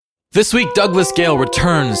This week, Douglas Gale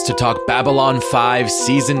returns to talk Babylon 5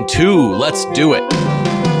 Season 2. Let's do it.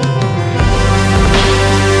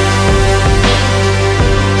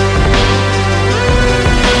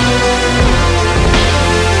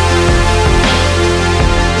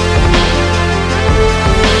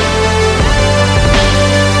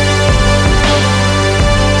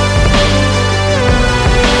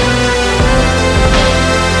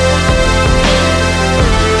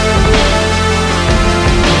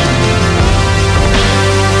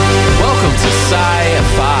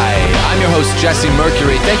 Jesse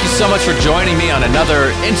Mercury, thank you so much for joining me on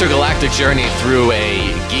another intergalactic journey through a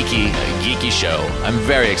geeky show. I'm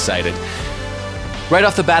very excited. Right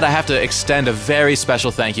off the bat, I have to extend a very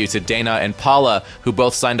special thank you to Dana and Paula, who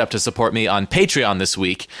both signed up to support me on Patreon this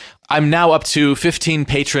week. I'm now up to 15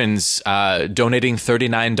 patrons donating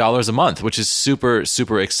 $39 a month, which is super,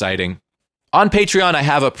 super exciting. On Patreon, I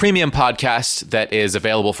have a premium podcast that is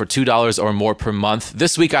available for $2 or more per month.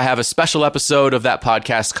 This week, I have a special episode of that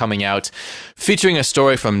podcast coming out featuring a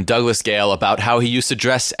story from Douglas Gale about how he used to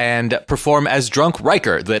dress and perform as Drunk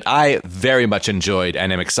Riker that I very much enjoyed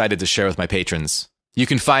and am excited to share with my patrons. You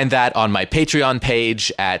can find that on my Patreon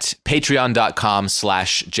page at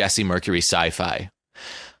patreon.com/Jesse Mercury Sci-Fi.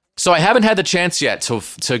 So I haven't had the chance yet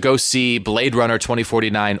to go see Blade Runner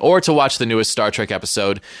 2049 or to watch the newest Star Trek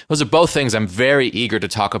episode. Those are both things I'm very eager to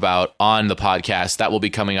talk about on the podcast. That will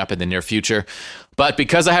be coming up in the near future. But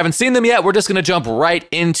because I haven't seen them yet, we're just going to jump right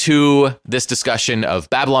into this discussion of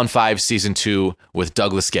Babylon 5 Season 2 with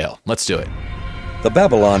Douglas Gale. Let's do it. The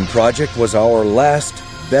Babylon Project was our last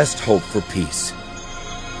best hope for peace.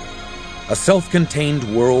 A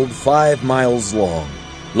self-contained world 5 miles long,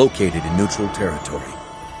 located in neutral territory.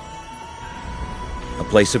 A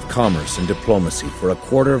place of commerce and diplomacy for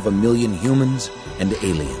 250,000 humans and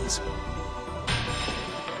aliens.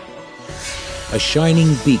 A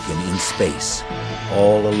shining beacon in space,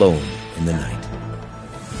 all alone in the night.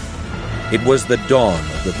 It was the dawn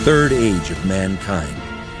of the third age of mankind,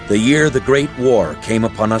 the year the Great War came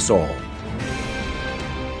upon us all.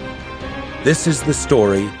 This is the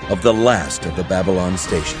story of the last of the Babylon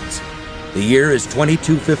stations. The year is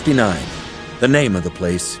 2259. The name of the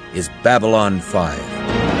place is Babylon 5.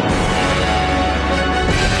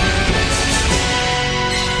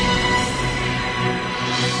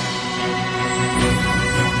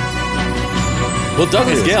 Well,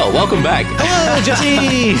 Douglas Gale, welcome back. Hello,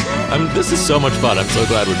 Jesse! This is so much fun. I'm so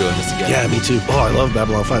glad we're doing this again. Yeah, me too. Oh, I love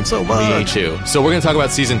Babylon 5 so much. Me too. So we're going to talk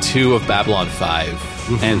about Season 2 of Babylon 5.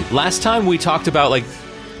 Mm-hmm. And last time we talked about,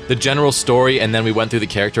 the general story, and then we went through the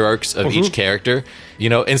character arcs of each character. You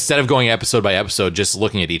know, instead of going episode by episode, just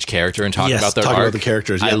looking at each character and talking about their arc. About the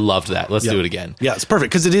characters. I loved that. Let's do it again. Yeah, it's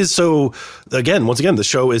perfect because it is so. Once again, the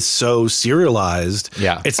show is so serialized.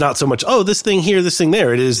 Yeah, it's not so much this thing here, this thing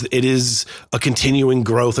there. It is a continuing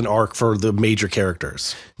growth and arc for the major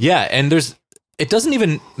characters. Yeah, and it doesn't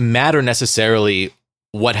even matter necessarily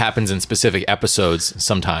what happens in specific episodes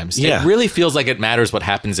sometimes. Yeah. It really feels like it matters what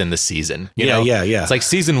happens in the season. You know? Yeah. It's like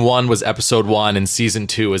Season 1 was Episode 1 and Season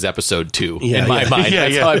 2 was Episode 2 in my mind.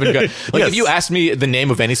 That's how I've been going. If you asked me the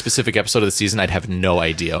name of any specific episode of the season, I'd have no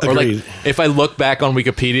idea. Agreed. Or if I look back on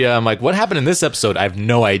Wikipedia, I'm like, what happened in this episode? I have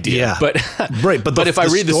no idea. Yeah. But if I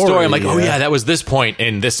read the story, I'm like, that was this point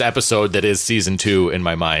in this episode that is Season 2 in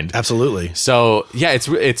my mind. Absolutely. So,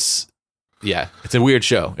 it's a weird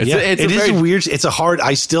show. It's weird. It's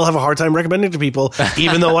I still have a hard time recommending it to people,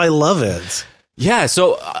 even though I love it. Yeah,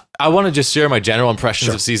 so I want to just share my general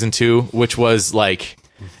impressions of Season 2, which was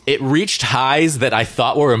it reached highs that I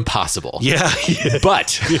thought were impossible. Yeah.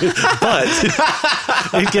 But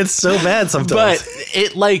it gets so bad sometimes. But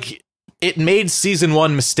it made Season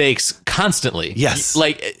 1 mistakes constantly. Yes.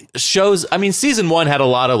 Season 1 had a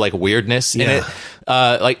lot of weirdness in it,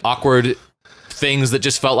 awkward things that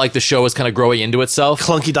just felt like the show was kind of growing into itself.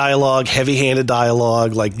 Clunky dialogue, heavy-handed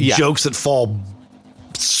dialogue, jokes that fall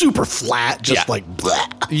super flat, blah.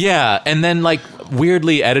 Yeah, and then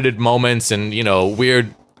weirdly edited moments and,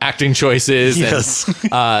 weird acting choices. Yes.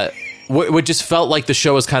 And, it just felt like the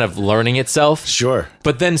show was kind of learning itself. Sure.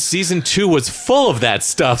 But then Season 2 was full of that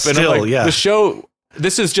stuff. And the show...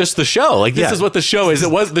 This is just the show. This is what the show is.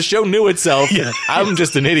 The show knew itself. Yeah. I'm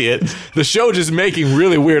just an idiot. The show just making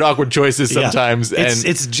really weird, awkward choices sometimes. Yeah.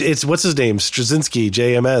 It's what's his name? Straczynski,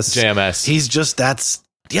 JMS. He's just that's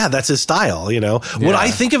his style. What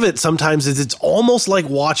I think of it sometimes is it's almost like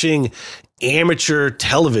watching amateur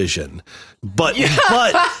television. But with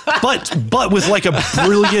a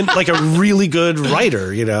brilliant, a really good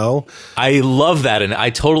writer. I love that, and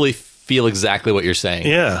I totally feel exactly what you're saying.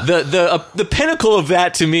 Yeah. The pinnacle of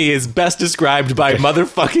that to me is best described by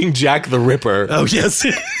motherfucking Jack the Ripper. Oh, yes.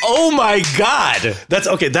 Oh my God. That's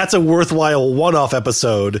okay. That's a worthwhile one-off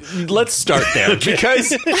episode. Let's start there because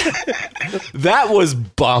that was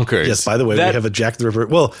bonkers. Yes, by the way, we have a Jack the Ripper.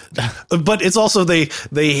 Well, but it's also they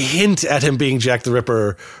hint at him being Jack the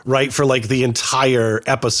Ripper, right, for like the entire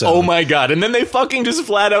episode. Oh my God. And then they fucking just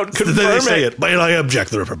flat out confirm they say it. But I am Jack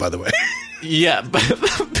the Ripper, by the way. Yeah, but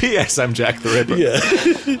P.S. I'm Jack the Ripper.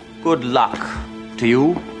 Yeah. Good luck to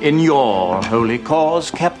you in your holy cause,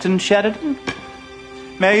 Captain Sheridan.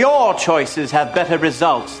 May your choices have better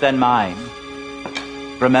results than mine.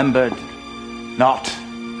 Remembered not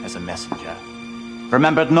as a messenger.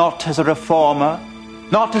 Remembered not as a reformer.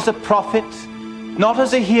 Not as a prophet. Not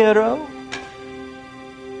as a hero.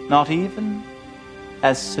 Not even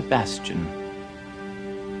as Sebastian.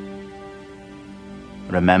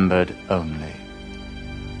 Remembered only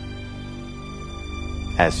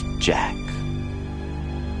as Jack.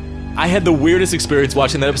 I had the weirdest experience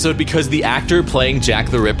watching that episode because the actor playing Jack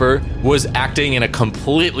the Ripper was acting in a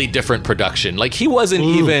completely different production. Like he wasn't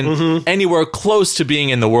even anywhere close to being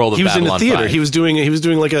in the world of Babylon 5. He was in a theater. He was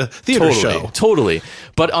doing like a theater show. Totally.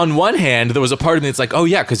 But on one hand, there was a part of me that's like, oh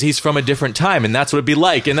yeah, because he's from a different time and that's what it'd be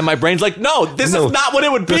like. And then my brain's like, no, this is not what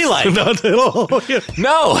it would be like. Not at all. Yeah.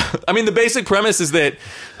 No. I mean, the basic premise is that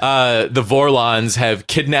the Vorlons have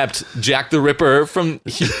kidnapped Jack the Ripper from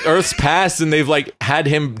Earth's past and they've like had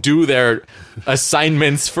him do their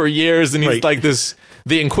assignments for years and he's like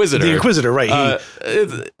the Inquisitor. The Inquisitor, right.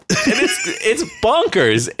 It's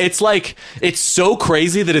bonkers. It's like, it's so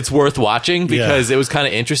crazy that it's worth watching because it was kind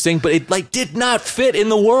of interesting, but it like did not fit in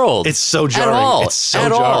the world. It's so jarring. It's so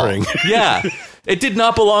jarring. Yeah. It did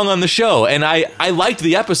not belong on the show, and I liked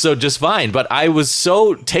the episode just fine, but I was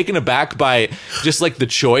so taken aback by just like the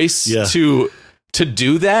choice to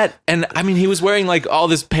do that. And I mean, he was wearing like all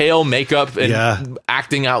this pale makeup and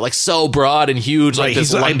acting out like so broad and huge, like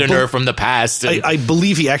this Londoner from the past. I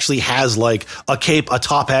believe he actually has like a cape, a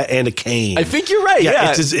top hat, and a cane. I think you're right.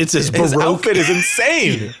 Yeah, it's his Baroque. His outfit is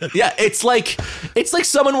insane. Yeah, it's like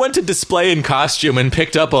someone went to display in costume and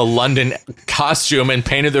picked up a London costume and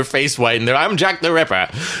painted their face white, and I'm Jack the Ripper.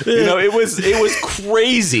 You know, it was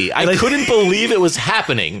crazy. I couldn't believe it was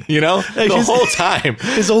happening. You know, the whole time.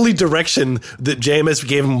 His only direction that JMS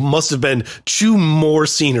gave him must have been chew more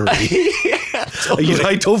scenery. Totally.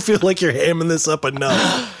 I don't feel like you're hamming this up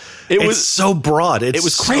enough. It was so broad. It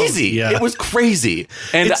was crazy. It was crazy.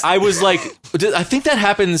 And I was like, I think that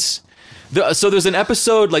happens. So there's an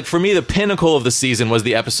episode, like for me, the pinnacle of the season was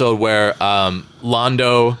the episode where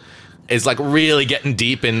Londo is like really getting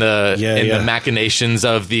deep in the machinations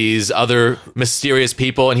of these other mysterious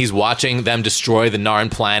people, and he's watching them destroy the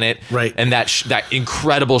Narn planet. Right. And that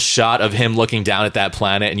incredible shot of him looking down at that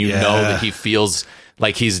planet, and you know that he feels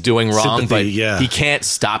like he's doing wrong, but he can't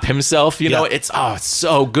stop himself. You know, it's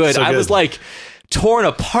so good. I was like torn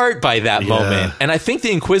apart by that moment, and I think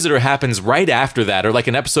the Inquisitor happens right after that, or like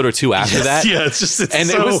an episode or two after that. Yeah,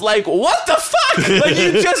 it was like, what the fuck? Like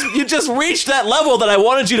you just reached that level that I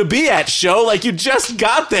wanted you to be at, show. Like you just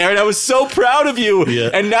got there, and I was so proud of you. Yeah.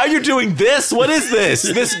 And now you're doing this. What is this?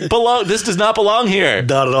 This does not belong here.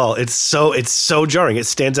 Not at all. It's so jarring. It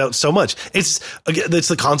stands out so much. It's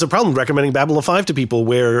the constant problem recommending Babylon 5 to people,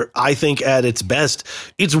 where I think at its best,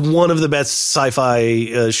 it's one of the best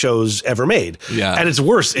sci-fi shows ever made. Yeah. And it's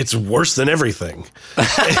worse. It's worse than everything.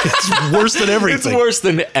 It's worse than everything. It's worse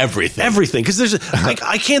than everything. Everything. Because there's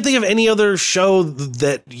I can't think of any other show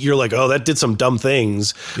that you're like, oh, that did some dumb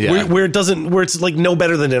things. Yeah. Where it's like no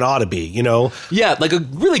better than it ought to be, you know? Yeah, like a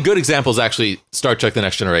really good example is actually Star Trek The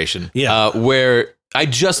Next Generation. Yeah. Where I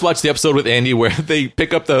just watched the episode with Andy where they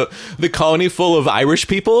pick up the colony full of Irish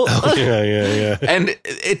people. Oh, yeah. And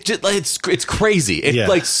it's crazy.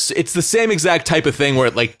 It's the same exact type of thing where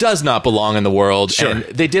it like does not belong in the world. Sure. And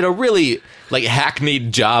they did a really like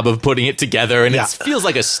hackneyed job of putting it together, and it feels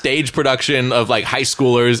like a stage production of like high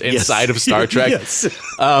schoolers inside of Star Trek. Yes.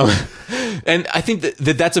 And I think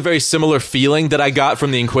that's a very similar feeling that I got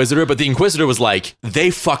from the Inquisitor, but the Inquisitor was like,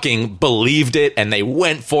 they fucking believed it and they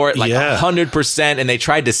went for it like 100%, and they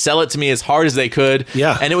tried to sell it to me as hard as they could.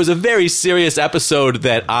 Yeah. And it was a very serious episode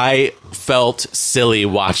that I felt silly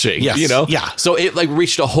watching, you know? Yeah. So it like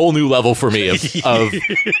reached a whole new level for me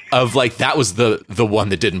of like, that was the one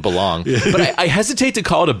that didn't belong. But I hesitate to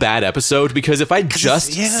call it a bad episode, because if I'd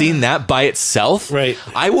just seen that by itself, right,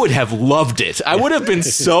 I would have loved it. I would have been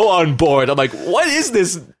so on board. I'm like, what is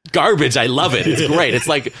this garbage. I love it. It's great. It's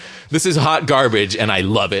like, this is hot garbage and I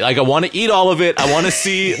love it. Like, I want to eat all of it. I want to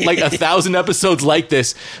see like 1,000 episodes like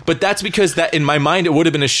this. But that's because that in my mind, it would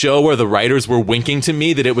have been a show where the writers were winking to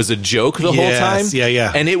me that it was a joke the whole time.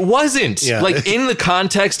 Yeah. And it wasn't. Yeah. Like, in the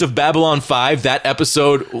context of Babylon 5, that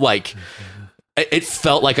episode, like, it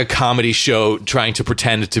felt like a comedy show trying to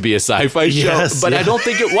pretend to be a sci-fi show, but I don't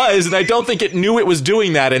think it was, and I don't think it knew it was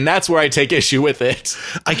doing that, and that's where I take issue with it.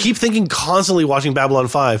 I keep thinking constantly watching Babylon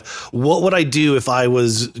 5, what would I do if I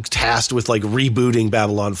was tasked with like rebooting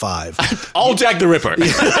Babylon 5? All Jack the Ripper.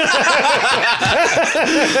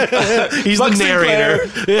 He's the narrator.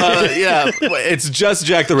 Yeah, it's just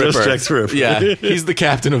Jack the Ripper. Just Jack the Ripper. Yeah, he's the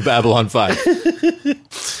captain of Babylon 5.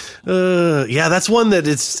 Yeah, that's one that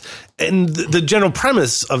it's, and the general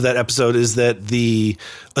premise of that episode is that the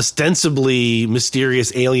ostensibly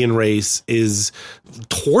mysterious alien race is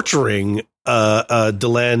torturing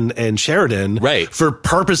Delenn and Sheridan, right, for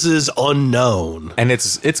purposes unknown, and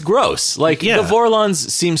it's gross. Like, the Vorlons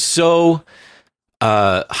seem so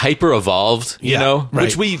hyper evolved, you know, right,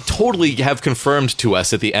 which we totally have confirmed to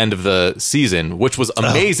us at the end of the season, which was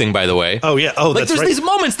amazing, by the way. Oh yeah. Oh, like, there's these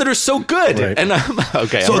moments that are so good. Right. And I'm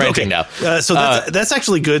ranting now. So that's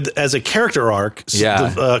actually good as a character arc.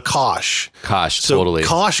 Kosh. So totally.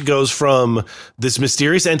 Kosh goes from this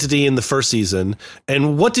mysterious entity in the first season.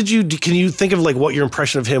 And can you think of like what your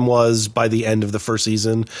impression of him was by the end of the first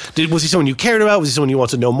season? Was he someone you cared about? Was he someone you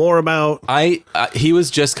want to know more about? He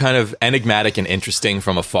was just kind of enigmatic and interesting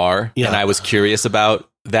from afar, and I was curious about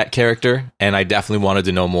that character, and I definitely wanted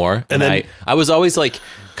to know more. And then I was always like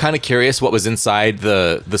kind of curious what was inside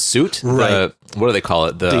the suit. Right. What do they call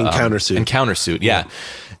it? The encounter suit. Encounter suit. Yeah.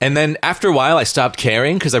 And then after a while, I stopped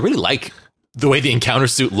caring because I really like the way the encounter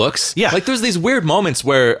suit looks. Yeah. Like, there's these weird moments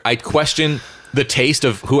where I question the taste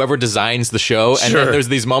of whoever designs the show, and then there's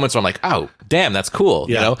these moments where I'm like, oh, damn, that's cool.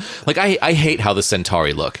 You know, like, I hate how the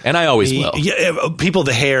Centauri look, and I always will. Yeah,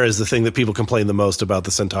 the hair is the thing that people complain the most about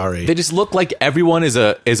the Centauri. They just look like everyone is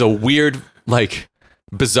a weird, like,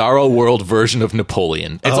 Bizarro World version of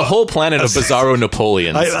Napoleon. It's a whole planet of Bizarro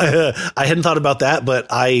Napoleons. I hadn't thought about that, but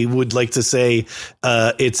I would like to say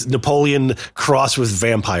it's Napoleon crossed with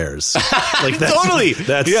vampires. Like, totally.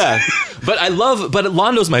 Yeah. But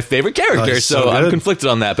Londo's my favorite character, so I'm conflicted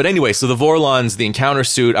on that. But anyway, so the Vorlons, the encounter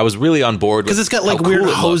suit, I was really on board with, because it's got like weird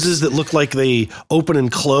hoses that look like they open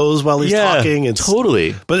and close while he's talking. It's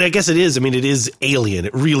totally. But I guess it is. I mean, it is alien.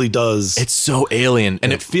 It really does. It's so alien,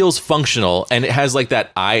 and it feels functional, and it has like that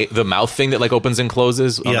eye, the mouth thing that like opens and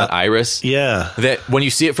closes on that iris. Yeah. That when you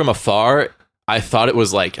see it from afar, I thought it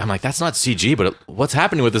was like, I'm like, that's not CG, but what's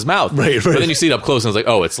happening with his mouth? Right. But then you see it up close, and it's like,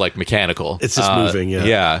 oh, it's like mechanical. It's just moving.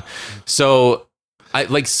 Yeah. So I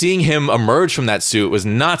like seeing him emerge from that suit was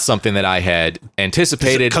not something that I had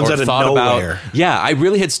anticipated or thought about. Yeah, I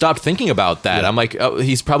really had stopped thinking about that. Yeah. I'm like, oh,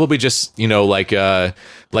 he's probably just,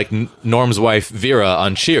 like Norm's wife Vera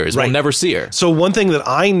on Cheers. Right. We'll never see her. So one thing that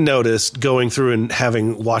I noticed going through and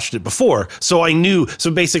having watched it before, so I knew.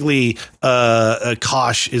 So basically,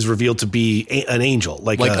 Kosh is revealed to be an angel,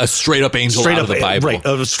 like a straight up angel out of the Bible, right?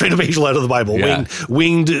 A straight up angel out of the Bible,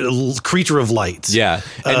 winged creature of light. Yeah,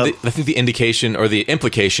 and I think the indication or the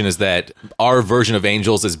implication is that our version of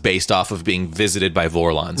angels is based off of being visited by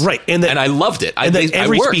Vorlons, right? And I loved it.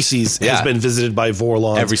 Every species has been visited by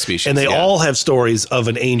Vorlons. Every species, and they all have stories of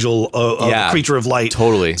an angel, a creature of light.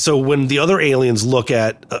 Totally. So when the other aliens look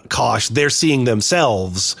at Kosh, they're seeing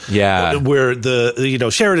themselves. Yeah. Where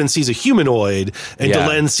Sheridan sees a humanoid, and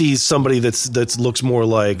Delenn sees somebody that looks more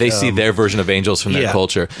like they see their version of angels from their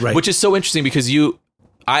culture, right. Which is so interesting because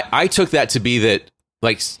I took that to be that,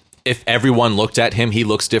 like, if everyone looked at him, he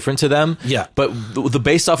looks different to them. Yeah. But the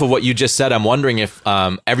based off of what you just said, I'm wondering if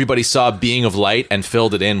everybody saw a being of light and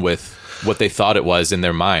filled it in with what they thought it was in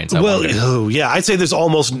their minds. I'd say there's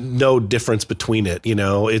almost no difference between it.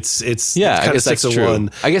 It's I guess that's true.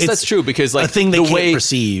 I guess that's true because, like, a thing they can't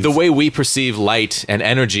perceive. The way we perceive light and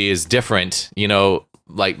energy is different.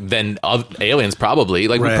 Like, than aliens probably.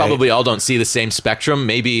 Like, we probably all don't see the same spectrum.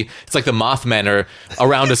 Maybe it's like the Mothmen are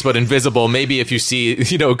around us but invisible. Maybe if you see,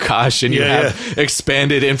 Kosh and you have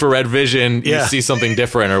expanded infrared vision, you see something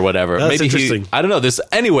different or whatever. That's maybe interesting. I don't know this.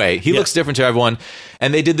 Anyway, he looks different to everyone.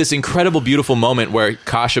 And they did this incredible, beautiful moment where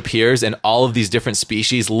Kosh appears and all of these different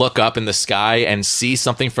species look up in the sky and see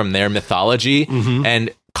something from their mythology and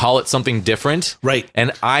call it something different. Right.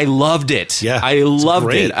 And I loved it. Yeah. I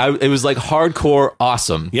loved it. It was like hardcore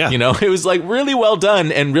awesome. Yeah. It was like really well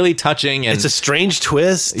done and really touching. And it's a strange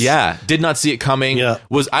twist. Yeah. Did not see it coming. Yeah.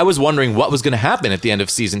 I was wondering what was going to happen at the end of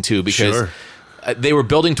season 2 because they were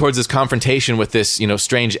building towards this confrontation with this,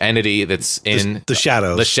 strange entity that's in the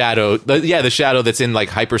shadows. The shadow that's in like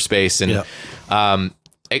hyperspace, and kind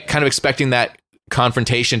of expecting that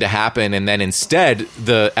confrontation to happen, and then instead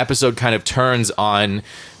the episode kind of turns on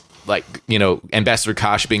like Ambassador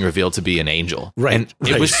Kosh being revealed to be an angel, right? And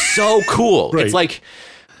it was so cool. Right. It's like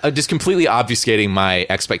just completely obfuscating my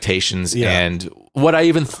expectations and what I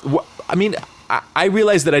even. I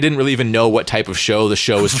realized that I didn't really even know what type of show the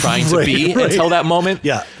show was trying to be until that moment.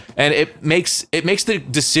 Yeah. And it makes the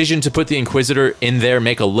decision to put the Inquisitor in there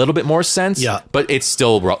make a little bit more sense. Yeah. But it's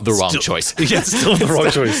still the wrong choice. Yeah, it's still the wrong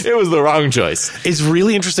choice. It was the wrong choice. It's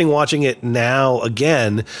really interesting watching it now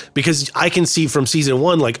again, because I can see from season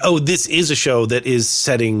 1, like, oh, this is a show that is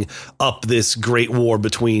setting up this great war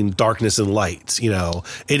between darkness and light.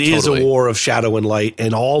 It is a war of shadow and light,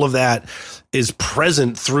 and all of that is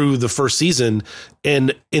present through the first season.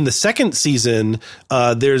 And in the second season,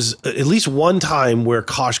 there's at least one time where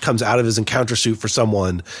Kosh comes out of his encounter suit for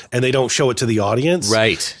someone and they don't show it to the audience.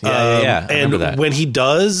 Right. Yeah. I remember that. When he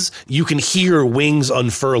does, you can hear wings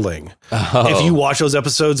unfurling. Oh. If you watch those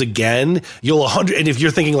episodes again, and if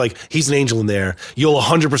you're thinking like he's an angel in there, you'll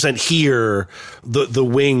 100% hear the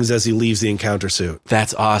wings as he leaves the encounter suit.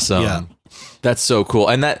 That's awesome. Yeah. That's so cool.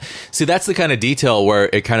 And that's the kind of detail where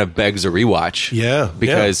it kind of begs a rewatch. Yeah.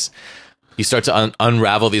 Because you start to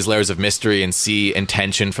unravel these layers of mystery and see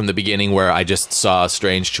intention from the beginning, where I just saw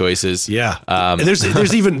strange choices. Yeah. And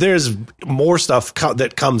there's more stuff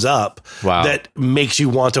that comes up that makes you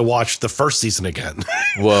want to watch the first season again.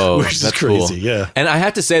 Whoa. Which is crazy. Cool. Yeah. And I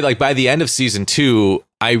have to say, like, by the end of season 2,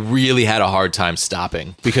 I really had a hard time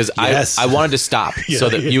stopping, because I wanted to stop so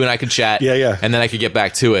that you and I could chat, and then I could get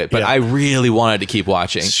back to it. But I really wanted to keep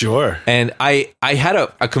watching. Sure. And I had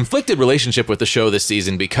a conflicted relationship with the show this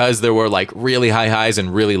season, because there were like really high highs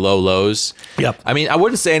and really low lows. Yep. I mean, I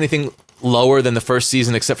wouldn't say anything lower than the first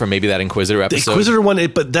season, except for maybe that Inquisitor episode. The Inquisitor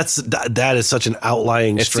one, but that is such an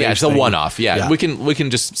outlying. It's a one-off. Yeah. We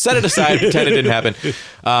can just set it aside, pretend it didn't happen.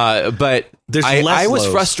 But I was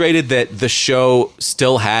frustrated that the show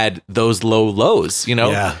still had those low lows.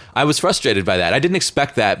 I was frustrated by that. I didn't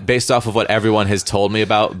expect that based off of what everyone has told me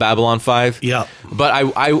about Babylon 5. Yeah.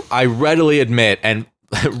 But I readily admit and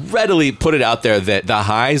readily put it out there that the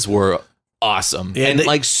highs were awesome and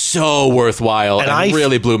like so worthwhile, and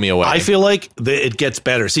really blew me away. I feel like it gets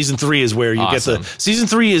better. Season 3 is where you get season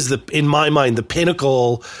 3 is in my mind, the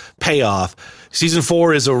pinnacle payoff. Season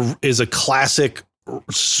 4 is a classic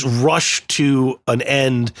rush to an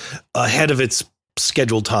end ahead of its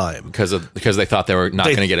scheduled time, because they thought they were not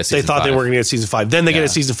going to get a season 5. They thought they weren't going to get season 5. Then they get a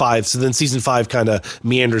season 5. So then season 5 kind of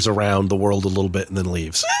meanders around the world a little bit and then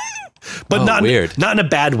leaves. But not in a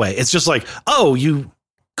bad way. It's just like, oh, you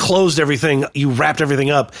closed everything, you wrapped everything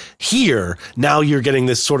up here. Now you're getting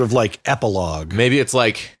this sort of like epilogue. Maybe it's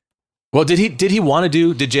like, well, did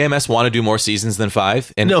JMS want to do more seasons than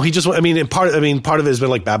 5? And no, he just, part of it has been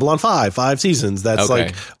like Babylon 5 seasons. That's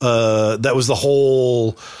like, that was the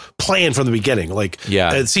whole plan from the beginning. Like,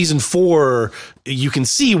 at season 4, you can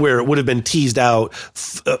see where it would have been teased out.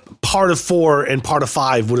 Part of 4 and part of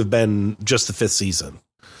 5 would have been just the 5th season.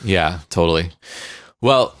 Yeah, totally.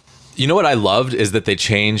 Well, you know what I loved is that they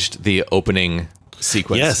changed the opening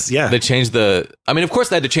sequence. Yes, yeah. They changed of course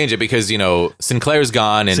they had to change it because, Sinclair's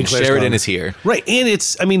gone and Sheridan is here. Right. And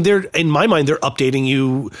it's, they're, in my mind, they're updating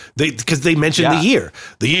you because they mentioned the year.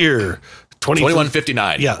 The year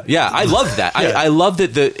 2159. Yeah. Yeah. I love that. Yeah. I love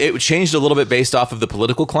that it changed a little bit based off of the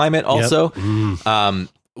political climate also. Yep.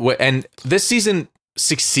 And this season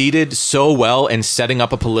succeeded so well in setting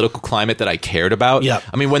up a political climate that I cared about. Yeah.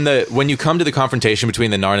 When you come to the confrontation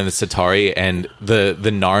between the Narn and the Satari, and the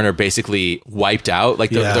Narn are basically wiped out, like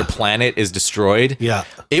their planet is destroyed. Yeah.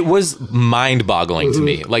 It was mind-boggling to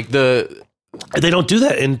me. Like they don't do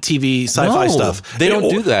that in TV sci-fi stuff. They don't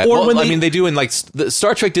do that. They do in like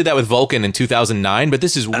Star Trek did that with Vulcan in 2009, but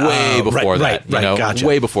this is way before that. Gotcha.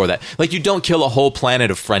 Way before that. Like, you don't kill a whole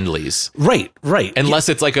planet of friendlies. Right. Unless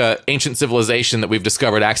it's like a ancient civilization that we've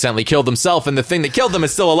discovered accidentally killed themselves, and the thing that killed them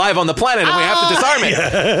is still alive on the planet, and we have to disarm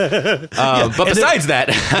it. But besides that,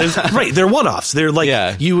 they're one-offs. They're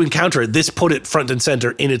like you encounter it. This put it front and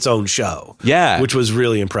center in its own show. Yeah, which was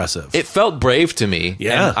really impressive. It felt brave to me.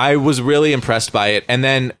 Yeah, and I was really impressed by it. And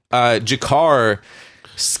then Jakar,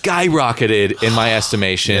 skyrocketed in my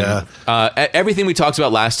estimation. Everything we talked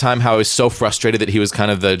about last time, how I was so frustrated that he was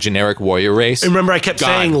kind of the generic warrior race. And remember, I kept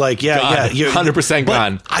saying, like, you're 100%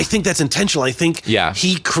 gone. I think that's intentional. I think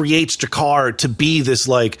he creates Jakar to be this,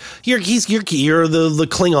 like, you're the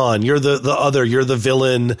Klingon, you're the other, you're the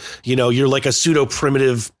villain, you're like a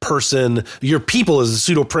pseudo-primitive person. Your people is a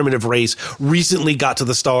pseudo-primitive race, recently got to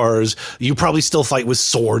the stars. You probably still fight with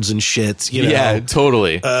swords and shit, Yeah,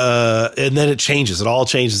 totally. And then it changes. It all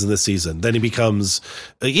changes in this season. Then he becomes,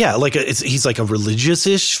 he's like a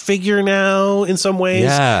religious-ish figure now in some ways.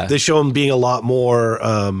 Yeah. They show him being a lot more,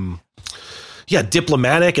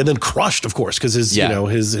 diplomatic, and then crushed, of course, because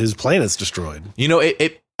his planet's destroyed.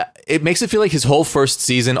 It makes it feel like his whole first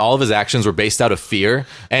season, all of his actions were based out of fear,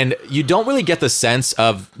 and you don't really get the sense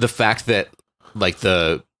of the fact that, like,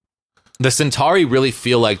 the Centauri really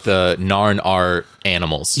feel like the Narn are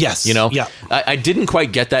animals. Yes. Yeah. I didn't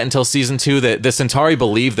quite get that until season 2, that the Centauri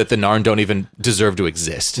believe that the Narn don't even deserve to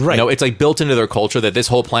exist. Right. It's like built into their culture that this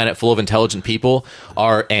whole planet full of intelligent people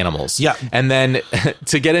are animals. Yeah. And then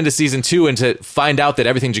to get into season 2 and to find out that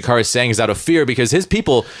everything Jakar is saying is out of fear because his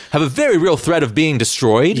people have a very real threat of being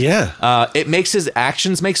destroyed. Yeah. It makes his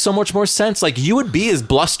actions make so much more sense. Like, you would be as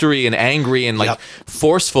blustery and angry and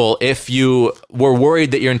forceful if you were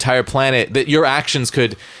worried that your entire planet, that your actions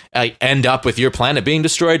could end up with your planet being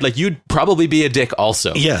destroyed. Like, you'd probably be a dick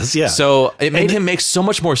also. Yes, yeah. So it made him make so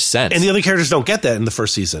much more sense. And the other characters don't get that in the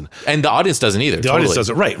first season. And the audience doesn't either. The audience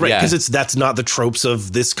doesn't, right. Because that's not the tropes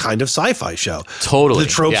of this kind of sci-fi show. Totally. The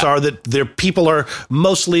tropes are that their people are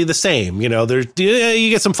mostly the same. You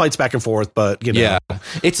get some fights back and forth, but Yeah.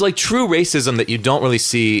 It's like true racism that you don't really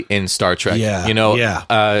see in Star Trek.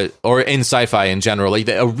 Yeah. Or in sci-fi in general. Like,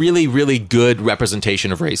 a really, really good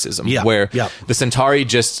representation of racism. Yeah. Where the Centauri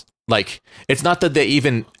just, like, it's not that they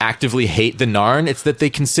even actively hate the Narn, it's that they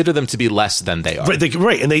consider them to be less than they are.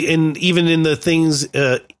 Right. And even in the things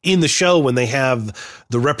in the show, when they have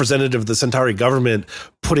the representative of the Centauri government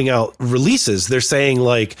putting out releases, they're saying,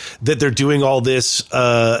 like, that they're doing all this.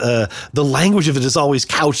 The language of it is always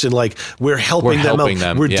couched in, like, we're helping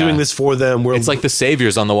them. We're doing this for them. It's like the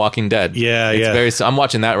Saviors on The Walking Dead. Yeah, I'm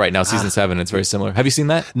watching that right now, season 7. It's very similar. Have you seen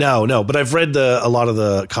that? No, but I've read a lot of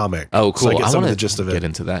the comic. Oh, cool. So I get some of the gist of it. Get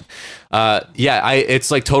into that.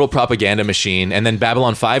 It's like total propaganda machine, and then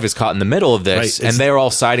Babylon 5 is caught in the middle of this, and they're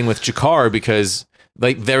all siding with Jakar because,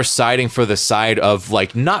 like, they're siding for the side of,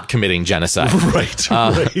 like, not committing genocide.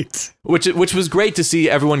 Right. Which was great to see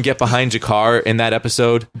everyone get behind Jakar in that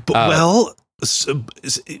episode.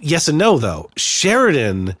 Yes and no, though.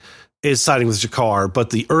 Sheridan is siding with Jakar, but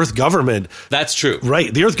the Earth government... That's true.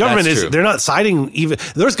 Right. The Earth government they're not siding even...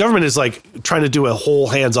 The Earth government is, like, trying to do a whole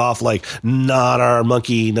hands-off, like, not our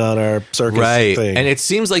monkey, not our circus thing. And it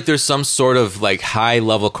seems like there's some sort of, like,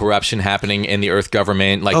 high-level corruption happening in the Earth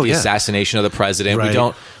government, like the assassination of the president. Right.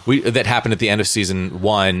 That happened at the end of season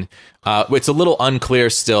 1. It's a little unclear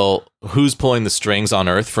still who's pulling the strings on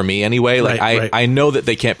Earth, for me anyway. Like, I know that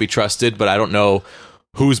they can't be trusted, but I don't know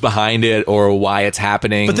who's behind it or why it's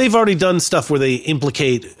happening. But they've already done stuff where they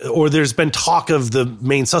implicate, or there's been talk of the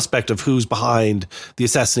main suspect of who's behind the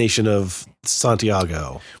assassination of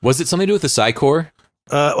Santiago. Was it something to do with the Psi Corps?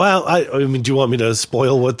 I mean, do you want me to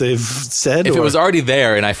spoil what they've said? If it was already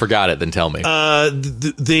there and I forgot it, then tell me.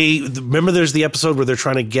 Remember there's the episode where they're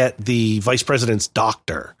trying to get the vice president's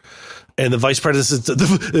doctor. And the vice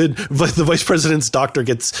president's doctor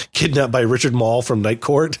gets kidnapped by Richard Mall from Night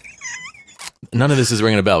Court. None of this is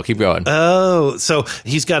ringing a bell. Keep going. Oh, so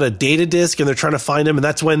he's got a data disk and they're trying to find him. And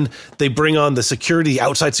that's when they bring on the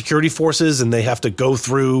outside security forces, and they have to go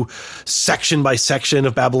through section by section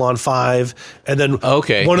of Babylon 5. And then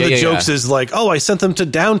one of the jokes is like, I sent them to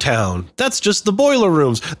downtown. That's just the boiler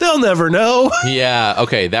rooms. They'll never know. Yeah.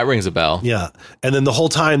 Okay. That rings a bell. Yeah. And then the whole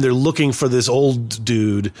time they're looking for this old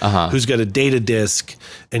dude who's got a data disk,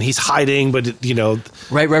 and he's hiding, but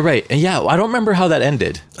Right. And yeah, I don't remember how that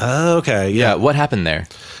ended. Okay. Yeah. What happened there?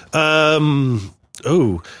 They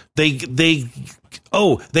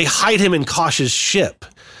hide him in Kosh's ship.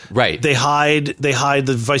 Right. They hide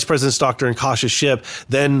the vice president's doctor in Kosh's ship.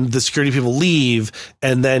 Then the security people leave,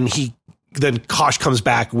 and then Kosh comes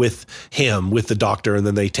back with the doctor, and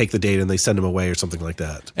then they take the data and they send him away or something like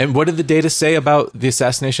that. And what did the data say about the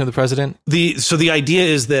assassination of the president? So the idea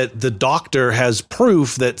is that the doctor has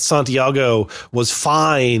proof that Santiago was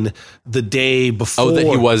fine the day before. Oh, that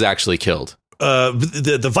he was actually killed.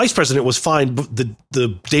 The vice president was fine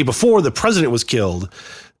the day before the president was killed.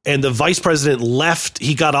 And the vice president left.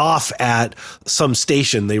 He got off at some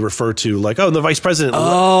station they refer to like, oh, and the vice president.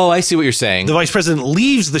 Oh, I see what you're saying. The vice president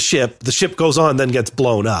leaves the ship goes on, then gets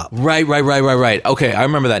blown up. Right. Okay, I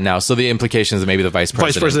remember that now. So the implication is that maybe the vice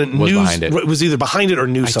president was behind it. Was either behind it or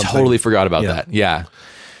knew something. I totally forgot about that. Yeah.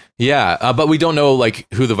 Yeah, but we don't know like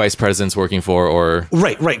who the vice president's working for or...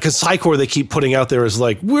 Right, because Psychor they keep putting out there is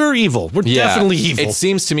like, we're evil. We're definitely evil. It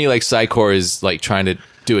seems to me like Psychor is like trying to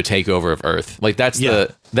do a takeover of Earth. Like that's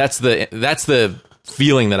the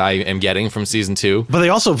feeling that I am getting from season 2. But they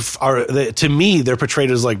also are, to me, they're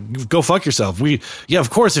portrayed as like, go fuck yourself. Of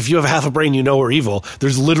course, if you have half a brain, you know we're evil.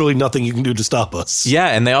 There's literally nothing you can do to stop us. Yeah,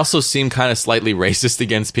 and they also seem kind of slightly racist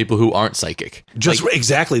against people who aren't psychic.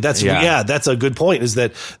 Exactly. That's a good point, is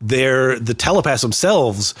that the telepaths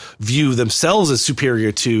themselves view themselves as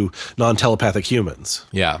superior to non-telepathic humans.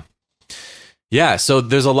 Yeah. Yeah, so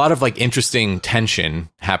there's a lot of like interesting tension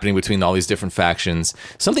happening between all these different factions.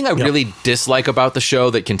 Something I really dislike about the show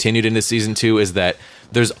that continued into season 2 is that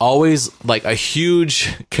there's always like a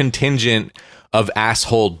huge contingent of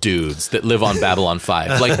asshole dudes that live on Babylon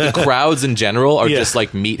 5. Like the crowds in general are just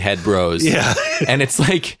like meathead bros. Yeah. And it's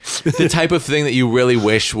like the type of thing that you really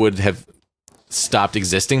wish would have stopped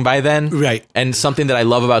existing by then. Right. And something that I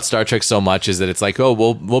love about Star Trek so much is that it's like, oh,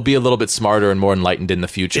 we'll be a little bit smarter and more enlightened in the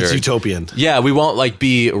future. It's utopian. Yeah, we won't like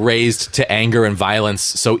be raised to anger and violence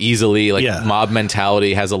so easily. Like mob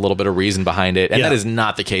mentality has a little bit of reason behind it. And that is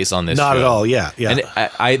not the case on this show. Not at all, yeah.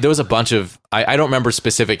 And there was a bunch of, I don't remember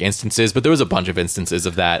specific instances, but there was a bunch of instances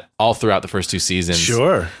of that all throughout the first 2 seasons.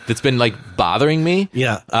 Sure. That's been like bothering me.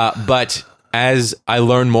 Yeah. But as I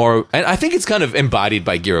learn more, and I think it's kind of embodied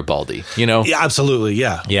by Garibaldi, you know? Yeah, absolutely,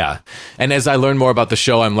 yeah. Yeah. And as I learn more about the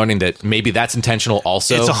show, I'm learning that maybe that's intentional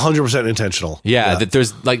also. It's 100% intentional. Yeah, that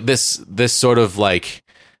there's like this sort of like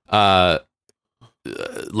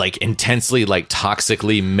intensely like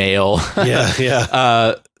toxically male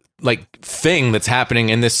like thing that's happening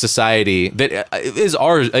in this society that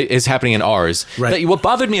is happening in ours. Right. What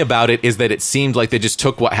bothered me about it is that it seemed like they just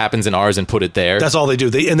took what happens in ours and put it there. That's all they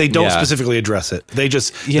do. They don't specifically address it. They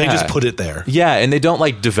just put it there. Yeah, and they don't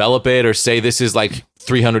like develop it or say this is like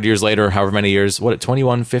 300 years later, however many years. What,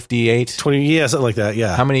 2158? 20, yeah, something like that,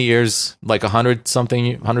 yeah. How many years? Like 100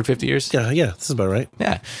 something, 150 years? Yeah, this is about right.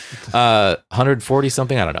 Yeah. 140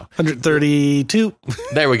 something, I don't know. 132.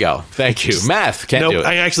 There we go. Thank you. Math, can't do it.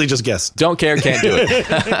 I actually just guessed. Don't care, can't do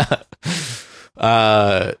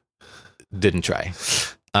it. Didn't try.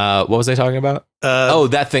 What was I talking about?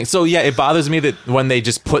 That thing. So yeah, it bothers me that when they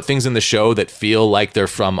just put things in the show that feel like they're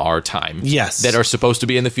from our time. Yes. That are supposed to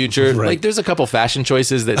be in the future. Right. Like there's a couple fashion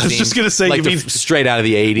choices that I was just going to say, like straight out of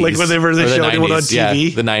the 80s. Like whenever they showed anyone on TV.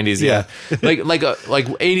 Yeah, the 90s, yeah. like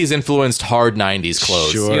 80s influenced hard 90s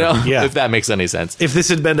clothes. Sure. You know? Yeah. If that makes any sense. If this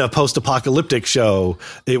had been a post-apocalyptic show,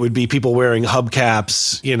 it would be people wearing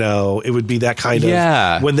hubcaps, you know, it would be that kind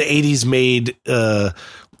of when the 80s made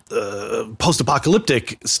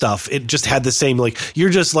post-apocalyptic stuff, it just had the same, like, you're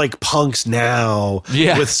just like punks now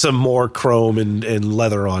with some more chrome and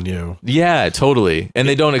leather on you. Yeah, totally. And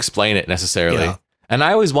they don't explain it necessarily. Yeah. And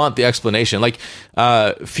I always want the explanation. Like,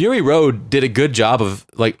 Fury Road did a good job of,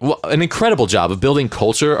 an incredible job of building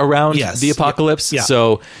culture around the apocalypse. Yeah.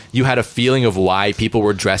 So you had a feeling of why people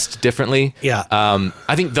were dressed differently. Yeah.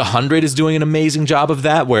 I think The 100 is doing an amazing job of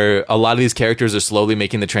that, where a lot of these characters are slowly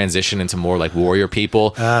making the transition into more like warrior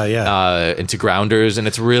people. Into grounders, and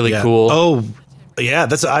it's really cool. Oh, yeah,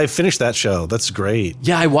 I finished that show. That's great.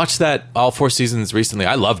 Yeah, I watched that all 4 seasons recently.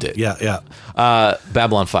 I loved it. Yeah.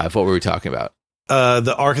 Babylon 5, what were we talking about?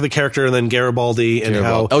 The arc of the character, and then Garibaldi, and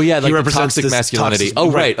how he represents toxic masculinity.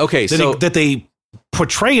 Right. Okay. That they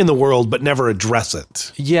portray in the world but never address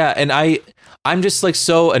it. Yeah, and I'm just like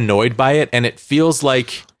so annoyed by it, and it feels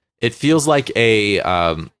like a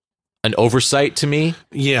an oversight to me.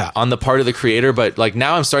 Yeah, on the part of the creator. But like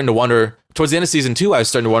now, I'm starting to wonder. Towards the end of season 2, I was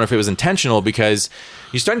starting to wonder if it was intentional, because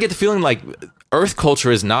you're starting to get the feeling like Earth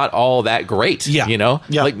culture is not all that great. Yeah, you know,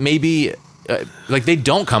 like maybe. Like they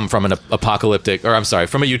don't come from an apocalyptic, or I'm sorry,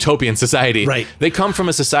 from a utopian society. Right. They come from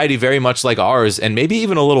a society very much like ours, and maybe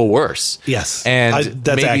even a little worse. Yes. And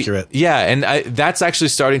that's accurate. Yeah. And that's actually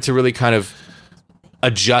starting to really kind of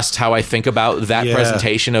adjust how I think about that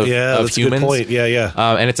presentation of that's humans. A good point.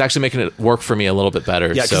 Yeah. And it's actually making it work for me a little bit better.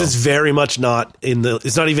 Yeah, because it's very much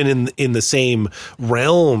it's not even in the same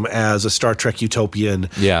realm as a Star Trek utopian.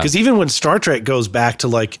 Yeah. Because even when Star Trek goes back to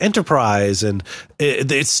like Enterprise, and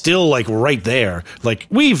it's still like right there. Like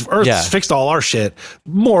Earth's fixed all our shit,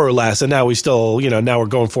 more or less, and now we still, now we're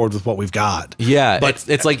going forward with what we've got. Yeah, but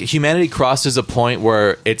it's like humanity crosses a point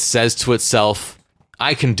where it says to itself,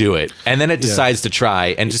 I can do it. And then it decides to try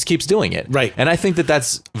and just keeps doing it. Right. And I think that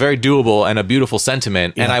that's very doable and a beautiful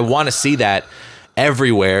sentiment. And I want to see that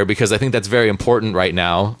everywhere because I think that's very important right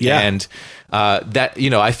now. Yeah. And that,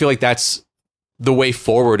 I feel like that's the way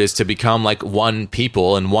forward is to become like one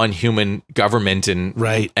people and one human government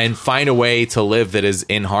and find a way to live that is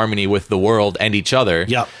in harmony with the world and each other.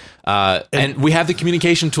 Yep. And we have the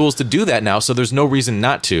communication tools to do that now, so there's no reason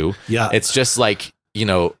not to. Yeah. It's just like,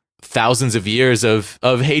 thousands of years of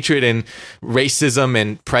hatred and racism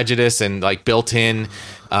and prejudice and like built-in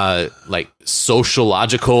like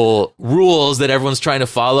sociological rules that everyone's trying to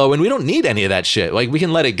follow, and we don't need any of that shit. Like we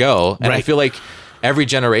can let it go. And I feel like every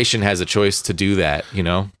generation has a choice to do that,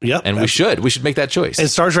 Yep. And we should make that choice. And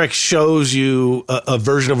Star Trek shows you a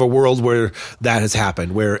version of a world where that has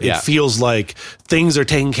happened, where it feels like things are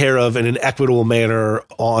taken care of in an equitable manner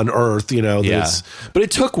on Earth, But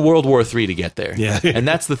it took World War III to get there. Yeah. And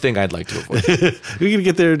that's the thing I'd like to avoid. We can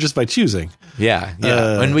get there just by choosing. Yeah.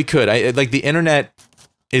 And we could. Like the internet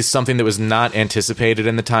is something that was not anticipated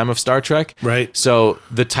in the time of Star Trek. Right. So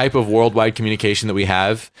the type of worldwide communication that we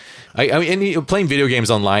have, playing video games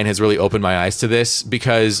online has really opened my eyes to this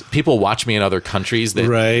because people watch me in other countries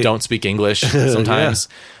that don't speak English sometimes.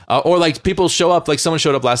 Or like people show up, like someone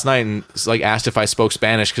showed up last night and like asked if I spoke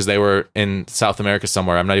Spanish because they were in South America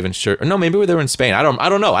somewhere. I'm not even sure. Or no, maybe they were in Spain. I don't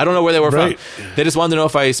know. I don't know where they were from. They just wanted to know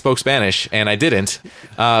if I spoke Spanish and I didn't.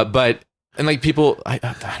 And like people, I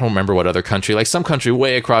don't remember what other country, like some country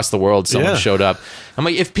way across the world, someone showed up. I'm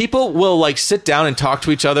like, if people will like sit down and talk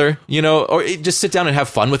to each other, or just sit down and have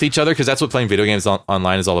fun with each other, because that's what playing video games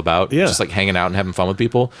online is all about. Yeah. Just like hanging out and having fun with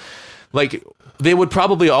people. Like they would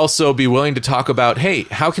probably also be willing to talk about, hey,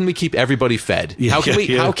 how can we keep everybody fed? How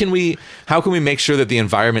can we make sure that the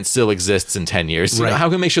environment still exists in 10 years? How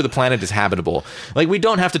can we make sure the planet is habitable? Like we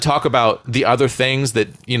don't have to talk about the other things that,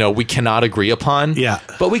 we cannot agree upon. Yeah.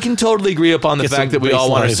 But we can totally agree upon the fact that we all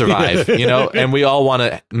want to survive, and we all want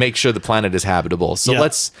to make sure the planet is habitable. So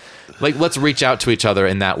let's reach out to each other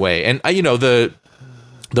in that way. And the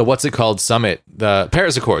what's it called summit, the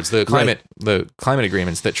Paris Accords, the climate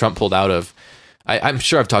agreements that Trump pulled out of. I'm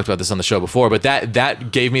sure I've talked about this on the show before, but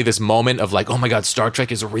that gave me this moment of like, oh my God, Star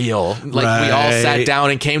Trek is real. Like we all sat down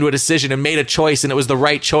and came to a decision and made a choice, and it was the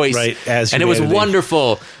right choice. Right, as and humanity. It was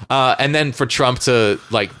wonderful. And then for Trump to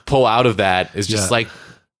like pull out of that is just like,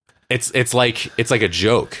 it's like a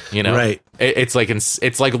joke, Right. It's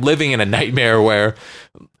like living in a nightmare where,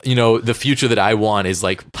 the future that I want is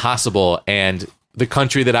like possible, and the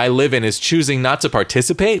country that I live in is choosing not to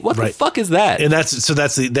participate. What the fuck is that? And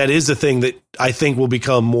that is the thing that I think will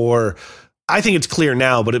become more. I think it's clear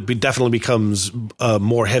now, but it definitely becomes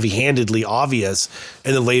more heavy-handedly obvious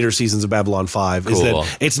in the later seasons of Babylon 5. Is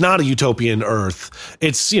that it's not a utopian Earth.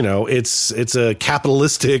 It's it's a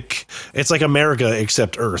capitalistic. It's like America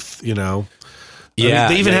except Earth. Yeah,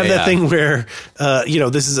 they even have that thing where,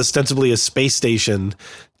 this is ostensibly a space station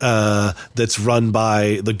that's run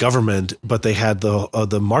by the government, but they had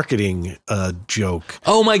the marketing joke.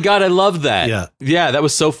 Oh my God, I love that. Yeah, that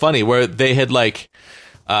was so funny. Where they had like,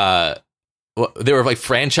 they were like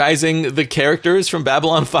franchising the characters from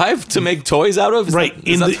Babylon 5 to make toys out of. Is that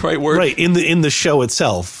the right word? Right in the show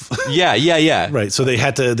itself. Yeah. Right. So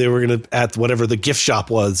they were going to, at whatever the gift shop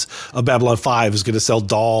was of Babylon 5 is going to sell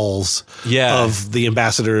dolls of the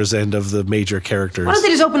ambassadors and of the major characters. Why don't they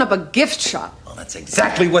just open up a gift shop? Well, that's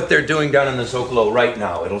exactly what they're doing down in the Zocalo right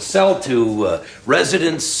now. It'll sell to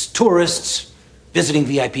residents, tourists, visiting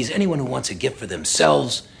VIPs, anyone who wants a gift for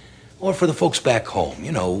themselves or for the folks back home.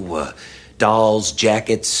 Dolls,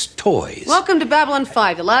 jackets, toys. Welcome to Babylon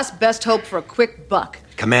 5, the last best hope for a quick buck.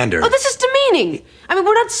 Commander. Oh, this is demeaning. I mean,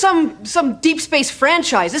 we're not some deep space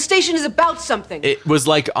franchise. This station is about something. It was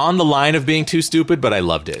like on the line of being too stupid, but I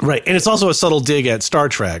loved it. Right, and it's also a subtle dig at Star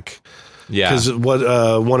Trek. Yeah. Because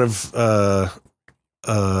one of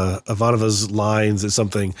Ivanova's lines is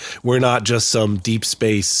something, we're not just some deep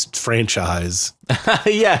space franchise.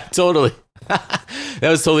 Yeah, totally. That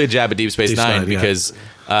was totally a jab at Deep Space Nine because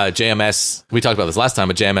JMS, we talked about this last time,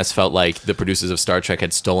 but JMS felt like the producers of Star Trek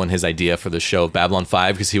had stolen his idea for the show of Babylon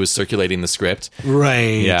 5 because he was circulating the script.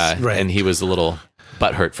 Right. Yeah. Right. And he was a little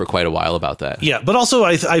butthurt for quite a while about that. Yeah, but also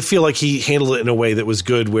I feel like he handled it in a way that was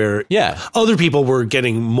good where other people were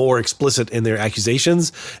getting more explicit in their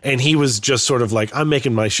accusations, and he was just sort of like, I'm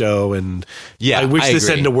making my show, and I wish this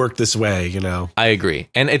hadn't worked this way, I agree.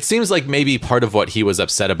 And it seems like maybe part of what he was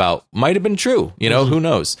upset about might have been true, who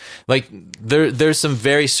knows? Like there's some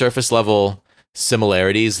very surface level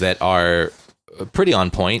similarities that are pretty on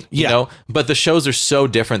point, but the shows are so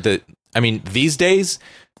different that, I mean, these days,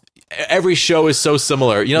 every show is so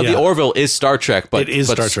similar. You know, the Orville is Star Trek, but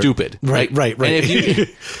stupid. Right. And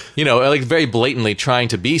if you know, like very blatantly trying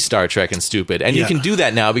to be Star Trek and stupid. And you can do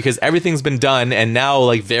that now because everything's been done, and now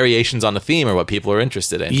like variations on the theme are what people are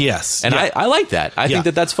interested in. Yes. And I like that. I think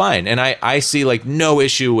that that's fine. And I see like no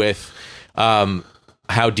issue with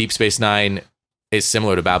how Deep Space Nine is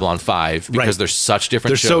similar to Babylon 5 because they're such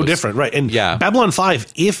different shows. They're so different, right? And Babylon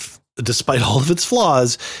 5, despite all of its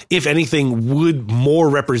flaws, if anything, would more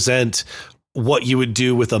represent what you would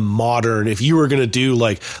do with a modern, if you were going to do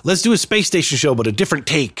like, let's do a space station show, but a different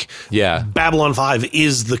take. Yeah. Babylon 5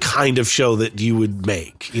 is the kind of show that you would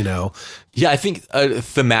make, you know? Yeah, I think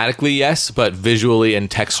thematically, yes, but visually and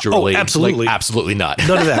texturally, absolutely. Like, absolutely not.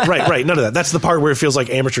 None of that. Right. None of that. That's the part where it feels like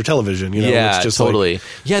amateur television, you know? Yeah, it's just totally.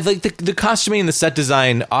 Like the costuming and the set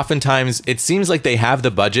design, oftentimes it seems like they have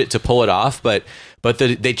the budget to pull it off, but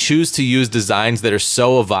they choose to use designs that are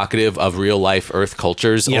so evocative of real life Earth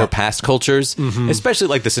cultures or past cultures, especially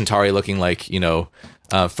like the Centauri looking like, you know,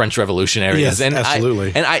 French revolutionaries. Yes, and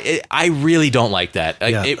absolutely. I really don't like that.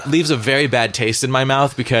 It leaves a very bad taste in my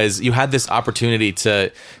mouth because you had this opportunity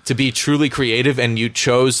to be truly creative and you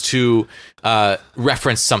chose to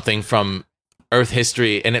reference something from Earth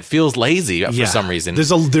history, and it feels lazy for some reason.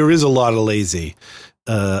 There is a lot of lazy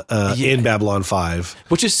in Babylon 5,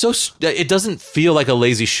 which is so it doesn't feel like a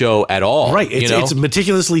lazy show at all, right? It's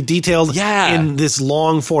meticulously detailed in this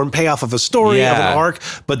long form payoff of a story of an arc,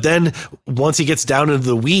 but then once he gets down into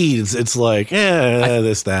the weeds, it's like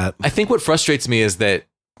that. I think what frustrates me is that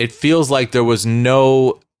it feels like there was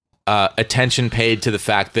no attention paid to the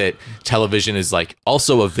fact that television is like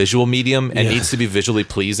also a visual medium and needs to be visually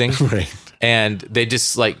pleasing, right? And they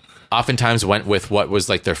just like oftentimes went with what was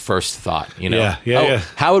like their first thought, you know?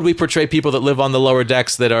 How would we portray people that live on the lower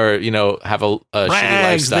decks that are, you know, have a shitty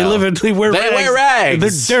lifestyle? They wear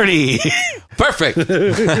rags. They're dirty. Perfect.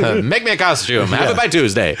 Make me a costume. Have it by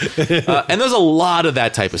Tuesday. And there's a lot of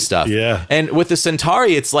that type of stuff. Yeah. And with the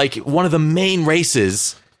Centauri, it's like one of the main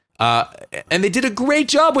races. And they did a great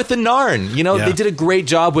job with the Narn. You know, they did a great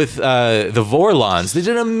job with the Vorlons. They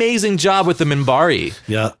did an amazing job with the Minbari.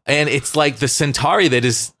 Yeah. And it's like the Centauri that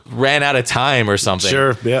just ran out of time or something.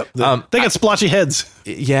 Sure. Yeah. They got splotchy heads.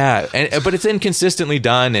 Yeah. But it's inconsistently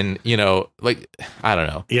done. And, you know, like, I don't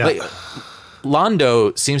know. Yeah. Like,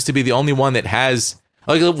 Londo seems to be the only one that has,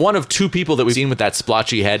 like, one of two people that we've seen with that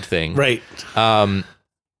splotchy head thing. Right.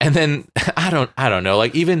 And then I don't know,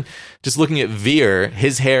 like even just looking at Veer,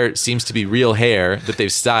 his hair seems to be real hair that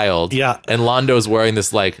they've styled. Yeah. And Londo's wearing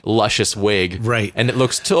this like luscious wig. Right. And it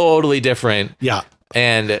looks totally different. Yeah.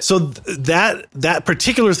 And so that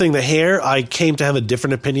particular thing, the hair, I came to have a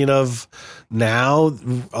different opinion of now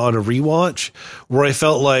on a rewatch, where I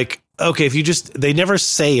felt like, okay, they never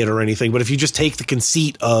say it or anything, but if you just take the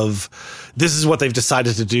conceit of this is what they've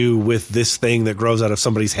decided to do with this thing that grows out of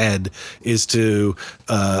somebody's head is to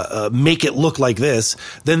make it look like this,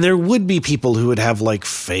 then there would be people who would have like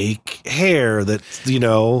fake hair that, you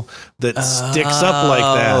know, that sticks up like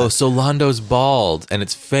that. Oh, so Londo's bald and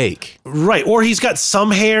it's fake. Right. Or he's got some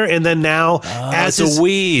hair and then now as it's a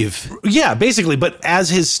weave. Yeah, basically. But as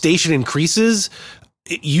his station increases,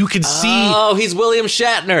 you can see. Oh, he's William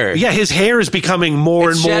Shatner. Yeah, his hair is becoming more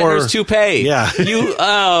and more. Shatner's toupee. Yeah.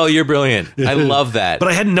 You're brilliant. I love that. But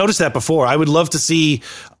I hadn't noticed that before. I would love to see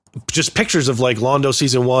just pictures of like Londo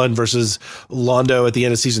season 1 versus Londo at the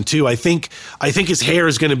end of season 2. I think his hair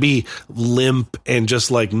is going to be limp and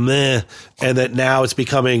just like meh, and that now it's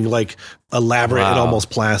becoming like elaborate and almost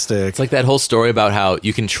plastic. It's like that whole story about how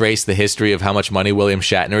you can trace the history of how much money William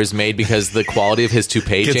Shatner has made because the quality of his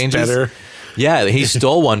toupee changes. Better. Yeah, he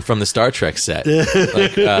stole one from the Star Trek set,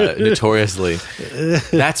 like notoriously.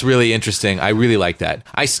 That's really interesting. I really like that.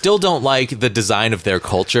 I still don't like the design of their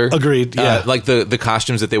culture. Agreed. Yeah, like the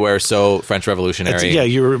costumes that they wear are so French Revolutionary.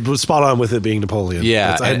 You were spot on with it being Napoleon.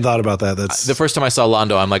 Yeah, I hadn't thought about that. That's the first time I saw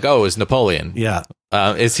Londo. I'm like, oh, it's Napoleon. Yeah.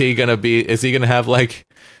 Is he gonna have like,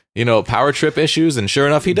 you know, power trip issues? And sure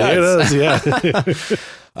enough, he does. Yeah.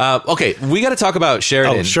 Okay, we got to talk about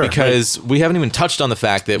Sheridan because we haven't even touched on the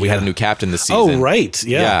fact that we had a new captain this season. Oh, right.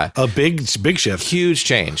 Yeah. A big shift. Huge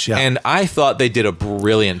change. Yeah. And I thought they did a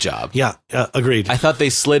brilliant job. Yeah, agreed. I thought they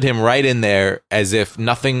slid him right in there as if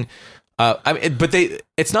nothing...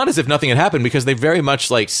 it's not as if nothing had happened because they very much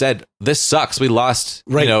like said, this sucks. We lost,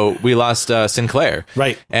 Sinclair.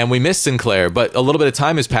 Right. And we missed Sinclair, but a little bit of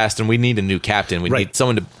time has passed and we need a new captain. We need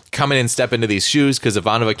someone to come in and step into these shoes because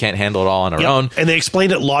Ivanova can't handle it all on her own. And they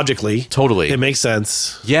explained it logically. Totally. It makes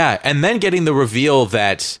sense. Yeah. And then getting the reveal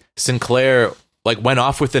that Sinclair like went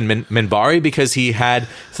off with the Minbari because he had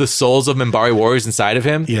the souls of Minbari warriors inside of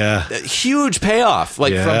him. Yeah. A huge payoff,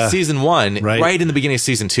 like from season 1, right in the beginning of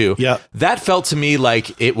season 2. Yeah. That felt to me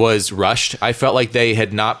like it was rushed. I felt like they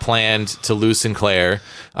had not planned to lose Sinclair.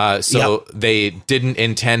 So they didn't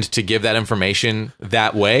intend to give that information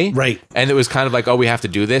that way. Right. And it was kind of like, oh, we have to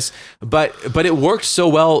do this. But it worked so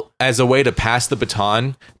well as a way to pass the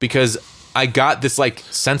baton because I got this like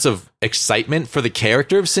sense of excitement for the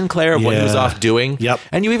character of Sinclair, of what he was off doing. Yep.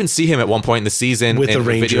 And you even see him at one point in the season with in the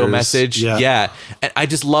Rangers. video message. Yeah. And I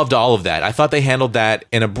just loved all of that. I thought they handled that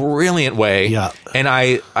in a brilliant way. Yeah. And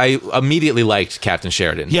I immediately liked Captain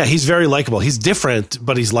Sheridan. Yeah, he's very likable. He's different,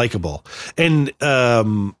 but he's likable. And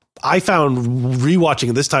I found rewatching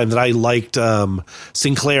it this time that I liked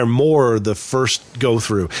Sinclair more the first go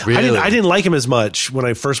through. Really? I didn't like him as much when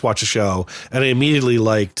I first watched the show, and I immediately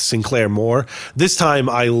liked Sinclair more. This time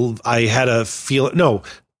I had a feel. No,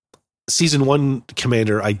 season 1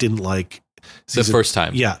 Commander I didn't like. The first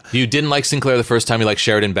time. Yeah. You didn't like Sinclair the first time. You liked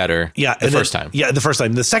Sheridan better. Yeah. The first time. Yeah. The first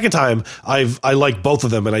time. The second time I like both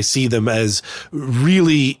of them, and I see them as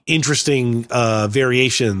really interesting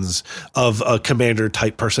variations of a commander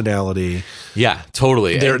type personality. Yeah,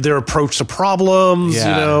 totally. Their approach to problems,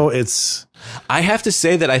 it's. I have to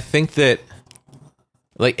say that I think that,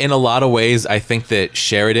 like, in a lot of ways, I think that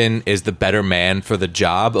Sheridan is the better man for the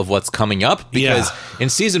job of what's coming up, because in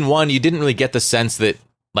season 1, you didn't really get the sense that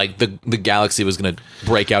like the galaxy was going to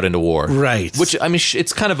break out into war. Right. Which, I mean,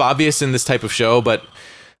 it's kind of obvious in this type of show, but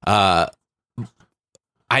I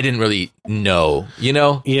didn't really know,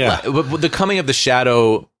 Yeah. But the coming of the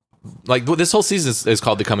Shadow, like this whole season is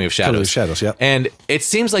called The Coming of Shadows. Coming of Shadows, yeah. And it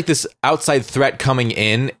seems like this outside threat coming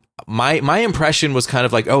in, my impression was kind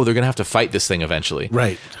of like, oh, they're going to have to fight this thing eventually.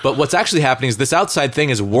 Right. But what's actually happening is this outside thing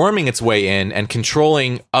is worming its way in and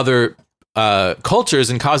controlling other cultures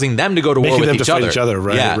and causing them to go to war with each other.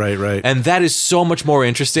 Right, right. And that is so much more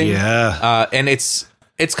interesting. Yeah. And it's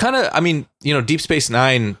kind of, I mean, Deep Space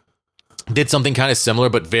Nine did something kind of similar,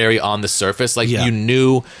 but very on the surface. Like you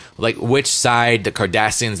knew like which side the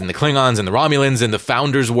Cardassians and the Klingons and the Romulans and the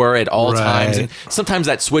Founders were at all times. And sometimes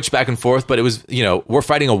that switched back and forth, but it was, we're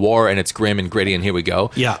fighting a war and it's grim and gritty and here we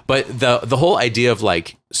go. Yeah. But the whole idea of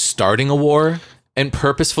like starting a war and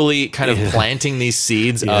purposefully kind of planting these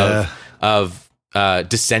seeds of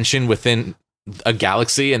dissension within a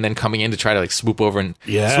galaxy and then coming in to try to like swoop in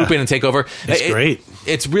and take over. It's great.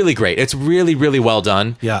 It's really great. It's really, really well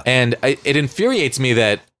done. Yeah. And it infuriates me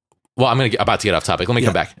that, well, I'm about to get off topic. Let me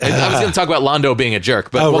come back. I was going to talk about Londo being a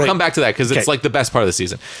jerk, but we'll come back to that because it's like the best part of the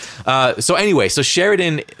season. So anyway,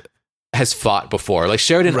 Sheridan has fought before. Like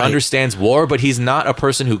Sheridan understands war, but he's not a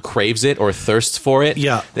person who craves it or thirsts for it.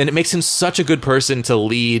 Yeah. And it makes him such a good person to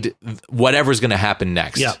lead whatever's going to happen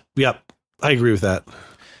next. Yeah. Yep. I agree with that.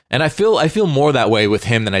 And I feel more that way with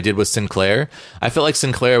him than I did with Sinclair. I felt like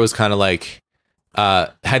Sinclair was kind of like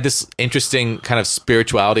had this interesting kind of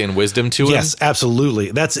spirituality and wisdom to him. Yes,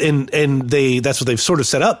 absolutely. That's that's what they've sort of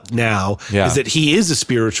set up now is that he is a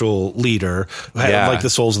spiritual leader, like the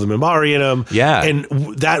souls of the Minbari in him. Yeah. And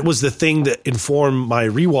that was the thing that informed my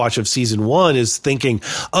rewatch of season 1 is thinking,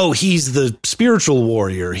 oh, he's the spiritual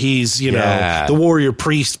warrior. He's, the warrior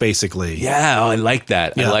priest basically. Yeah. Oh, I like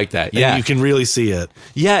that. Yeah. I like that. Yeah. And you can really see it.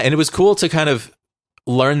 Yeah. And it was cool to kind of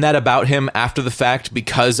learn that about him after the fact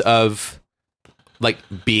because of like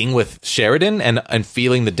being with Sheridan and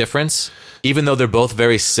feeling the difference, even though they're both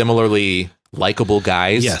very similarly likable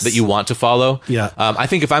guys that you want to follow. Yeah. I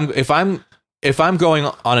think if I'm going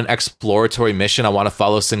on an exploratory mission, I want to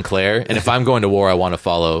follow Sinclair, and if I'm going to war, I want to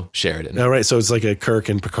follow Sheridan. All right, so it's like a Kirk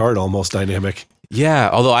and Picard almost dynamic. Yeah,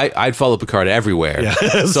 although I'd follow Picard everywhere,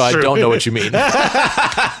 so I don't know what you mean. That's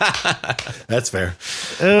fair.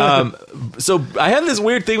 So I have this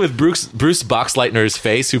weird thing with Bruce Boxleitner's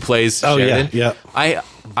face, who plays Sheridan. Yeah. I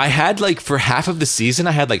had like for half of the season,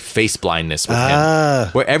 I had like face blindness with him,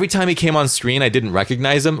 where every time he came on screen, I didn't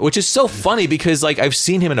recognize him, which is so funny because like I've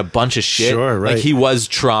seen him in a bunch of shit. Sure, right. Like he was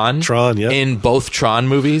Tron, in both Tron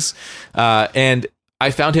movies, and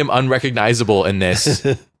I found him unrecognizable in this.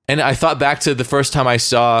 And I thought back to the first time I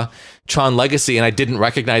saw Tron Legacy, and I didn't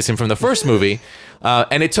recognize him from the first movie.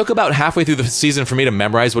 And it took about halfway through the season for me to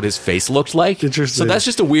memorize what his face looked like. Interesting. So that's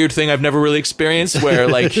just a weird thing I've never really experienced, where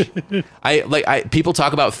like people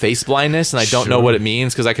talk about face blindness, and I don't know what it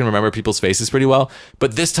means because I can remember people's faces pretty well.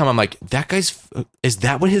 But this time I'm like, is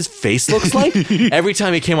that what his face looks like? Every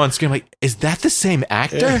time he came on screen, I'm like, is that the same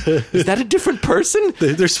actor? Is that a different person?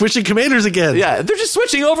 They're switching commanders again. Yeah, they're just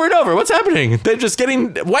switching over and over. What's happening? They're just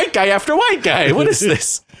getting white guy after white guy. What is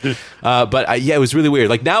this? But it was really weird.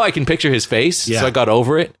 Like now I can picture his face, so I got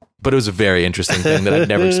over it. but it was a very interesting thing that I'd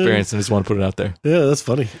never experienced, and I just want to put it out there. Yeah, that's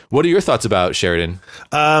funny. What are your thoughts about Sheridan?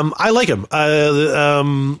 I like him.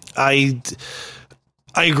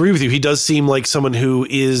 I agree with you. He does seem like someone who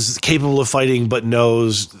is capable of fighting, but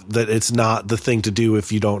knows that it's not the thing to do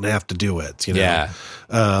if you don't have to do it. You know? Yeah.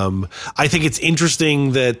 I think it's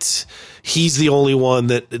interesting that he's the only one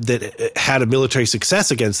that had a military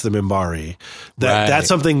success against the Minbari. That's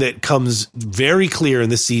something that comes very clear in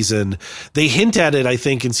this season. They hint at it, I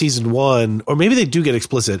think, in season 1, or maybe they do get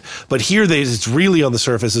explicit, but here it's really on the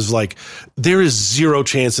surface is like, there is zero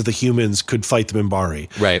chance that the humans could fight the Minbari.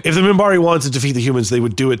 Right. If the Minbari wanted to defeat the humans, they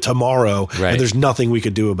would do it tomorrow, right. And there's nothing we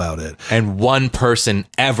could do about it. And one person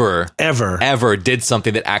ever did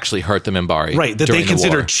something that actually hurt the Minbari. Right, that they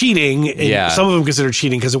considered cheating. And some of them considered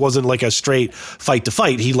cheating because it wasn't like a straight fight to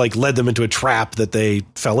fight. He like led them into a trap that they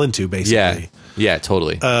fell into, basically. Yeah,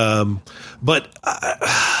 totally. But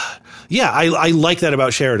I like that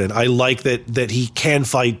about Sheridan. I like that he can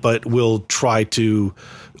fight, but will try to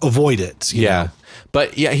avoid it. You know?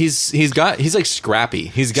 But yeah, he's like scrappy.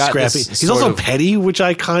 He's got scrappy. He's also petty, which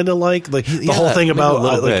I kind of like. Like the whole thing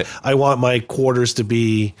about I want my quarters to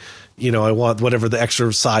be, you know, I want whatever the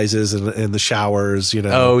exercises and the showers, you know.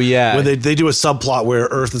 Oh yeah. When they do a subplot where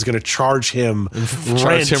Earth is going to charge him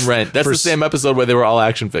rent. That's the same episode where they were all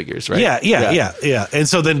action figures, right? Yeah. And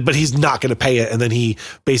so then, but he's not going to pay it, and then he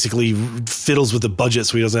basically fiddles with the budget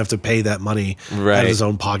so he doesn't have to pay that money out of his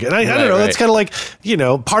own pocket. And I don't know. That's kind of like, you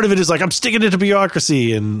know, part of it is like I'm sticking it to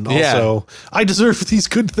bureaucracy, and also I deserve these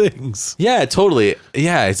good things. Yeah, totally.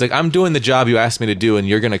 Yeah, it's like I'm doing the job you asked me to do, and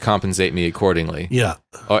you're going to compensate me accordingly. Yeah.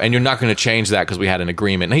 And you're not going to change that because we had an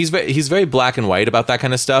agreement. And he's very black and white about that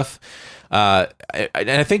kind of stuff. And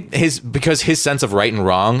I think because his sense of right and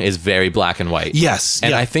wrong is very black and white. Yes.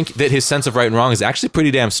 And I think that his sense of right and wrong is actually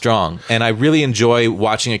pretty damn strong. And I really enjoy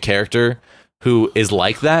watching a character who is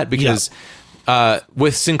like that because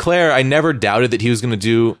with Sinclair, I never doubted that he was going to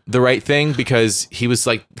do the right thing because he was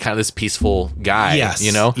like kind of this peaceful guy,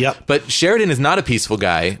 you know? Yep. But Sheridan is not a peaceful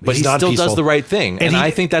guy, but he still does the right thing. And I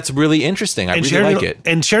think that's really interesting. I really like it.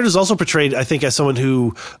 And Sheridan is also portrayed, I think, as someone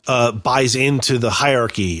who buys into the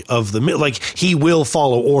hierarchy of like he will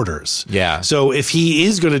follow orders. Yeah. So if he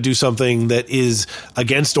is going to do something that is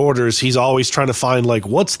against orders, he's always trying to find like,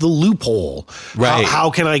 what's the loophole? Right. How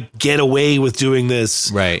can I get away with doing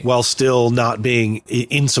this while still not being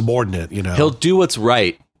insubordinate, you know? He'll do what's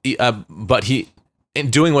right, but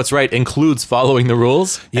doing what's right includes following the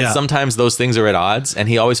rules. And sometimes those things are at odds, and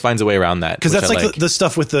he always finds a way around that. Because that's like the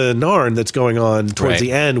stuff with the Narn that's going on towards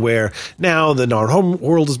the end, where now the Narn home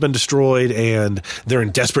world has been destroyed and they're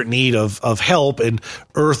in desperate need of help, and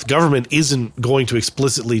Earth government isn't going to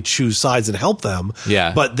explicitly choose sides and help them.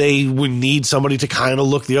 Yeah. But they would need somebody to kind of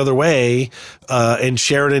look the other way. And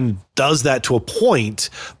Sheridan does that to a point,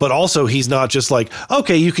 but also he's not just like,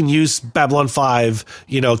 okay, you can use Babylon 5,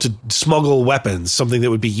 you know, to smuggle weapons, something that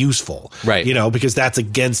would be useful, right? You know, because that's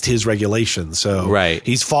against his regulations. So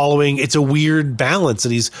he's following, it's a weird balance,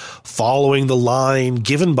 and he's following the line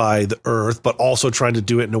given by the Earth, but also trying to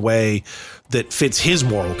do it in a way that fits his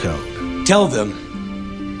moral code. Tell them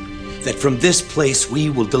that from this place we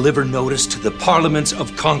will deliver notice to the parliaments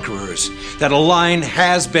of conquerors that a line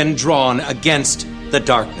has been drawn against the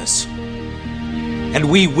darkness. And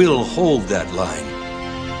we will hold that line,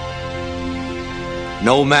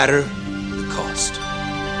 no matter the cost.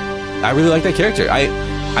 I really like that character.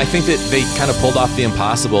 I think that they kind of pulled off the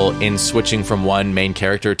impossible in switching from one main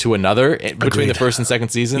character to another between the first and second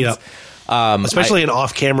seasons. Yep. Especially an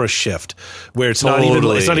off-camera shift where it's not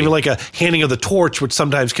even like a handing of the torch, which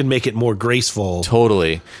sometimes can make it more graceful.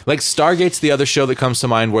 Totally. Like Stargate's the other show that comes to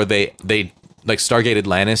mind where they like Stargate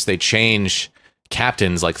Atlantis, they change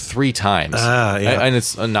captains like 3 times. And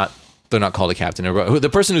it's they're not called a captain. The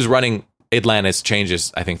person who's running Atlantis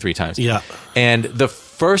changes, I think, 3 times. Yeah. And the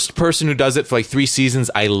first person who does it for like 3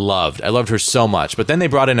 seasons, I loved her so much. But then they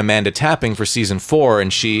brought in Amanda Tapping for season 4,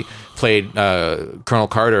 and she played Colonel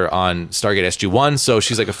Carter on Stargate SG-1. So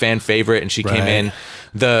she's like a fan favorite, and she came in.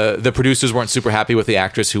 The producers weren't super happy with the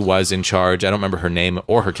actress who was in charge. I don't remember her name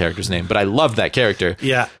or her character's name, but I loved that character.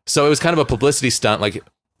 Yeah. So it was kind of a publicity stunt. Like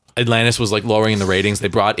Atlantis was like lowering the ratings. They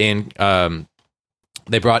brought in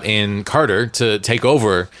Carter to take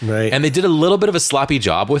over, and they did a little bit of a sloppy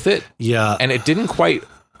job with it. Yeah, and it didn't quite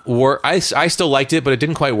work. I still liked it, but it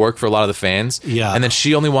didn't quite work for a lot of the fans. Yeah, and then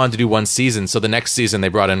she only wanted to do 1 season, so the next season they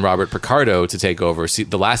brought in Robert Picardo to take over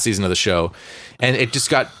the last season of the show, and it just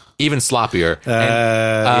got even sloppier.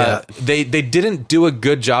 They didn't do a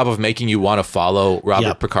good job of making you want to follow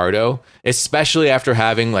Robert Picardo, especially after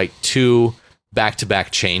having like 2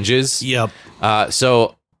 back-to-back changes. Yep.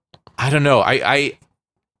 So I don't know.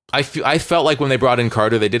 I felt like when they brought in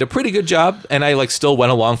Carter, they did a pretty good job, and I like still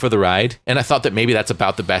went along for the ride. And I thought that maybe that's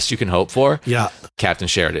about the best you can hope for. Yeah. Captain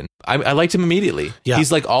Sheridan. I liked him immediately. Yeah.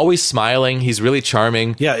 He's like always smiling. He's really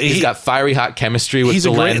charming. Yeah. He's got fiery hot chemistry with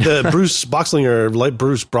Delenn. The Bruce Boxleitner,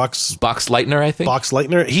 Boxleitner, I think.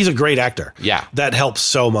 Boxleitner. He's a great actor. Yeah. That helps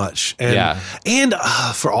so much. And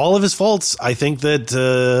for all of his faults, I think that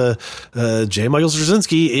J. Michael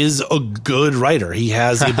Straczynski is a good writer. He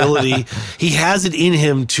has the ability, he has it in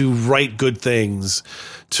him to write good things,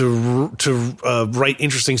 to write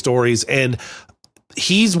interesting stories. And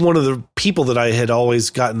he's one of the people that I had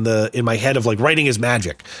always gotten in my head of like writing is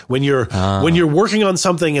magic. When you're working on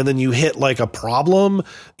something and then you hit like a problem,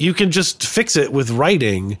 you can just fix it with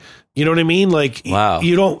writing. You know what I mean? Like,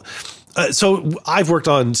 you don't. So I've worked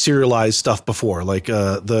on serialized stuff before, like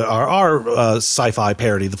our sci-fi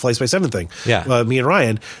parody, the Flight Space 7 thing. Yeah, me and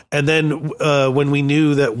Ryan. And then when we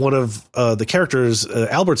knew that one of the characters,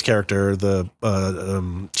 Albert's character, the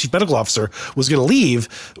chief medical officer, was going to leave,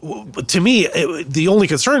 to me, the only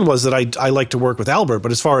concern was that I like to work with Albert.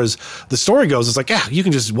 But as far as the story goes, it's like, you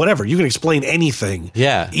can just whatever. You can explain anything.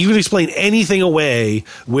 Yeah, you can explain anything away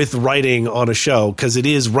with writing on a show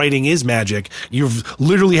because writing is magic. You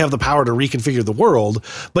literally have the power to reconfigure the world,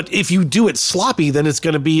 but if you do it sloppy, then it's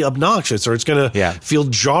going to be obnoxious or it's going to feel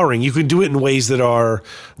jarring. You can do it in ways that are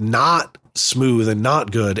not smooth and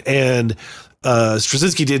not good, and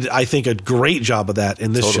Straczynski did, I think, a great job of that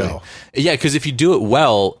in this show. Yeah, because if you do it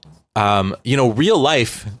well, real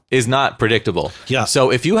life is not predictable. Yeah.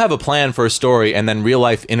 So if you have a plan for a story and then real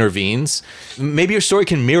life intervenes, maybe your story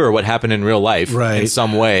can mirror what happened in real life in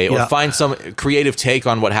some way, or find some creative take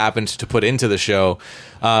on what happened to put into the show,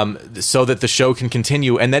 so that the show can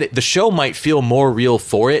continue, and that the show might feel more real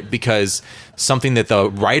for it because something that the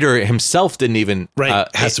writer himself didn't even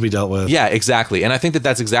has to be dealt with. Yeah, exactly. And I think that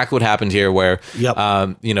that's exactly what happened here, where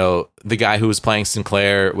the guy who was playing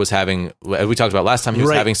Sinclair was having, we talked about last time, he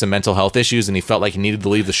was having some mental health issues, and he felt like he needed to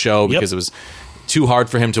leave the show because it was too hard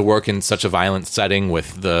for him to work in such a violent setting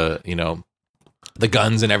with the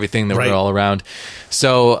guns and everything that were all around.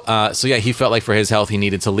 So he felt like for his health, he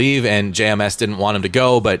needed to leave, and JMS didn't want him to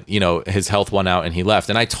go, but his health won out and he left.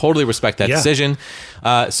 And I totally respect that decision.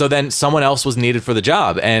 So then someone else was needed for the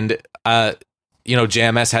job. And,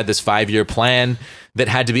 JMS had this 5-year plan that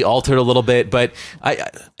had to be altered a little bit, but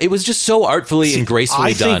it was just so artfully and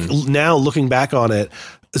gracefully done. Think now looking back on it,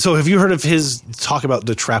 so have you heard of his talk about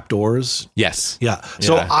the trapdoors? Yes. Yeah.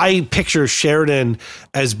 So I picture Sheridan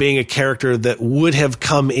as being a character that would have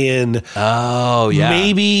come in. Oh, yeah.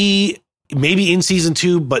 Maybe in season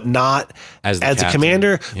 2, but not as a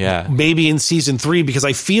commander. Yeah. Maybe in season 3, because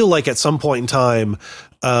I feel like at some point in time,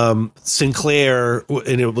 Sinclair,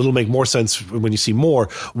 and it'll make more sense when you see more,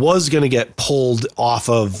 was going to get pulled off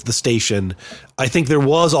of the station. I think there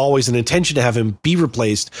was always an intention to have him be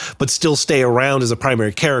replaced, but still stay around as a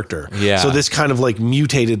primary character. Yeah. So this kind of like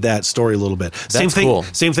mutated that story a little bit. Same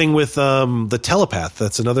thing with the telepath.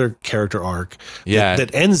 That's another character arc that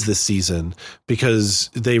ends this season because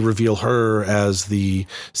they reveal her as the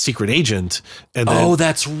secret agent. And then,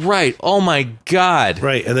 that's right. Oh my God.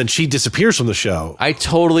 Right. And then she disappears from the show. I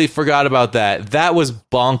totally forgot about that. That was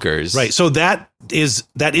bonkers. Right. So that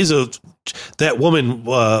woman,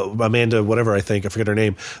 Amanda, whatever, I forget her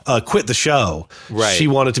name, quit the show. Right. She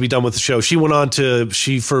wanted to be done with the show. She went on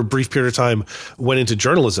for a brief period of time, went into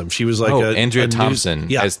journalism. She was like Andrea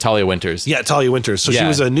Thompson as Talia Winters. Yeah, Talia Winters. So she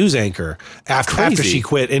was a news anchor after she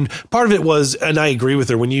quit. And part of it was, and I agree with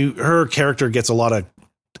her, her character gets a lot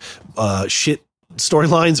of shit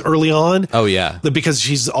storylines early on. Oh, yeah. Because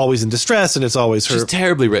she's always in distress and it's always her. She's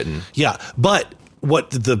terribly written. Yeah. But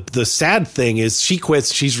what the sad thing is, she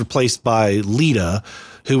quits. She's replaced by Lita,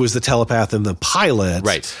 who was the telepath in the pilot.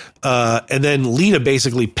 Right. And then Lita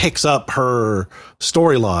basically picks up her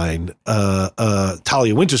storyline,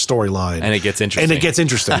 Talia Winters' storyline. And it gets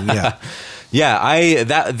interesting. Yeah. Yeah.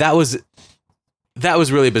 That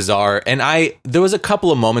was really bizarre. And there was a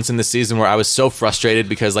couple of moments in the season where I was so frustrated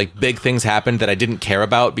because like big things happened that I didn't care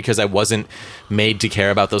about because I wasn't made to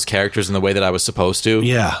care about those characters in the way that I was supposed to.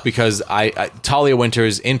 Yeah. Because Talia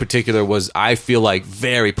Winters in particular was, I feel like,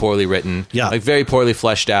 very poorly written. Yeah. Like very poorly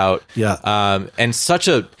fleshed out. Yeah. And such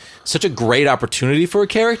a great opportunity for a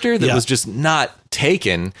character that was just not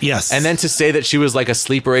taken. Yes. And then to say that she was like a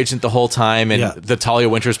sleeper agent the whole time and the Talia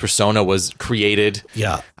Winters persona was created.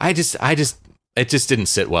 Yeah. It just didn't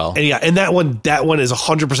sit well. And that one is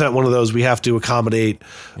 100% one of those we have to accommodate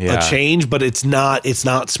a change, but it's not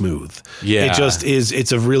smooth. Yeah. It just is.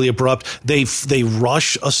 It's a really abrupt. They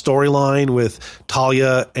rush a storyline with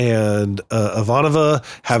Talia and Ivanova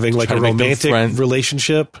having like a romantic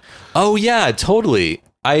relationship. Oh yeah, totally.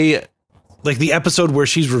 Like the episode where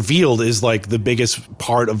she's revealed is like the biggest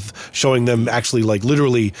part of showing them actually like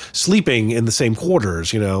literally sleeping in the same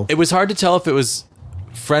quarters, you know? It was hard to tell if it was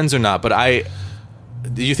friends or not, but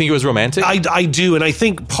do you think it was romantic? I do. And I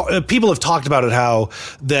think people have talked about it, how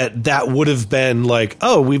that would have been like,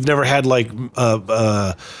 oh, we've never had like,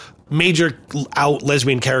 major out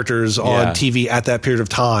lesbian characters on TV at that period of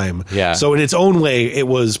time. Yeah. So in its own way, it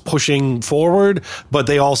was pushing forward, but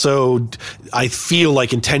they also, I feel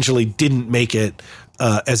like, intentionally didn't make it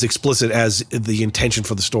as explicit as the intention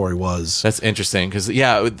for the story was. That's interesting because,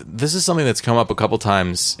 this is something that's come up a couple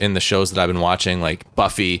times in the shows that I've been watching, like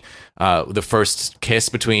Buffy. The first kiss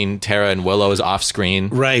between Tara and Willow is off screen.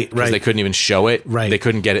 Right. They couldn't even show it. Right. They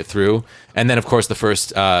couldn't get it through. And then, of course, the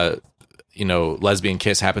first lesbian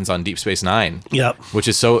kiss happens on Deep Space Nine. Yep. Which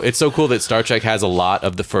is it's so cool that Star Trek has a lot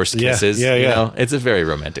of the first kisses. Yeah. You know? It's a very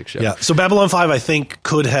romantic show. Yeah. So Babylon 5, I think,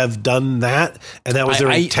 could have done that, and that was their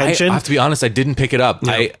intention. I have to be honest, I didn't pick it up.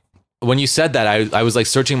 No. When you said that, I was like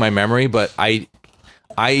searching my memory, but I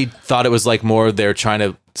thought it was like more they're trying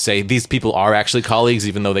to say these people are actually colleagues,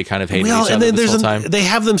 even though they kind of hated each other this whole time. They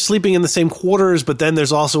have them sleeping in the same quarters, but then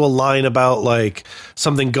there's also a line about like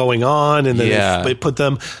something going on, and then they put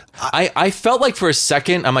them. I felt like for a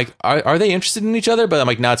second, I'm like, are they interested in each other? But I'm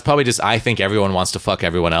like, no, it's probably just I think everyone wants to fuck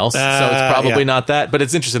everyone else, so it's probably not that. But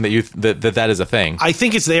it's interesting that that is a thing. I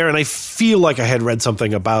think it's there, and I feel like I had read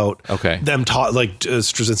something about them like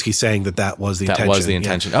Straczynski saying that was the intention. That was the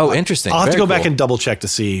intention. Oh, interesting. I'll have to go back and double check to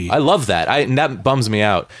see. I love that. And that bums me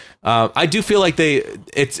out. I do feel like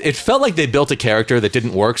it felt like they built a character that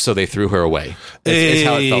didn't work, so they threw her away. It's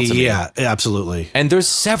how it felt to me. Yeah, absolutely. And there's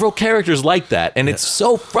several characters like that, and it's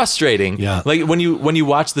so frustrating. Yeah. Like when you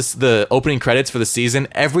watch the opening credits for the season,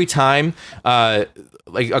 every time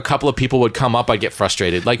like a couple of people would come up, I'd get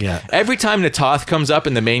frustrated. Like every time Na'Toth comes up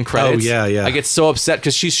in the main credits, I get so upset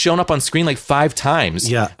because she's shown up on screen like 5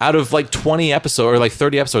 times out of like 20 episodes or like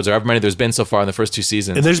 30 episodes or however many there's been so far in the first 2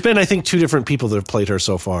 seasons. And there's been, I think, 2 different people that have played her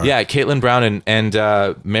so far. Yeah, Caitlin Brown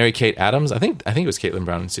and Mary-Kate Adams. I think it was Caitlin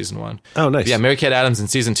Brown in season 1. Oh, nice. Yeah, Mary-Kate Adams in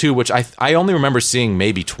season 2, which I only remember seeing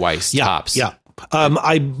maybe twice tops. Yeah.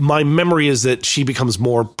 My memory is that she becomes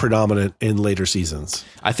more predominant in later seasons.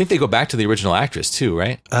 I think they go back to the original actress too,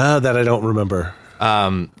 right? That I don't remember.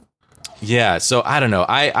 Yeah. So I don't know.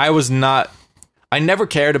 I never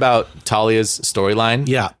cared about Talia's storyline.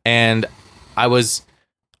 Yeah. And I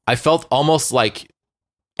felt almost like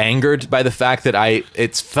angered by the fact that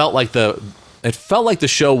it felt like the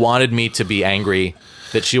show wanted me to be angry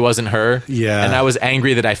that she wasn't her. Yeah. And I was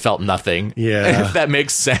angry that I felt nothing. Yeah. If that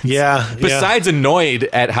makes sense. Yeah. Besides annoyed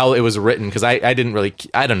at how it was written, because I didn't really,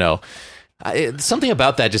 I don't know. Something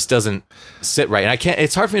about that just doesn't sit right. And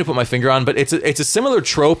it's hard for me to put my finger on, but it's a similar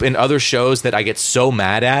trope in other shows that I get so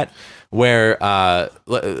mad at, where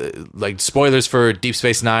like spoilers for Deep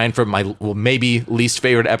Space Nine, for my maybe least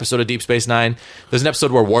favorite episode of Deep Space Nine. There's an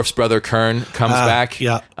episode where Worf's brother Kurn comes back.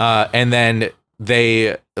 Yeah. And then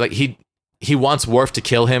he wants Worf to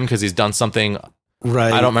kill him because he's done something.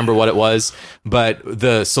 Right. I don't remember what it was, but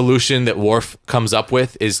the solution that Worf comes up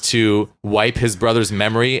with is to wipe his brother's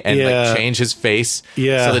memory and like change his face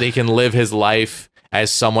so that he can live his life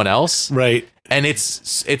as someone else. Right. And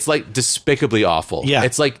it's like despicably awful. Yeah.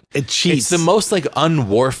 It's like it cheats. It's the most like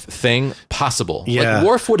un-Worf thing possible. Yeah. Like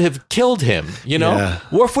Worf would have killed him, you know? Yeah.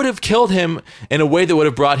 Worf would have killed him in a way that would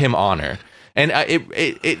have brought him honor. And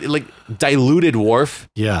it like diluted Worf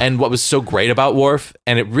and what was so great about Worf,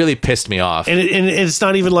 and it really pissed me off. And it's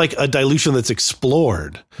not even like a dilution that's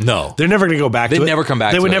explored. No. They're never going to go back to it. They'd never come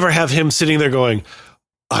back to it. They would never have him sitting there going,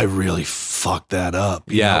 I really fucked that up.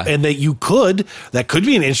 Yeah. And that could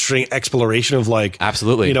be an interesting exploration of like,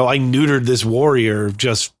 absolutely. I neutered this warrior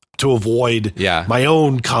just to avoid my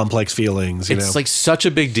own complex feelings. It's like such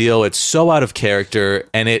a big deal. It's so out of character.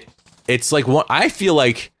 And it's like, I feel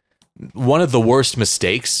like one of the worst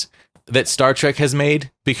mistakes that Star Trek has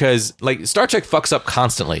made, because like Star Trek fucks up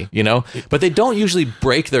constantly, but they don't usually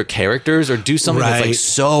break their characters or do something that's like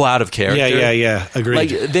so out of character. Yeah. Agreed. Like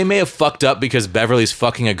they may have fucked up because Beverly's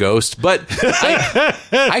fucking a ghost, but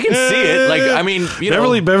I can see it. Like, I mean,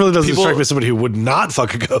 Beverly doesn't strike me as somebody who would not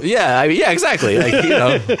fuck a ghost. Yeah. Exactly. Like,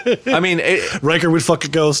 I mean, Riker would fuck a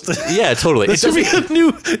ghost. Yeah, totally. This should be a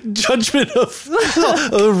new judgment of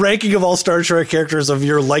the ranking of all Star Trek characters of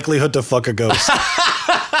your likelihood to fuck a ghost.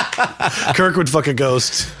 Kirk would fuck a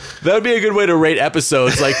ghost. That would be a good way to rate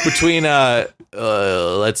episodes, like between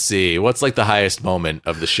let's see, what's like the highest moment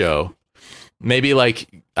of the show? Maybe like,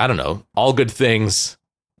 I don't know, All Good Things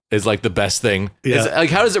is like the best thing. Yeah. Like,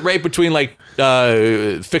 how does it rate between like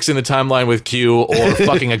fixing the timeline with Q or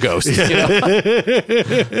fucking a ghost? You know?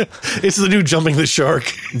 It's the new Jumping the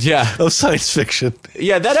Shark. Yeah, of science fiction.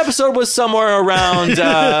 Yeah, that episode was somewhere around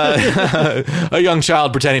a young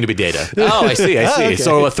child pretending to be Data. Oh, I see. Okay.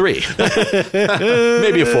 So a 3,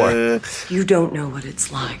 maybe a 4. You don't know what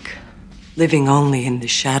it's like, living only in the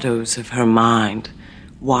shadows of her mind,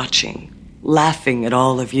 watching, laughing at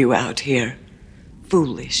all of you out here.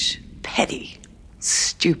 Foolish, petty,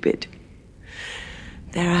 stupid.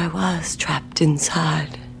 There I was, trapped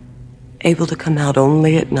inside, able to come out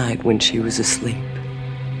only at night when she was asleep.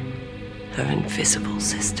 Her invisible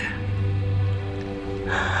sister.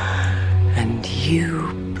 And you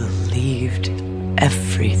believed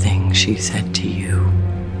everything she said to you.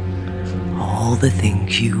 All the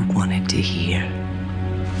things you wanted to hear.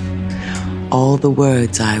 All the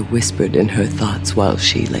words I whispered in her thoughts while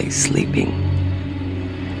she lay sleeping.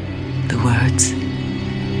 The words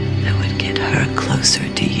that would get her closer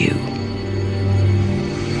to you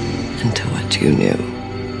and to what you knew.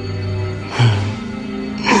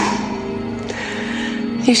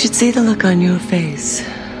 You should see the look on your face.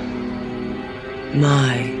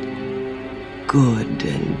 My good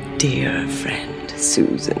and dear friend,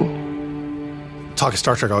 Susan. Talk of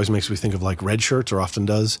Star Trek always makes me think of like red shirts, or often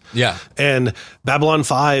does. Yeah. And Babylon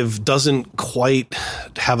 5 doesn't quite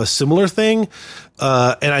have a similar thing.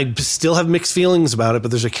 And I still have mixed feelings about it,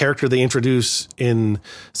 but there's a character they introduce in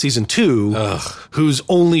season 2 whose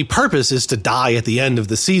only purpose is to die at the end of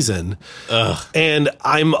the season. And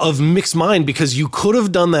I'm of mixed mind, because you could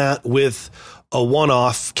have done that with a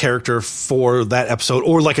one-off character for that episode,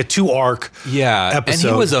 or like a 2-arc episode. And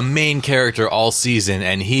he was a main character all season,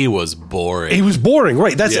 and he was boring. He was boring,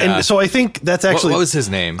 right? And so I think that's actually... What was his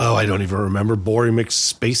name? Oh, I don't even remember. Boring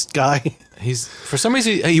McSpace guy. He's, for some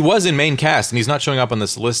reason, he was in main cast, and he's not showing up on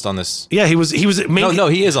this list on this... Yeah, he was main... No,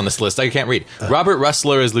 he is on this list. I can't read. Robert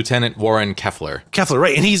Ressler is Lieutenant Warren Keffler. Keffler,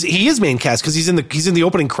 right. And he is main cast, because he's in the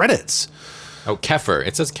opening credits. Oh, Keffer.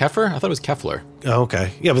 It said Keffer? I thought it was Keffler. Oh,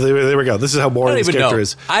 okay. Yeah, but there we go. This is how boring this character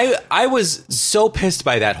is. I was so pissed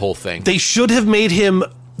by that whole thing. They should have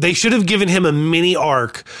given him a mini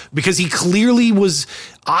arc, because he clearly was...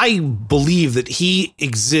 I believe that he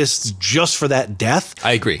exists just for that death.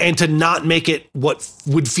 I agree. And to not make it what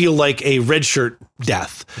would feel like a red shirt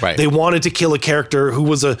death. Right. They wanted to kill a character who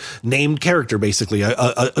was a named character, basically,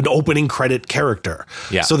 an opening credit character.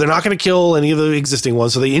 Yeah. So they're not going to kill any of the existing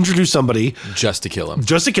ones. So they introduce somebody. Just to kill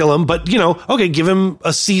him. But, okay, give him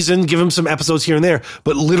a season, give him some episodes here and there,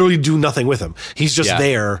 but literally do nothing with him. He's just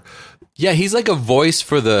there. Yeah, he's like a voice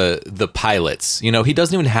for the pilots. He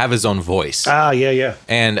doesn't even have his own voice. Yeah.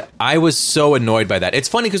 And I was so annoyed by that. It's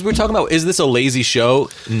funny because we're talking about, is this a lazy show?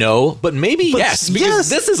 No, but maybe yes, because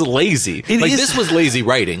this is lazy. This was lazy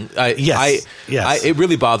writing. Yes. It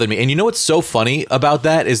really bothered me. And you know what's so funny about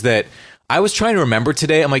that is that I was trying to remember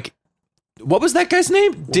today. I'm like, what was that guy's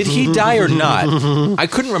name? Did he die or not? I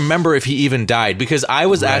couldn't remember if he even died, because I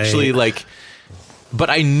was actually like... But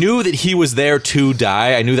I knew that he was there to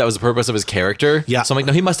die. I knew that was the purpose of his character. Yeah. So I'm like,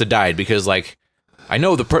 no, he must have died, because like, I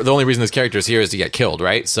know the only reason this character is here is to get killed,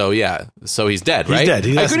 right? So yeah, so he's dead, right? He's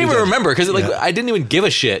dead. I couldn't even remember, because I didn't even give a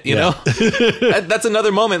shit, you know? That's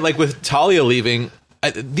another moment, like with Talia leaving.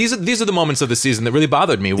 These are the moments of the season that really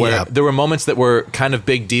bothered me, where there were moments that were kind of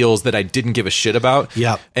big deals that I didn't give a shit about.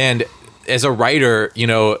 Yeah. And as a writer,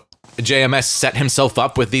 JMS set himself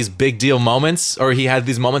up with these big deal moments, or he had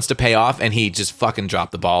these moments to pay off, and he just fucking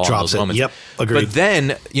dropped the ball on those moments. Yep, agreed. But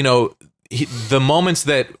then, the moments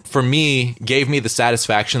that for me gave me the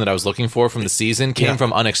satisfaction that I was looking for from the season came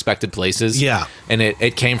from unexpected places. Yeah. And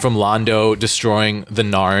it came from Londo destroying the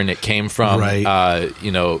Narn. It came from,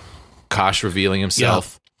 Kosh revealing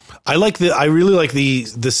himself. Yeah. I really like the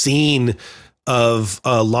scene of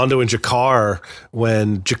Londo and Jakar,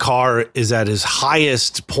 when Jakar is at his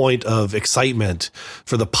highest point of excitement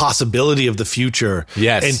for the possibility of the future,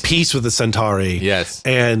 and peace with the Centauri,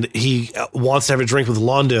 and he wants to have a drink with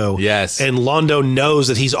Londo, and Londo knows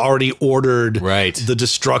that he's already ordered the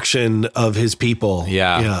destruction of his people,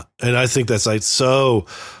 and I think that's like so.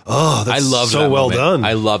 Oh, that's so well done.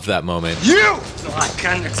 I love that moment. I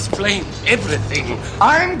can explain everything.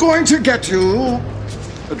 I'm going to get you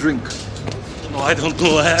a drink. No, I don't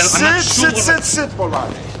know. I'm not sure. Sit,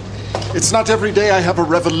 Bolani. It's not every day I have a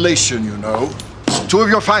revelation, you know. 2 of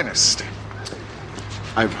your finest.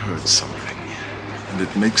 I've heard something, and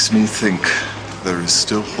it makes me think there is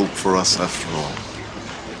still hope for us after all.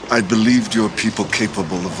 I believed your people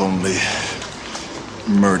capable of only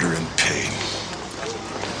murder and pain.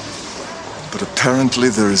 But apparently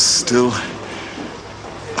there is still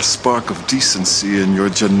a a spark of decency in your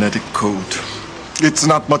genetic code. It's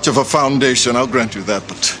not much of a foundation, I'll grant you that,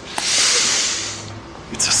 but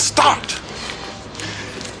it's a start.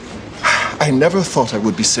 I never thought I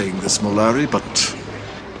would be saying this, Mollari, but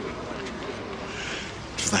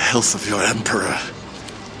to the health of your emperor,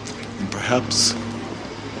 and perhaps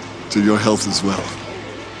to your health as well.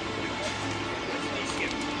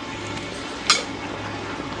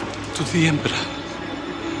 To the emperor.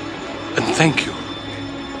 And thank you.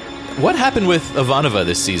 What happened with Ivanova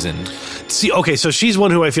this season? See, okay, so she's one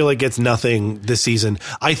who I feel like gets nothing this season.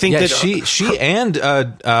 I think that she and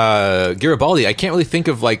Garibaldi. I can't really think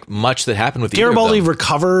of like much that happened with Garibaldi.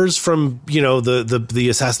 Recovers from the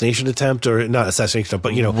assassination attempt, or not assassination attempt,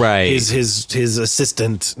 but right. his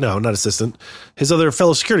assistant, no, not assistant, his other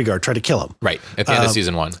fellow security guard tried to kill him. Right at the end of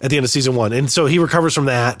season one. At the end of season one, and so he recovers from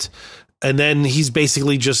that. And then he's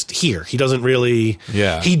basically just here. He doesn't really.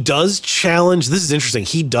 Yeah. He does challenge. This is interesting.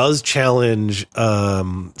 He does challenge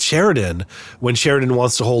Sheridan when Sheridan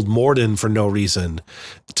wants to hold Morden for no reason,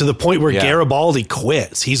 to the point where Garibaldi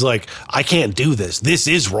quits. He's like, I can't do this. This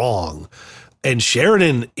is wrong. And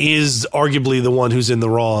Sheridan is arguably the one who's in the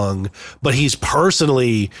wrong, but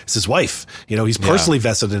it's his wife. He's personally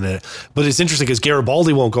vested in it. But it's interesting because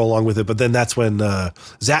Garibaldi won't go along with it. But then that's when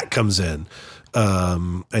Zach comes in.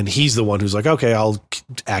 And he's the one who's like, okay, I'll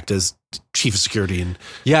act as chief of security and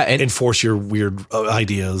enforce your weird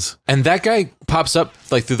ideas. And that guy pops up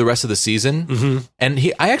like through the rest of the season, and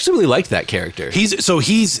I actually really liked that character.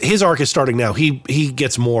 His arc is starting now. He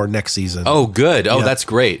gets more next season. Oh, good. Oh, that's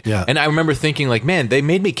great. Yeah. And I remember thinking like, man, they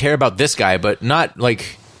made me care about this guy, but not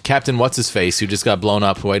like Captain What's His Face, who just got blown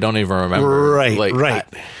up, who I don't even remember. Right.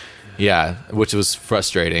 Which was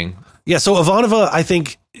frustrating. Yeah. So Ivanova, I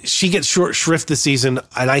think she gets short shrift this season,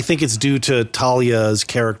 and I think it's due to Talia's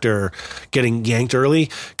character getting yanked early,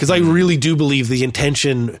 because I really do believe the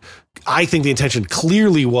intention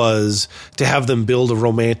clearly was to have them build a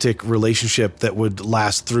romantic relationship that would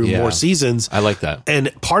last through more seasons. I like that.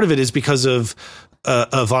 And part of it is because of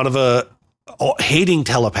Ivanova hating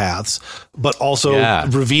telepaths, but also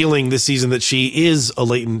revealing this season that she is a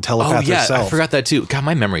latent telepath herself. I forgot that too. God,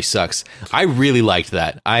 my memory sucks. I really liked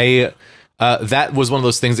that. That was one of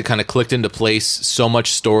those things that kind of clicked into place. So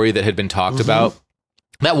much story that had been talked about.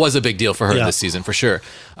 That was a big deal for her this season, for sure.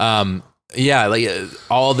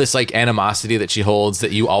 All this like animosity that she holds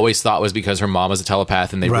that you always thought was because her mom was a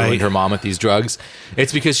telepath and they ruined her mom with these drugs.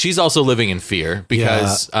 It's because she's also living in fear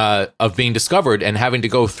because of being discovered and having to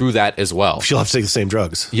go through that as well. She'll have to take the same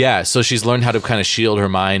drugs. Yeah, so she's learned how to kind of shield her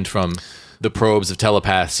mind from the probes of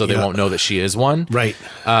telepaths so they won't know that she is one. Right.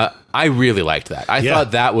 I really liked that. I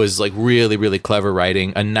thought that was like really, really clever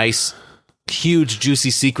writing. A nice, huge,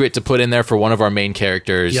 juicy secret to put in there for one of our main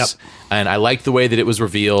characters. Yep. And I liked the way that it was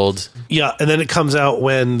revealed. Yeah, and then it comes out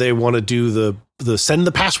when they want to do the send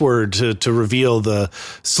the password to reveal the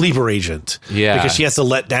sleeper agent. Yeah. Because she has to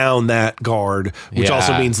let down that guard, which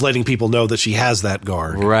also means letting people know that she has that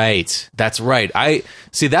guard. Right. That's right. I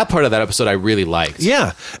see that part of that episode I really liked.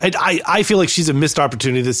 Yeah. And I feel like she's a missed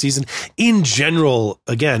opportunity this season. In general,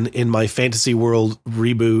 again, in my fantasy world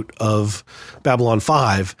reboot of Babylon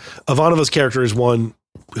 5, Ivanova's character is one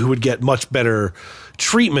who would get much better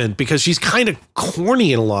treatment because she's kind of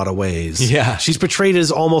corny in a lot of ways. Yeah. She's portrayed as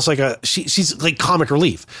almost like she's like comic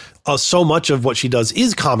relief. So much of what she does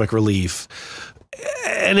is comic relief.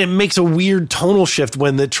 And it makes a weird tonal shift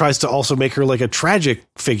when it tries to also make her like a tragic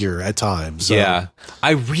figure at times. Yeah.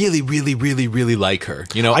 I really, really, really, really like her.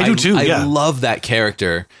 I do too. I love that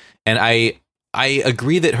character. And I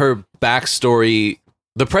agree that her backstory,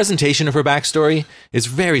 the presentation of her backstory is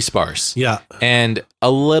very sparse. Yeah. And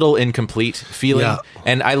a little incomplete feeling. Yeah.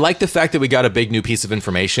 And I like the fact that we got a big new piece of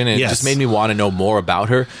information and it just made me want to know more about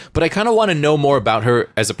her. But I kind of want to know more about her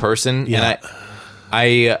as a person. Yeah. And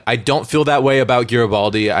I don't feel that way about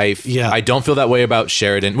Garibaldi. I don't feel that way about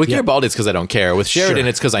Sheridan. With Garibaldi, it's because I don't care. With Sheridan,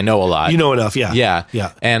 it's because I know a lot. You know enough, yeah.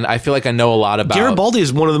 Yeah. And I feel like I know a lot about... Garibaldi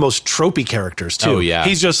is one of the most tropey characters, too. Oh, yeah.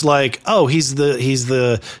 He's just like, he's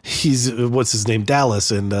what's his name? Dallas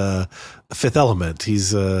and Fifth Element.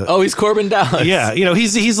 He's Corbin Dallas. Yeah,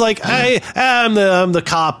 he's like, I'm the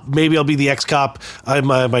cop. Maybe I'll be the ex-cop. Am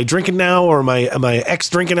I drinking now, or am I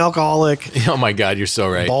ex-drinking alcoholic? Oh my God, you're so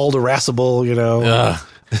right. Bald, irascible.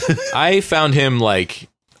 I found him like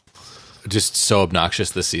just so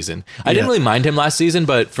obnoxious this season. I didn't really mind him last season,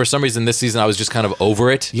 but for some reason this season I was just kind of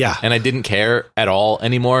over it. Yeah. And I didn't care at all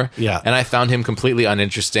anymore. Yeah. And I found him completely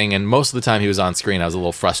uninteresting. And most of the time he was on screen, I was a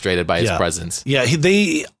little frustrated by his presence. Yeah.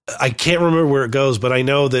 I can't remember where it goes, but I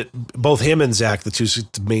know that both him and Zach, the two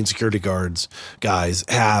main security guards guys,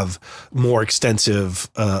 have more extensive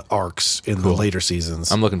arcs in the later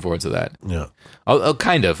seasons. I'm looking forward to that. Yeah. I'll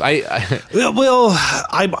kind of. I'm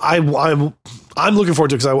looking forward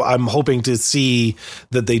to it because I'm hoping to see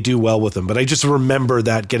that they do well with them. But I just remember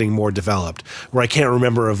that getting more developed, where I can't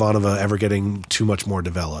remember Ivanova ever getting too much more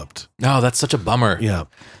developed. No, that's such a bummer. Yeah.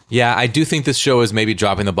 Yeah, I do think this show is maybe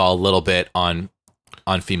dropping the ball a little bit on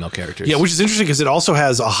female characters. Yeah, which is interesting because it also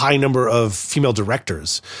has a high number of female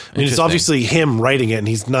directors. I mean, it's obviously him writing it, and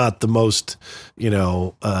he's not the most,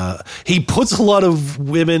 he puts a lot of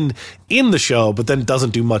women in the show, but then doesn't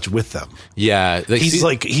do much with them. Yeah. He's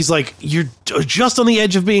like, you're just on the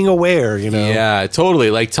edge of being aware, Yeah,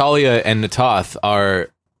 totally. Like Talia and Natath are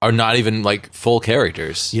not even like full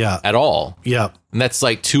characters at all. Yeah. And that's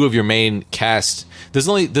like two of your main cast. There's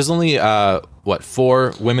only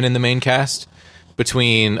 4 women in the main cast?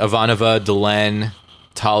 Between Ivanova, Delenn,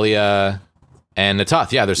 Talia, and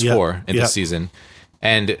Natath. Yeah, there's 4 in this season.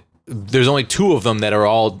 And there's only 2 of them that are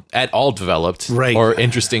all developed or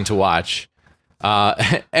interesting to watch.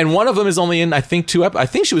 And one of them is only in, I think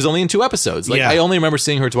she was only in 2 episodes. I only remember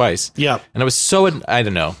seeing her twice. Yeah. And I was so, I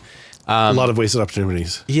don't know. A lot of wasted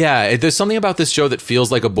opportunities. Yeah, there's something about this show that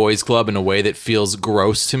feels like a boys' club in a way that feels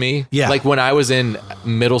gross to me. Yeah. Like when I was in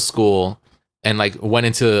middle school and like went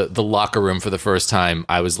into the locker room for the first time,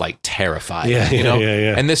 I was like terrified. Yeah.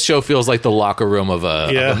 And this show feels like the locker room of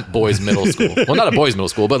a boys' middle school. Well, not a boys' middle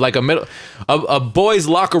school, but like a boys'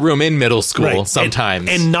 locker room in middle school sometimes,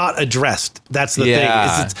 and not addressed. That's the thing.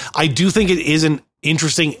 I do think it is an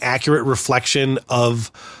interesting, accurate reflection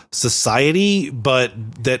of society, but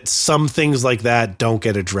that some things like that don't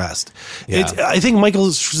get addressed. I think Michael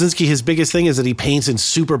Straczynski, his biggest thing is that he paints in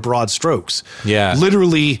super broad strokes. Yeah,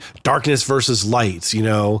 literally darkness versus light.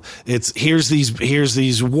 It's here's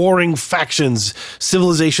these warring factions,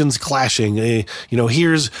 civilizations clashing.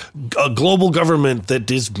 Here's a global government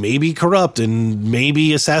that is maybe corrupt and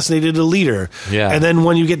maybe assassinated a leader. Yeah, and then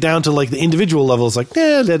when you get down to like the individual level, it's like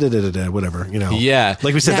whatever. Yeah,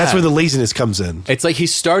 like we said, that's where the laziness comes in. It's like he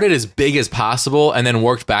started as big as possible and then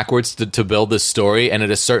worked backwards to build this story, and at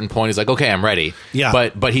a certain point he's like, okay, I'm ready. Yeah,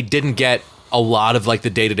 but he didn't get a lot of like the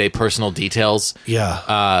day-to-day personal details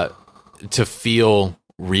to feel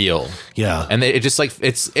real. Yeah, and it just like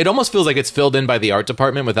it almost feels like it's filled in by the art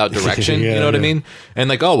department without direction. You know what I mean? And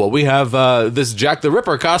like, oh well, we have this Jack the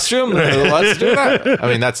Ripper costume, let's do that. I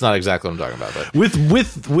mean, that's not exactly what I'm talking about, but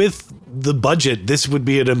with the budget, this would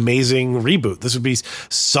be an amazing reboot. This would be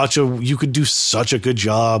you could do such a good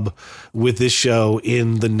job with this show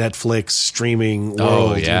in the Netflix streaming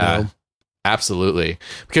world. Oh yeah. Absolutely.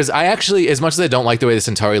 Because I actually, as much as I don't like the way the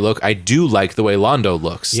Centauri look, I do like the way Londo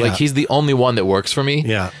looks. Yeah. Like he's the only one that works for me.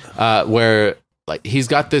 Yeah. Where like he's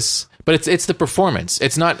got this, but it's the performance.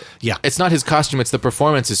 It's not his costume. It's the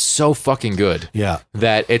performance is so fucking good. Yeah.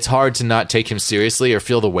 That it's hard to not take him seriously or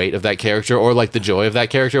feel the weight of that character or like the joy of that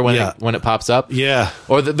character when it pops up. Yeah.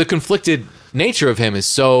 Or the conflicted nature of him is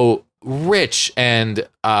so rich and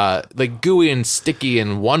like gooey and sticky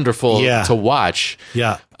and wonderful to watch.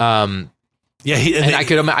 Yeah. Yeah, I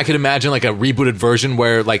could imagine like a rebooted version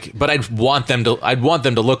where like, but I'd want them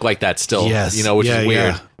to look like that still. Yes. Which is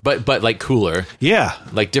weird. Yeah. But like cooler. Yeah.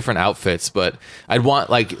 Like different outfits, but I'd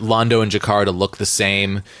want like Londo and Jakar to look the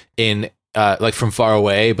same in like from far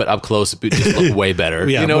away, but up close just look way better.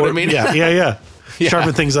 Yeah, you know what I mean? Yeah.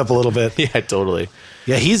 Sharpen things up a little bit. Yeah, totally.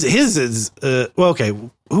 Yeah, his is well, okay.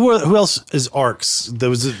 Who else is arcs? There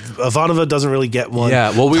was Ivanova doesn't really get one.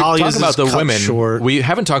 Yeah, well, we Talia's talk about the women. Short. We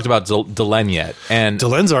haven't talked about Delenn yet, and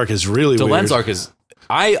Delenn's arc is really weird. Delenn's arc is.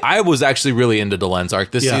 I was actually really into Delenn's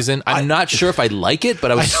arc this season. I'm not sure if I like it,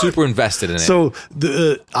 but I was super invested in it. So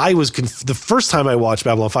I was the first time I watched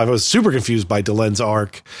Babylon 5, I was super confused by Delenn's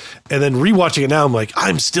arc, and then rewatching it now, I'm like,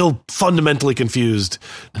 I'm still fundamentally confused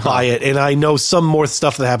by it, and I know some more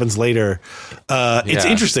stuff that happens later. It's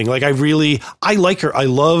interesting. Like I like her. I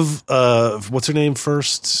love what's her name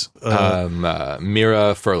first? Mira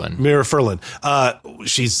Furlan. Mira Furlan.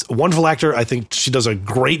 She's a wonderful actor. I think she does a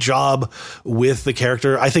great job with the character.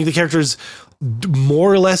 I think the character's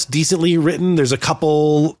more or less decently written. There's a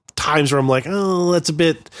couple times where I'm like, oh,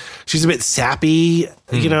 she's a bit sappy.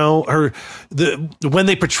 When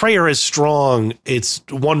they portray her as strong, it's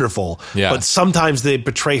wonderful. Yeah. But sometimes they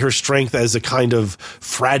portray her strength as a kind of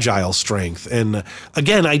fragile strength. And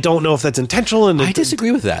again, I don't know if that's intentional. And I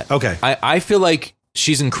disagree with that. Okay. I feel like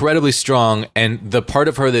she's incredibly strong, and the part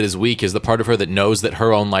of her that is weak is the part of her that knows that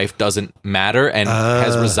her own life doesn't matter and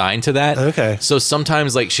has resigned to that. Okay. So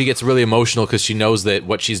sometimes like she gets really emotional because she knows that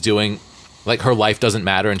what she's doing, like her life doesn't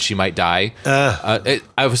matter and she might die.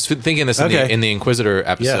 I was thinking this in the Inquisitor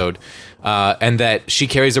episode, and that she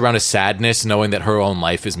carries around a sadness knowing that her own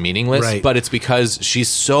life is meaningless, Right. but it's because she's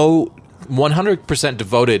so 100%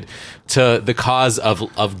 devoted to the cause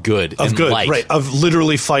of good and light. Right, of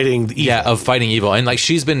literally fighting the evil. Yeah, of fighting evil. And like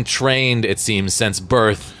she's been trained, it seems, since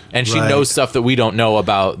birth, and she Right. knows stuff that we don't know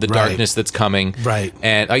about the Right. darkness that's coming. Right.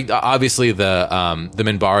 And obviously the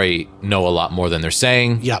Minbari know a lot more than they're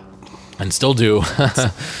saying. Yep. And still do.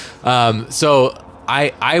 So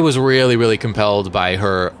I was really, really compelled by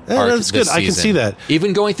her arc that's this good. I can season. see that.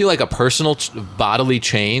 Even going through like a personal bodily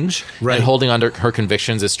change Right. and holding under her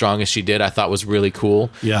convictions as strong as she did, I thought was really cool.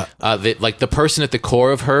 Yeah. That like the person at the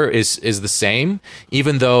core of her is the same,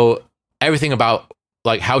 even though everything about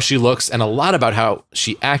like how she looks and a lot about how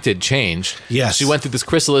she acted changed. Yes. She went through this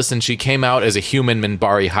chrysalis and she came out as a human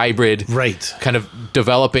Minbari hybrid. Right. Kind of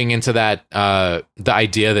developing into that the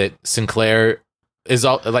idea that Sinclair is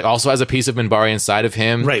also has a piece of Minbari inside of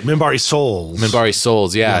him. Right, Minbari souls. Minbari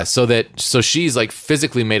souls, yeah. So she's like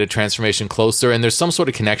physically made a transformation closer, and there's some sort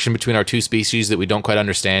of connection between our two species that we don't quite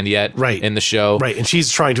understand yet. Right. In the show, Right, and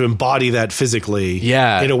she's trying to embody that physically.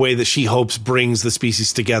 Yeah. In a way that she hopes brings the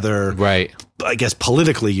species together. Right. I guess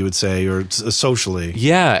politically, you would say, or socially.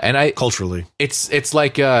 Yeah, and culturally, it's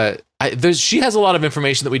like she has a lot of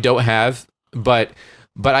information that we don't have, but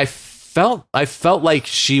I felt like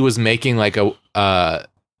she was making like a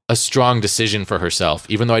strong decision for herself,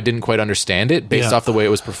 even though I didn't quite understand it based off the way it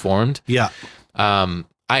was performed. Yeah.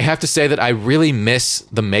 I have to say that I really miss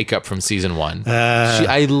the makeup from season 1.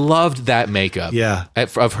 I loved that makeup. Yeah.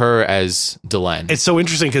 Of her as Delenn. It's so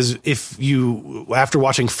interesting because if you, after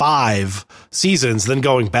watching 5 seasons, then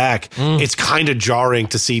going back, it's kind of jarring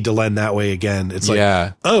to see Delenn that way again. It's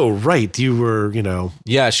like, oh, right, you were,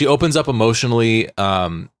 Yeah, she opens up emotionally,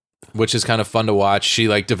 which is kind of fun to watch. She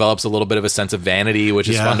like develops a little bit of a sense of vanity, which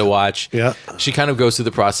is fun to watch. Yeah. She kind of goes through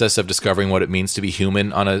the process of discovering what it means to be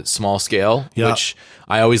human on a small scale, which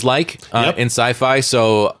I always like in sci-fi.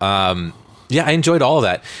 So, I enjoyed all of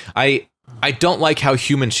that. I don't like how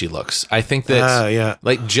human she looks. I think that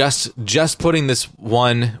like just putting this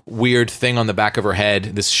one weird thing on the back of her head,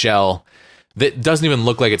 this shell that doesn't even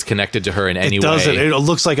look like it's connected to her in any way. It doesn't. It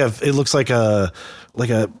looks like a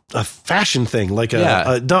fashion thing, like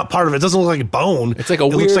not part of it. It doesn't look like a bone. It's like it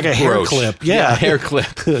looks like a hair clip. Yeah, hair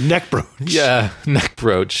clip. Neck brooch. Yeah, neck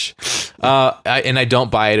brooch. And I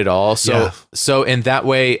don't buy it at all. So in that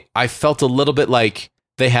way, I felt a little bit like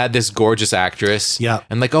they had this gorgeous actress. Yeah.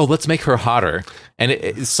 And like, oh, let's make her hotter.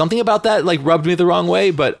 And something about that like rubbed me the wrong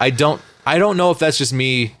way, but I don't know if that's just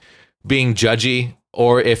me being judgy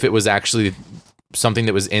or if it was actually something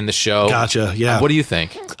that was in the show. Gotcha. Yeah. What do you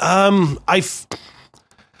think?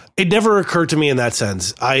 It never occurred to me in that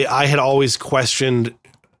sense. I had always questioned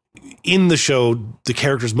in the show the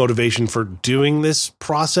character's motivation for doing this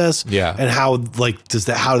process. Yeah. And how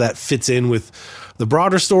that fits in with the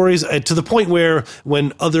broader stories, to the point where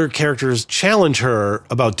when other characters challenge her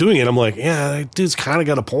about doing it, I'm like, yeah, that dude's kind of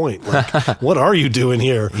got a point. Like, what are you doing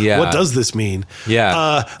here? Yeah. What does this mean?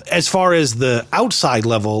 Yeah. As far as the outside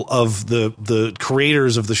level of the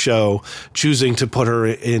creators of the show choosing to put her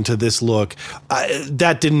into this look,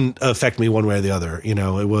 that didn't affect me one way or the other. It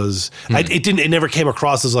was, it never came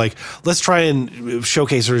across as like, let's try and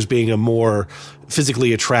showcase her as being a more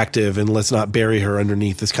physically attractive and let's not bury her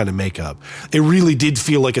underneath this kind of makeup. It really did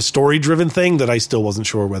feel like a story driven thing that I still wasn't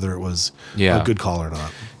sure whether it was a good call or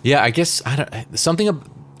not. Yeah, I guess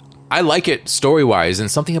I like it story wise,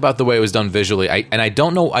 and something about the way it was done visually. I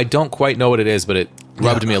don't quite know what it is, but it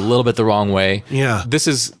rubbed me a little bit the wrong way. Yeah. This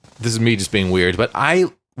is me just being weird, but I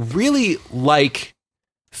really like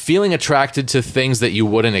feeling attracted to things that you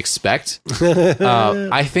wouldn't expect.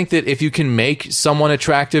 I think that if you can make someone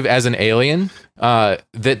attractive as an alien,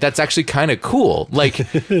 that's actually kind of cool. Like,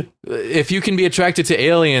 if you can be attracted to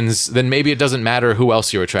aliens, then maybe it doesn't matter who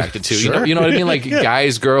else you're attracted to. Sure. You know what I mean? Like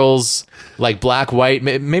guys, girls, like black, white.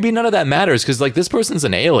 Maybe none of that matters because like this person's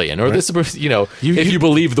an alien, or this person, if you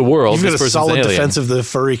believe the world, you've got this a person's solid an alien. defense of the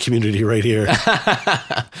furry community right here.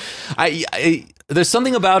 There's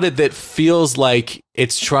something about it that feels like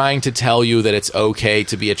it's trying to tell you that it's okay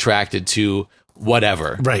to be attracted to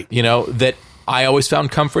whatever. Right. That I always found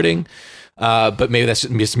comforting. But maybe that's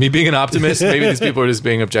just me being an optimist. Maybe these people are just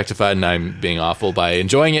being objectified and I'm being awful by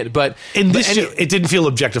enjoying it. But in this show, it didn't feel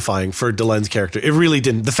objectifying for Delen's character. It really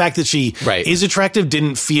didn't. The fact that she is attractive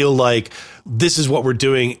didn't feel like this is what we're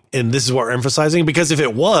doing and this is what we're emphasizing. Because if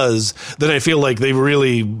it was, then I feel like they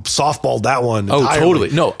really softballed that one entirely. Oh, totally.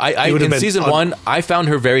 No, I in season 1, I found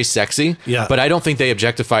her very sexy. Yeah. But I don't think they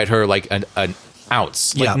objectified her like an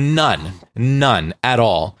ounce. Like none at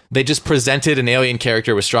all. They just presented an alien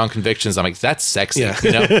character with strong convictions. I'm like, that's sexy,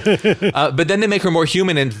 you know? But then they make her more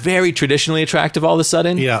human and very traditionally attractive all of a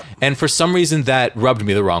sudden. Yeah. And for some reason that rubbed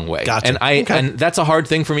me the wrong way. Gotcha. And and that's a hard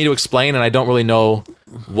thing for me to explain, and I don't really know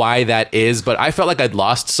why that is, but I felt like I'd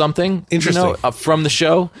lost something from the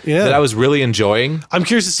show that I was really enjoying. I'm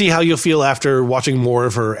curious to see how you'll feel after watching more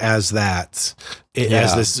of her as that.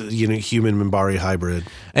 As this, human Minbari hybrid.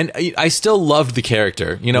 And I still loved the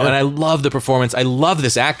character, and I love the performance. I love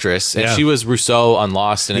this actress, and she was Rousseau on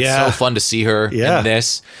Lost, and it's so fun to see her in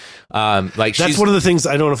this. That's one of the things,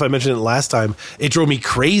 I don't know if I mentioned it last time, it drove me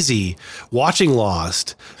crazy watching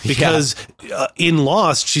Lost because in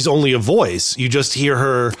Lost she's only a voice. You just hear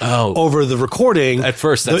her over the recording at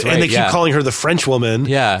first. That's right. And they keep calling her the French woman.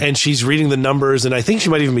 Yeah. And she's reading the numbers, and I think she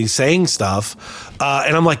might even be saying stuff.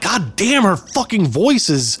 And I'm like, God damn, her fucking voice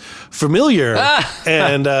is familiar.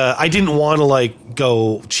 And I didn't want to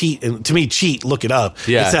go cheat. And to me, look it up.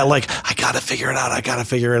 Yeah. It's that I gotta figure it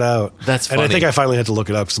out. That's funny. And I think I finally had to look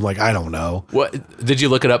it up because I'm like, I don't know. What did you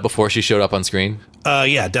look it up before she showed up on screen?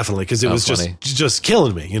 Yeah, definitely, because it was just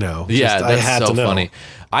killing me. That's I had so to know. funny.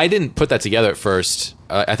 I didn't put that together at first.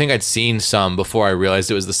 I think I'd seen some before I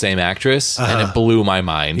realized it was the same actress, and it blew my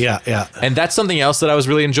mind. Yeah. And that's something else that I was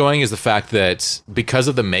really enjoying, is the fact that because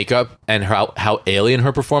of the makeup and how alien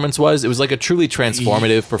her performance was, it was like a truly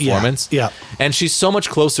transformative performance. Yeah. And she's so much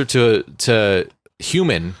closer to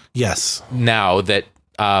human. Yes. Now that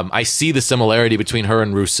I see the similarity between her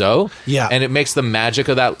and Rousseau. Yeah. And it makes the magic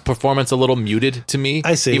of that performance a little muted to me.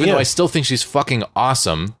 I see. Even though I still think she's fucking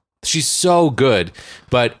awesome. She's so good.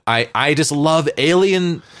 But I just love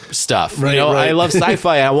alien stuff. Right. I love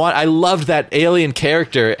sci-fi. I loved that alien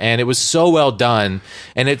character, and it was so well done.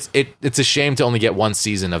 And it's a shame to only get one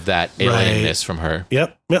season of that alienness from her.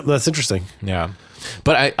 Yep, that's interesting. Yeah.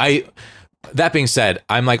 But I that being said,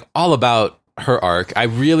 I'm all about her arc. I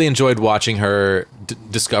really enjoyed watching her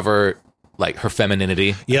discover her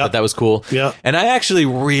femininity. Yeah, I thought that was cool. Yeah, and I actually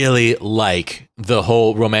really like the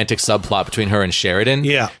whole romantic subplot between her and Sheridan.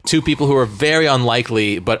 Yeah, two people who are very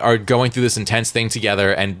unlikely but are going through this intense thing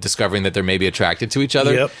together and discovering that they're maybe attracted to each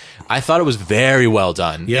other. Yep. I thought it was very well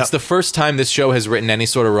done. Yep. It's the first time this show has written any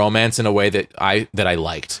sort of romance in a way that I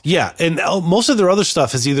liked. Yeah, and most of their other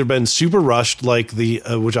stuff has either been super rushed, like the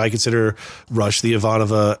which I consider rushed, the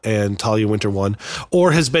Ivanova and Talia Winter one,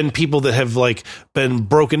 or has been people that have been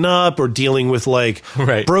broken up or dealing with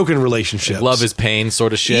broken relationships, love is pain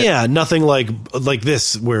sort of shit. Yeah, nothing like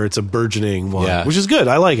this where it's a burgeoning one, which is good.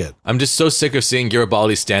 I like it. I'm just so sick of seeing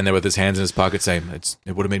Garibaldi stand there with his hands in his pocket saying,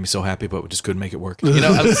 it would have made me so happy, but we just couldn't make it work.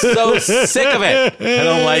 I'm so sick of it.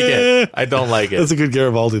 I don't like it. That's a good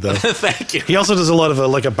Garibaldi, though. Thank you. He also does a lot of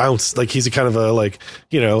a bounce. He's a kind of a a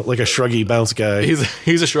shruggy bounce guy. He's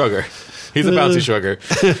a shrugger. He's a bouncy shrugger.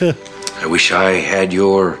 I wish I had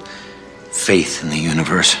your faith in the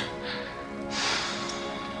universe.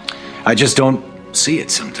 I just don't see it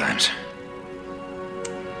sometimes.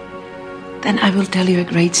 Then I will tell you a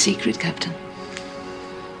great secret, Captain.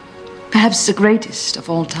 Perhaps the greatest of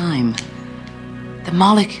all time. The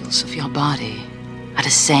molecules of your body are the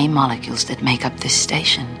same molecules that make up this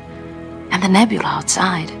station. And the nebula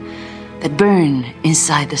outside that burn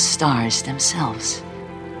inside the stars themselves.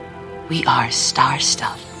 We are star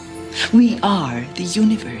stuff. We are the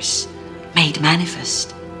universe made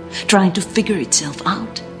manifest, trying to figure itself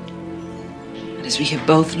out. And as we have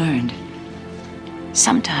both learned,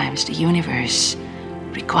 sometimes the universe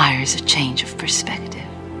requires a change of perspective.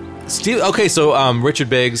 Okay, so Richard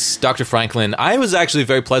Biggs, Dr. Franklin, I was actually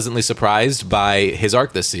very pleasantly surprised by his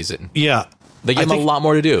arc this season. Yeah. They give him a lot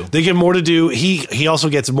more to do. They give him more to do. He also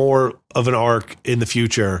gets more of an arc in the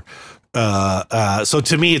future. So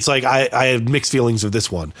to me, it's I have mixed feelings of this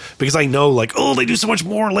one because I know they do so much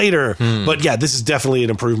more later. But yeah, this is definitely an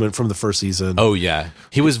improvement from the first season. Oh yeah,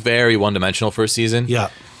 he was very one-dimensional first season. Yeah.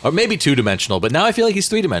 Or maybe two-dimensional, but now I feel like he's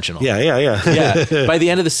three-dimensional. Yeah. Yeah. By the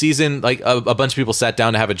end of the season, a bunch of people sat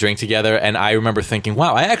down to have a drink together, and I remember thinking,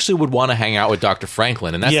 wow, I actually would want to hang out with Dr.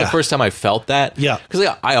 Franklin, and that's the first time I felt that. Yeah.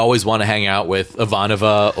 Because I always want to hang out with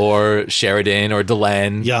Ivanova or Sheridan or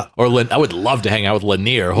Delenn. Yeah. Or I would love to hang out with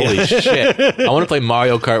Lanier. Holy shit. I want to play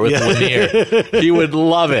Mario Kart with Lanier. He would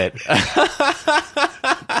love it.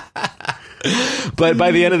 But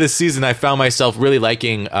by the end of the season, I found myself really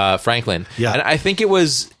liking Franklin. Yeah. And I think it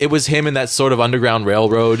was him in that sort of Underground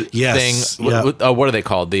Railroad thing. Yeah. What are they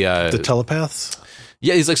called? The telepaths?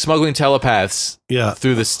 Yeah, he's like smuggling telepaths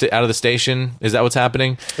through out of the station. Is that what's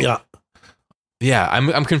happening? Yeah. Yeah,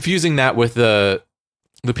 I'm confusing that with the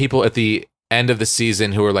people at the end of the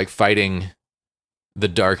season who are like fighting the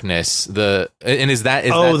darkness. The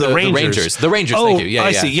Rangers. The Rangers. Thank you. Yeah,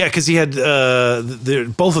 I see. Yeah, because he had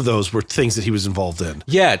both of those were things that he was involved in.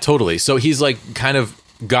 Yeah, totally. So he's like kind of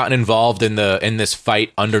gotten involved in this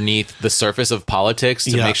fight underneath the surface of politics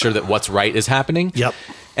to make sure that what's right is happening. Yep.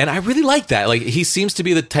 And I really like that. Like, he seems to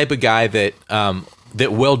be the type of guy that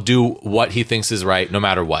will do what he thinks is right no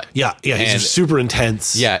matter what. Yeah, he's super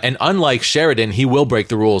intense. Yeah, and unlike Sheridan, he will break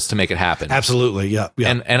the rules to make it happen. Absolutely, yeah.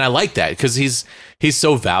 And I like that because he's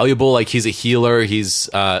so valuable. Like, he's a healer.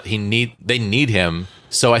 They need him.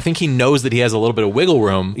 So I think he knows that he has a little bit of wiggle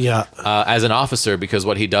room as an officer because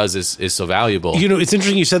what he does is so valuable. You know, it's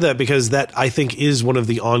interesting you said that because that, I think, is one of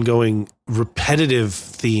the ongoing repetitive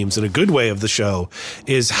themes in a good way of the show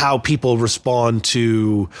is how people respond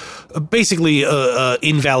to basically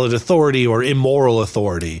invalid authority or immoral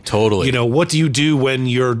authority. Totally. You know, what do you do when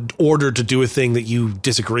you're ordered to do a thing that you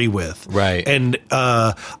disagree with? Right. And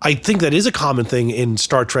I think that is a common thing in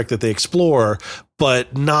Star Trek that they explore,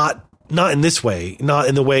 but not in this way, not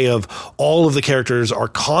in the way of all of the characters are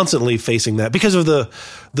constantly facing that because of the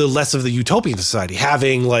less of the utopian society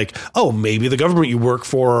having like, oh, maybe the government you work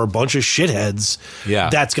for are a bunch of shitheads. Yeah.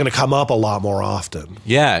 That's going to come up a lot more often.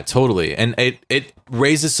 Yeah, totally. And it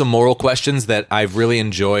raises some moral questions that I've really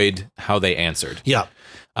enjoyed how they answered. Yeah.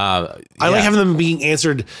 I like having them being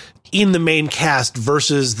answered in the main cast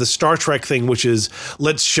versus the Star Trek thing, which is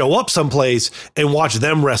let's show up someplace and watch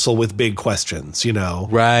them wrestle with big questions, you know?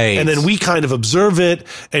 Right. And then we kind of observe it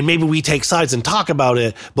and maybe we take sides and talk about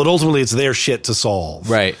it, but ultimately it's their shit to solve.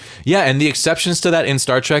 Right. Yeah. And the exceptions to that in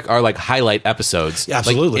Star Trek are like highlight episodes. Yeah,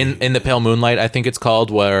 absolutely. Like in The Pale Moonlight, I think it's called,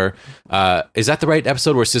 where, is that the right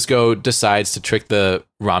episode where Sisko decides to trick the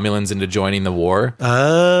Romulans into joining the war?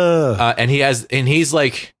 And he's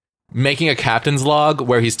like making a captain's log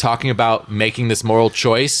where he's talking about making this moral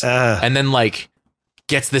choice and then like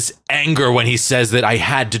gets this anger when he says that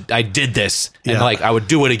I did this and like I would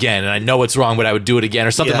do it again and I know it's wrong but I would do it again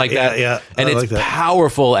or something like that. Yeah. And it's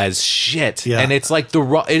powerful as shit. Yeah. And it's like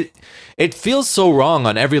it feels so wrong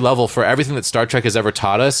on every level for everything that Star Trek has ever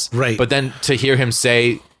taught us. Right. But then to hear him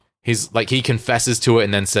say he's like, he confesses to it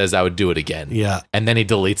and then says I would do it again. Yeah. And then he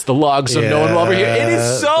deletes the log so no one will overhear. It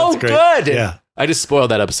is so good. Yeah. I just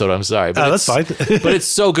spoiled that episode. I'm sorry. But that's fine. But it's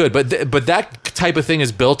so good. But that type of thing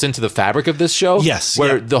is built into the fabric of this show. Yes.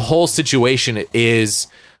 Where the whole situation is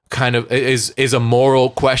kind of is a moral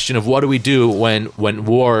question of what do we do when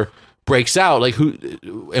war breaks out? Like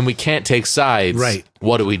and we can't take sides. Right.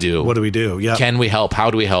 What do we do? What do we do? Yeah. Can we help? How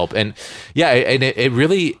do we help? And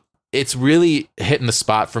it's really hitting the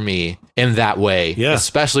spot for me in that way,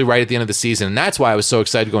 especially right at the end of the season. And that's why I was so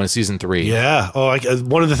excited to go into season 3. Yeah. Oh,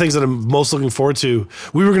 one of the things that I'm most looking forward to,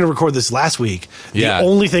 we were going to record this last week. The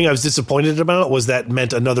only thing I was disappointed about was that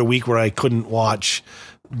meant another week where I couldn't watch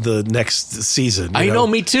the next season. I know,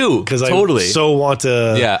 me too. Because totally. I so want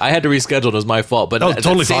to. Yeah, I had to reschedule. It was my fault. But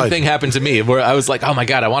totally the same thing happened to me where I was like, oh my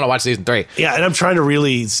God, I want to watch season 3. Yeah, and I'm trying to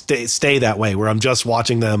really stay that way where I'm just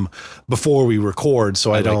watching them before we record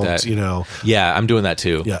so I don't, that. you know. Yeah, I'm doing that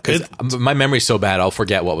too. Yeah. Because my memory's so bad, I'll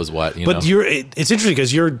forget what was what. But it's interesting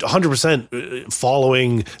because you're 100%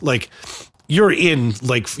 following, like, you're in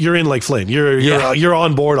like Flynn. You're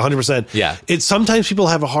on board 100%. Yeah. It's sometimes people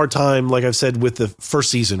have a hard time, like I've said, with the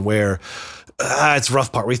first season where it's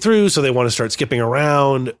rough partway through, so they want to start skipping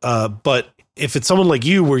around. But if it's someone like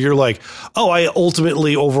you where you're like, oh, I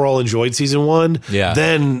ultimately overall enjoyed season 1,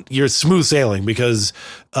 then you're smooth sailing because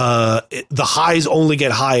the highs only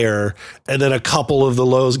get higher and then a couple of the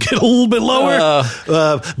lows get a little bit lower.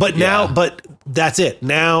 But that's it.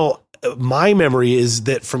 Now, my memory is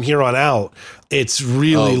that from here on out, it's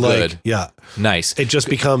really nice. It just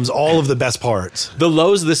becomes all of the best parts. The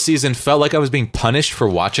lows this season felt like I was being punished for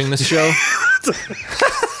watching this show.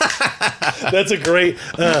 That's a great,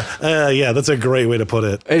 that's a great way to put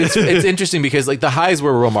it. It's interesting because like the highs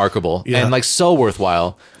were remarkable and like so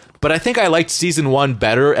worthwhile. But I think I liked season 1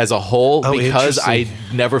 better as a whole because I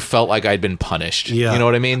never felt like I'd been punished. Yeah. You know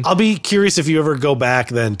what I mean? I'll be curious if you ever go back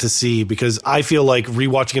then to see, because I feel like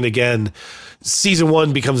rewatching it again, season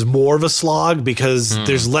 1 becomes more of a slog because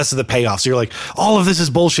there's less of the payoff. So you're like, all of this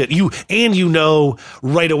is bullshit. You know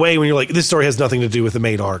right away when you're like, this story has nothing to do with the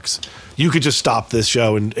main arcs. You could just stop this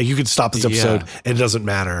show and you could stop this episode and it doesn't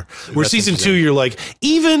matter. Where season 2, you're like,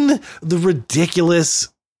 even the ridiculous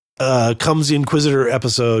comes the Inquisitor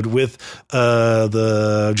episode with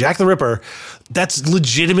the Jack the Ripper, that's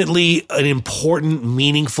legitimately an important,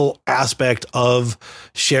 meaningful aspect of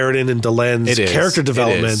Sheridan and Delenn's character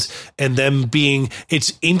development, and them being,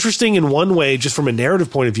 it's interesting in one way, just from a narrative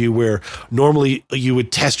point of view, where normally you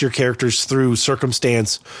would test your characters through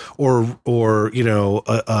circumstance or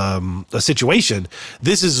a situation.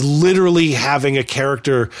 This is literally having a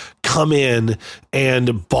character come in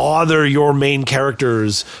and bother your main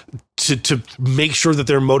characters to make sure that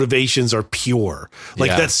their motivations are pure.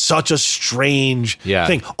 That's such a strange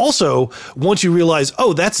thing. Also, once you realize,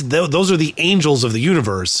 those are the angels of the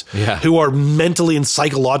universe who are mentally and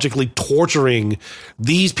psychologically torturing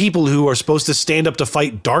these people who are supposed to stand up to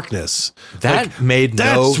fight darkness. That made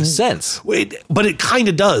no sense. But it kind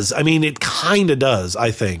of does. I mean, it kind of does, I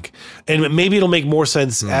think. And maybe it'll make more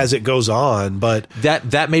sense as it goes on. But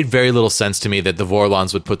that made very little sense to me, that the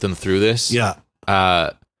Vorlons would put them through this. Yeah.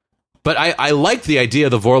 But I like the idea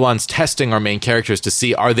of the Vorlons testing our main characters to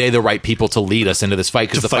see, are they the right people to lead us into this fight?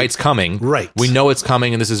 Because the fight's coming. Right. We know it's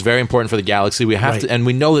coming, and this is very important for the galaxy. We have to, and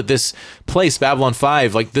we know that this place, Babylon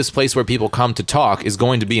 5, like this place where people come to talk, is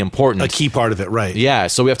going to be important. A key part of it, right. Yeah,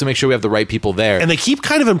 so we have to make sure we have the right people there. And they keep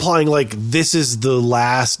kind of implying like this is the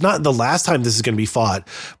last, not the last time this is going to be fought,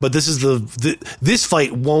 but this is this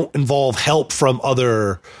fight won't involve help from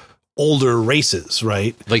other older races,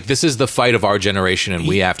 right? Like, this is the fight of our generation, and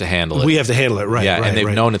we have to handle it. We have to handle it, right? Yeah, right, and they've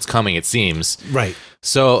known it's coming, it seems. Right.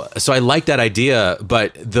 So I like that idea,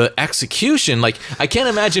 but the execution, like, I can't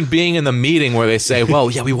imagine being in the meeting where they say, well,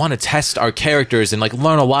 yeah, we want to test our characters and like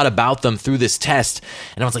learn a lot about them through this test.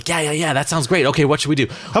 And I was like, yeah, that sounds great. Okay, what should we do?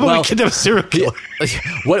 How about we kidnap a serial killer?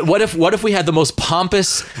 What if we had the most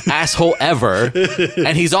pompous asshole ever,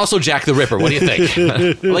 and he's also Jack the Ripper? What do you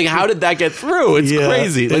think? Like, how did that get through? It's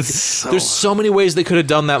crazy. Like, there's so many ways they could have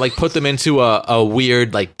done that. Like, put them into a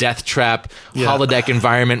weird like death trap holodeck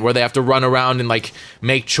environment where they have to run around and like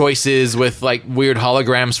make choices with like weird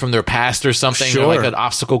holograms from their past or something. Sure. Or like an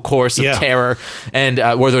obstacle course of terror, and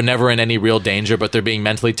where they're never in any real danger, but they're being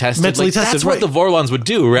mentally tested. That's what the Vorlons would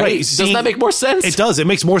do, right? Doesn't that make more sense? It does. It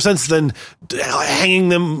makes more sense than hanging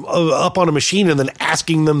them up on a machine and then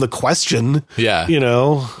asking them the question. Yeah. You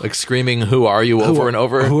know? Like screaming, who are you, over and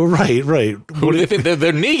over? Right. Who do they think? They're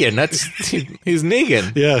Negan. He's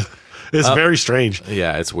Negan. Yeah. It's very strange.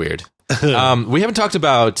 Yeah, it's weird. We haven't talked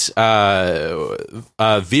about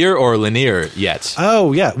Vir or Lennier yet.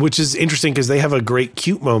 Oh, yeah, which is interesting because they have a great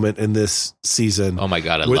cute moment in this season. Oh, my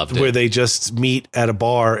God, I loved it. Where they just meet at a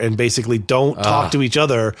bar and basically don't talk to each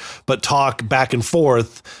other, but talk back and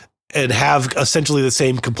forth and have essentially the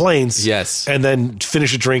same complaints. Yes. And then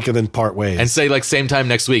finish a drink and then part ways. And say, like, same time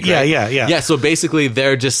next week, right? Yeah. Yeah, so basically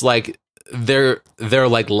they're just like... They're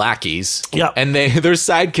like lackeys, and they're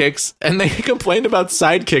sidekicks, and they complained about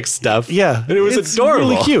sidekick stuff. Yeah, and it was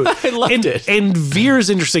adorable, really cute. I loved it. And Vir is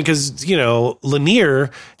interesting because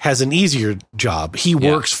Lennier has an easier job. He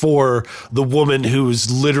works for the woman who's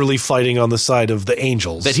literally fighting on the side of the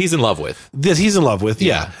angels that he's in love with.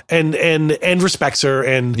 Yeah, and respects her,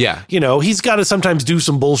 and he's got to sometimes do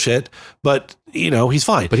some bullshit, but he's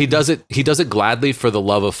fine. But he does it gladly for the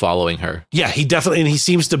love of following her. Yeah, he definitely, and he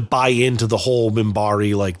seems to buy into the whole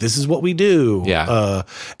Minbari, like, this is what we do. Yeah.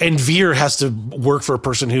 And Vir has to work for a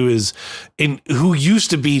person who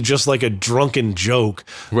used to be just like a drunken joke,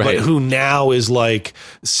 but who now is like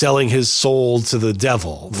selling his soul to the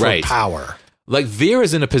devil for power. Like, Vir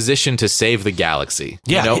is in a position to save the galaxy.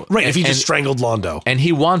 Yeah, right. If he just strangled Londo. And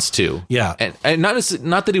he wants to. Yeah. And not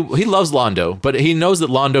that he loves Londo, but he knows that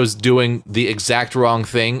Londo's doing the exact wrong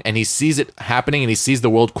thing, and he sees it happening, and he sees the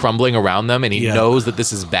world crumbling around them, and he knows that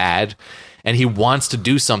this is bad, and he wants to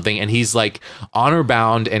do something, and he's like honor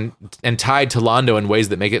bound and tied to Londo in ways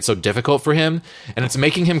that make it so difficult for him, and it's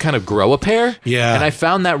making him kind of grow a pair. Yeah. And I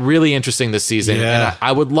found that really interesting this season. Yeah. And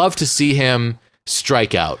I would love to see him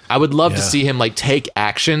strike out. I would love to see him like take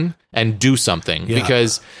action and do something,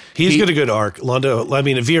 because he's got a good arc. Londo, I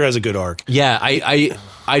mean, Vir has a good arc. Yeah,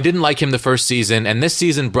 I didn't like him the first season, and this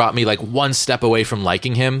season brought me like one step away from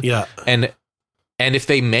liking him. Yeah. And if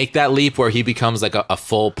they make that leap where he becomes like a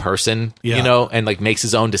full person, and like makes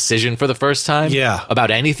his own decision for the first time about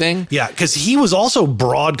anything. Yeah, because he was also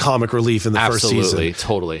broad comic relief in the first season. Absolutely,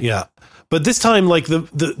 totally. Yeah. But this time, like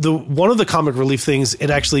the one of the comic relief things, it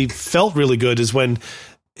actually felt really good is when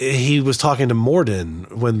he was talking to Morden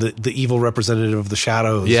when the evil representative of the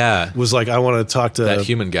Shadows was like, I want to talk to that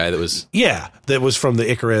human guy that was from the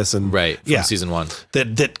Icarus and from season 1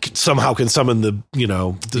 that somehow can summon to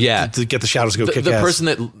get the Shadows to go kick the ass. person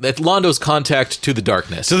that Londo's contact to the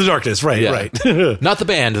darkness, right not the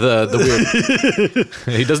band, the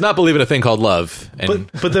weird he does not believe in a thing called love.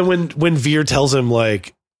 And but then when Veer tells him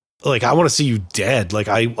like I want to see you dead. Like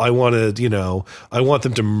I want to, I want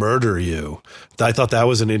them to murder you. I thought that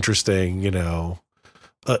was an interesting,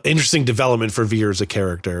 interesting development for Veer as a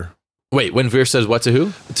character. Wait, when Veer says what to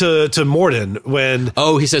who? To Morden. When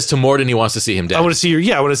he says to Morden he wants to see him dead. I want to see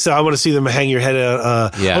your I want to see them hang your head.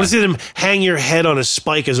 I want to see them hang your head on a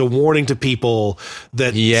spike as a warning to people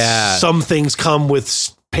that some things come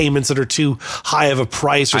with payments that are too high of a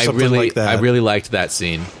price or something like that. I really liked that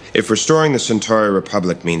scene. If restoring the Centauri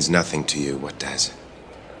Republic means nothing to you, what does?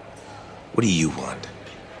 What do you want?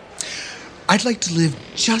 I'd like to live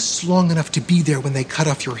just long enough to be there when they cut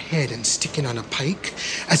off your head and stick it on a pike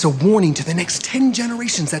as a warning to the next 10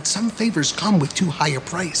 generations that some favors come with too high a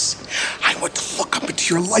price. I want to look up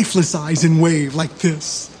into your lifeless eyes and wave like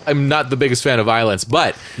this. I'm not the biggest fan of violence,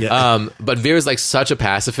 but Veer's like such a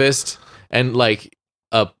pacifist and like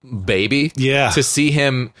a baby. To see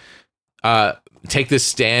him take this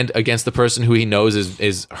stand against the person who he knows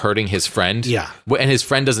is hurting his friend. And his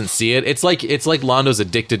friend doesn't see it. It's like Londo's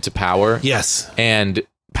addicted to power. And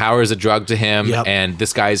power is a drug to him, and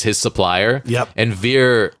this guy is his supplier. And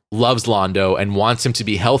Veer loves Londo and wants him to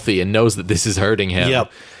be healthy and knows that this is hurting him.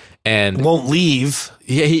 And won't leave.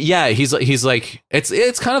 He's like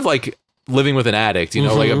it's kind of like living with an addict,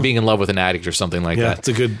 like being in love with an addict or something like that. It's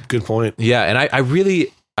a good point. And I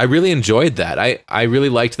really enjoyed that. I really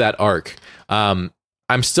liked that arc. I'm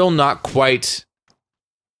still not quite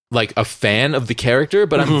like a fan of the character,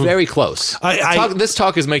 but I'm very close. This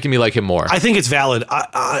talk is making me like him more. I think it's valid.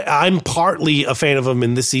 I'm partly a fan of him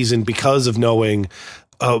in this season because of knowing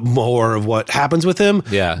more of what happens with him.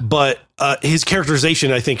 But his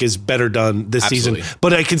characterization, I think, is better done this season.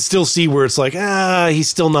 But I can still see where it's like, he's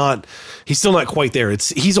still not quite there.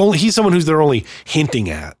 He's someone who's they're only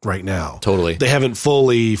hinting at right now. Totally. They haven't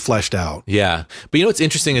fully fleshed out. But what's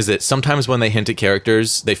interesting is that sometimes when they hint at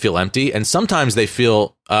characters, they feel empty, and sometimes they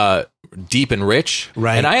feel deep and rich.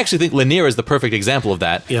 And I actually think Lennier is the perfect example of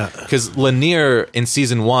that. Because Lennier in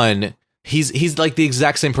season 1, he's like the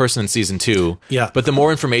exact same person in season 2. But the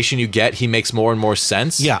more information you get, he makes more and more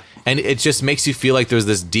sense. And it just makes you feel like there's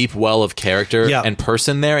this deep well of character and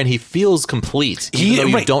person there, and he feels complete,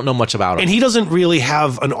 even though you don't know much about him. And he doesn't really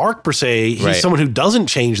have an arc per se. He's someone who doesn't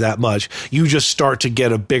change that much. You just start to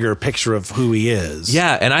get a bigger picture of who he is.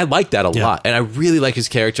 And I like that a lot. And I really like his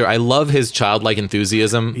character. I love his childlike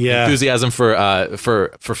enthusiasm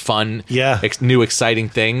for fun, new exciting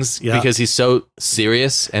things, because he's so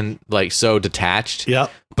serious and like so detached.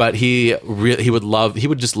 But he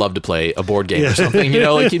would just love to play a board game or something,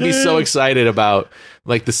 like he'd be so excited about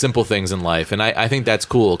like the simple things in life. And I think that's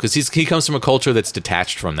cool because he comes from a culture that's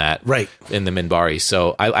detached from that in the Minbari.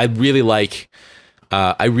 So I really like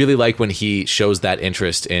when he shows that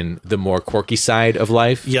interest in the more quirky side of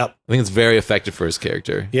life. I think it's very effective for his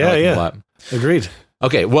character. I like him a lot. Agreed.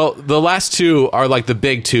 Okay, well, the last two are like the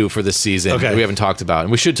big two for this season that we haven't talked about, and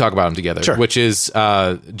we should talk about them together, which is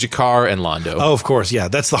G'Kar and Londo. Oh, of course,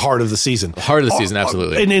 that's the heart of the season. Heart of the season,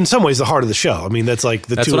 absolutely. And in some ways, the heart of the show. I mean, that's like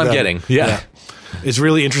the two of them. That's what I'm getting, yeah. It's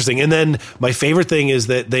really interesting. And then my favorite thing is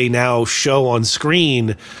that they now show on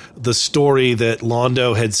screen the story that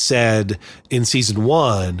Londo had said in season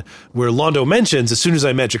 1, where Londo mentions, as soon as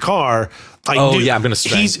I met G'Kar, I knew I'm going to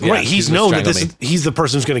strangle. He's known that he's the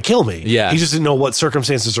person who's going to kill me. He just didn't know what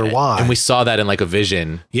circumstances or why. And we saw that in like a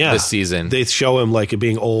vision this season. They show him like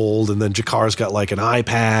being old, and then G'Kar's got like an eye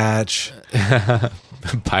patch.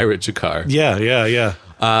 Pirate G'Kar. Yeah.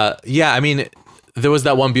 I mean, there was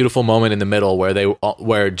that one beautiful moment in the middle where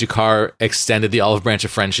G'Kar extended the olive branch of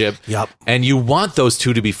friendship. And you want those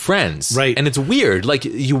two to be friends. And it's weird. Like,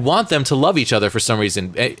 you want them to love each other for some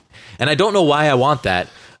reason. And I don't know why I want that.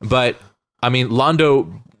 But, I mean,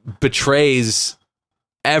 Londo betrays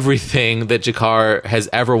everything that G'Kar has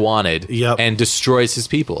ever wanted and destroys his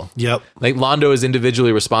people. Like, Londo is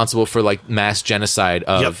individually responsible for like mass genocide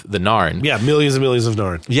of the Narn. Millions and millions of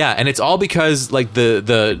Narn. And it's all because like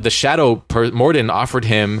the Shadow Morden offered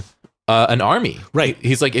him an army. Right.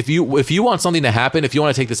 He's like, if you want something to happen, if you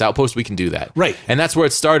want to take this outpost, we can do that. Right. And that's where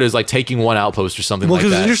it started, is like taking one outpost or something like that.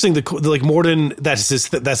 Well, because it's interesting, like Morden, that's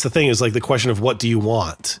the thing, is like the question of what do you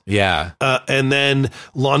want? Yeah. And then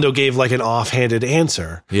Londo gave like an offhanded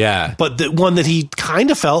answer. Yeah. But the one that he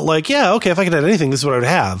kind of felt like, yeah, okay, if I could have anything, this is what I would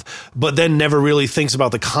have. But then never really thinks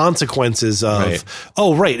about the consequences of,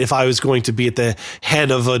 if I was going to be at the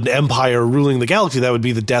head of an empire ruling the galaxy, that would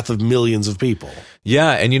be the death of millions of people.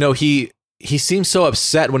 Yeah, and he seems so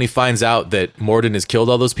upset when he finds out that Morden has killed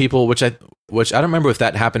all those people, which I don't remember if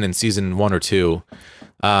that happened in season 1 or 2.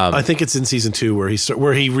 I think it's in season 2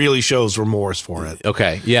 where he really shows remorse for it.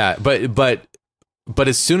 Okay, yeah, but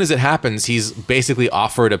as soon as it happens, he's basically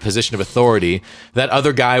offered a position of authority. That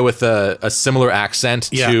other guy with a similar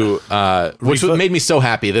accent to which made me so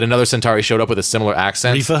happy that another Centauri showed up with a similar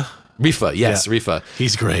accent. Rifa, yes, yeah. Rifa.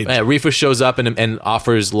 He's great. Rifa shows up and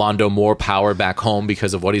offers Londo more power back home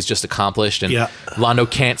because of what he's just accomplished, and Londo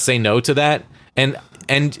can't say no to that.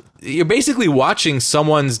 And you're basically watching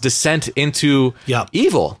someone's descent into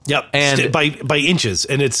evil. Yep. And by inches,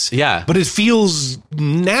 and it's but it feels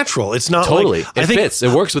natural. It's not totally. Like, it fits.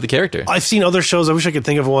 It works with the character. I've seen other shows. I wish I could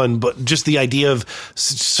think of one, but just the idea of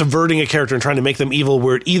subverting a character and trying to make them evil,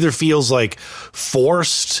 where it either feels like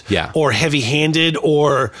forced, or heavy-handed,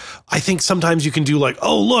 or I think sometimes you can do like,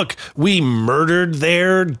 oh look, we murdered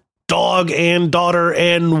their dog and daughter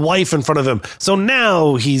and wife in front of him, so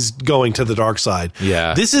now he's going to the dark side.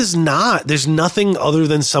 This is not, there's nothing other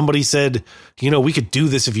than somebody said, we could do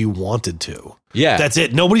this if you wanted to. That's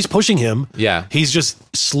it. Nobody's pushing him. He's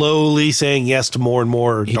just slowly saying yes to more and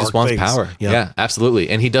more he dark just wants things. Power. Yeah, absolutely.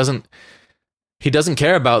 And he doesn't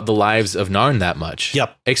care about the lives of Narn that much.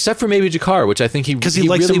 Except for maybe Jakar, which I think he likes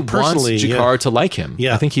really him personally, wants Jakar to like him.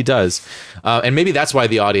 I think he does. And maybe that's why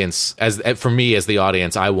the audience, for me as the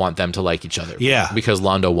audience, I want them to like each other. Because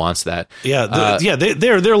Londo wants that.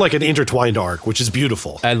 They're like an intertwined arc, which is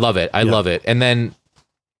beautiful. I love it. I love it. And then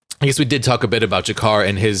I guess we did talk a bit about Jakar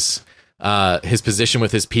and his position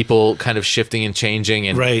with his people kind of shifting and changing.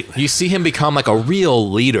 And you see him become like a real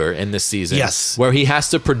leader in this season. Where he has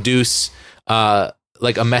to produce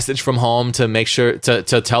like a message from home to make sure to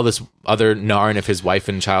tell this other Narn if his wife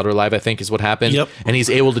and child are alive, I think is what happened. And he's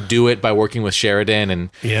able to do it by working with Sheridan, and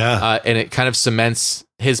it kind of cements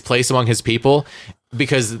his place among his people,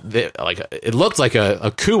 because it looked like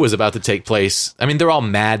a coup was about to take place. I mean, they're all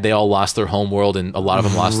mad. They all lost their home world, and a lot of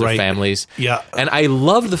them lost their families. And I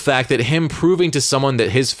love the fact that him proving to someone that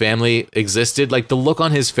his family existed, like the look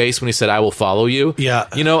on his face when he said, "I will follow you."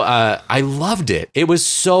 I loved it. It was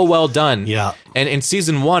so well done. And in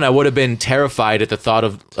season 1, I would have been terrified at the thought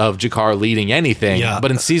of Jakar leading anything.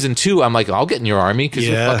 But in season 2, I'm like, I'll get in your army because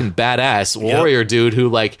you're a fucking badass warrior dude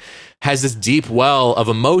who has this deep well of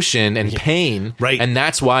emotion and pain, and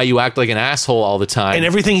that's why you act like an asshole all the time. And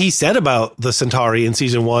everything he said about the Centauri in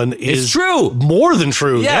season 1 is true, more than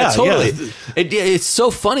true. Totally. It's so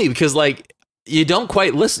funny because you don't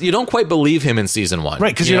quite listen, you don't quite believe him in season 1,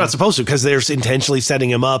 because you're not supposed to, because they're intentionally setting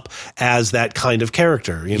him up as that kind of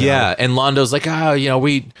character. And Londo's like,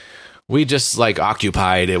 we just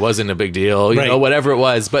occupied. It wasn't a big deal, you know, whatever it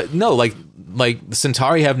was. But no, like the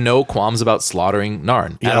Centauri have no qualms about slaughtering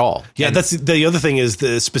Narn at all. And that's the other thing is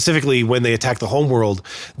specifically when they attack the homeworld,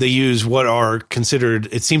 they use what are considered,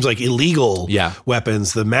 it seems like, illegal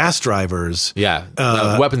weapons, the mass drivers.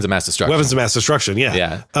 Weapons of mass destruction. Weapons of mass destruction,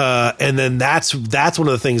 and then that's one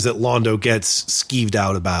of the things that Londo gets skeeved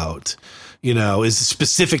out about. Is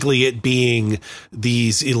specifically it being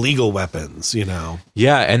these illegal weapons,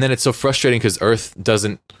 Yeah, and then it's so frustrating because Earth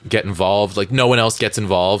doesn't get involved. Like, no one else gets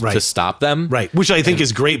involved to stop them. Which I think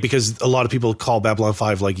is great, because a lot of people call Babylon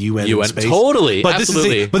 5 like UN in space. Totally, but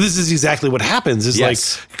absolutely. This is exactly what happens, is like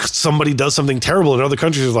somebody does something terrible and other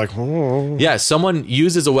countries are like, oh. Yeah, someone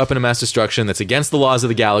uses a weapon of mass destruction that's against the laws of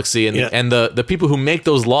the galaxy, and the people who make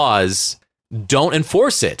those laws don't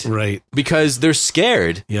enforce it, because they're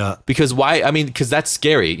scared. Because why? I mean, because that's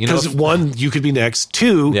scary. Because one, you could be next.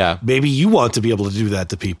 Two, maybe you want to be able to do that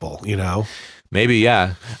to people. Maybe,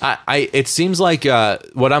 it seems like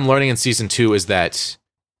what I'm learning in season 2 is that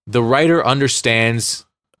the writer understands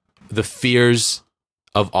the fears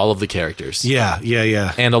of all of the characters.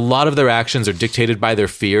 And a lot of their actions are dictated by their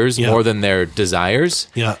fears more than their desires.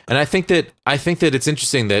 And I think that it's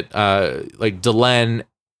interesting that Delenn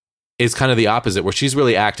is kind of the opposite, where she's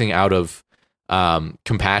really acting out of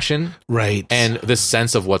compassion, and the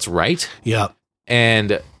sense of what's right,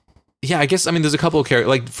 and Yeah, I guess, I mean, there's a couple of characters,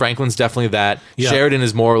 like Franklin's definitely that. Yeah. Sheridan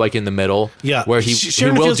is more like in the middle. Yeah. Where he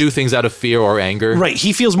will do things out of fear or anger. Right.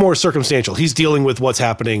 He feels more circumstantial. He's dealing with what's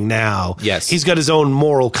happening now. Yes. He's got his own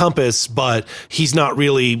moral compass, but he's not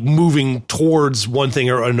really moving towards one thing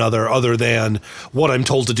or another other than what I'm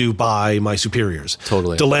told to do by my superiors.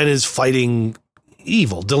 Totally. Delenn is fighting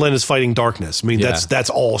evil. Delenn is fighting darkness. I mean,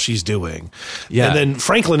 that's all she's doing. Yeah. And then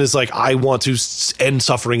Franklin is like, I want to end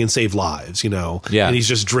suffering and save lives, you know? Yeah. And he's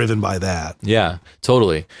just driven by that. Yeah,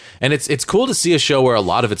 totally. And it's cool to see a show where a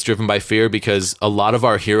lot of it's driven by fear, because a lot of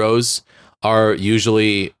our heroes are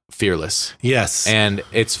usually fearless. Yes. And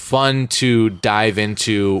it's fun to dive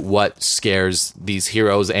into what scares these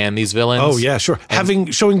heroes and these villains. Oh, yeah, sure.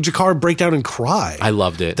 Showing Jakar break down and cry. I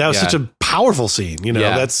loved it. That was such a powerful scene. You know,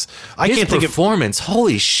 His can't think of performance.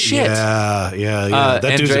 Holy shit. Yeah.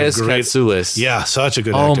 That dude's Andreas a great. Katsoulis. Yeah, such a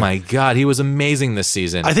good Oh actor. my God. He was amazing this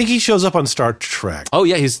season. I think he shows up on Star Trek. Oh,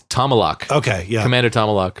 yeah. He's Tomalak. Okay, yeah. Commander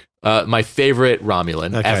Tomalak. My favorite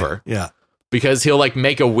Romulan ever. Yeah. Because he'll like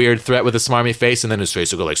make a weird threat with a smarmy face, and then his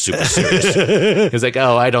face will go like super serious. He's like,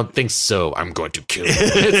 "Oh, I don't think so. I'm going to kill you."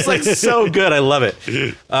 It's like so good. I love it. He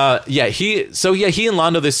and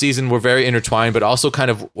Londo this season were very intertwined, but also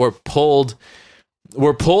kind of were pulled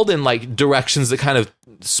in like directions that kind of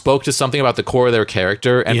spoke to something about the core of their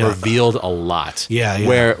character and revealed a lot. Yeah.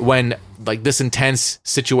 Where when like this intense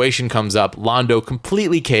situation comes up, Londo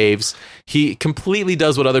completely caves. He completely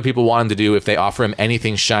does what other people want him to do if they offer him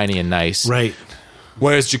anything shiny and nice. Right.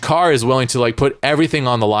 Whereas Jakar is willing to like put everything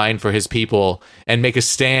on the line for his people and make a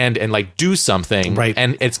stand and like do something. Right.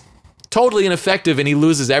 And it's totally ineffective, and he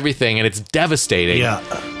loses everything, and it's devastating. Yeah.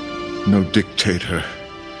 No dictator,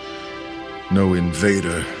 no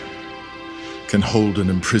invader can hold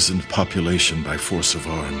an imprisoned population by force of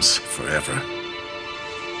arms forever.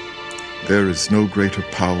 There is no greater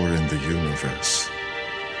power in the universe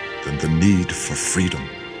than the need for freedom.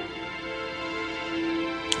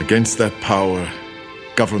 Against that power,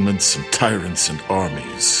 governments and tyrants and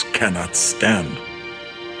armies cannot stand.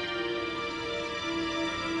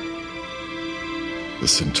 The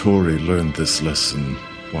Centauri learned this lesson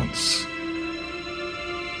once.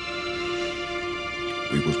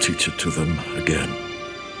 We will teach it to them again.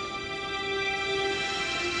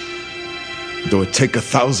 Though it take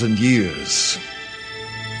 1,000 years,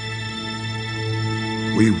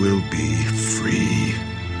 we will be free.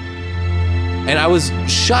 And I was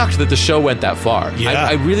shocked that the show went that far. Yeah.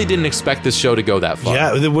 I really didn't expect this show to go that far.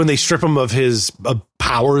 Yeah, when they strip him of his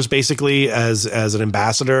powers, basically, as an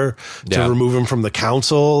ambassador, to remove him from the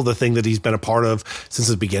council, the thing that he's been a part of since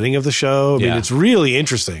the beginning of the show. I mean, it's really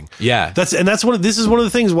interesting. Yeah. This is one of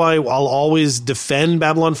the things why I'll always defend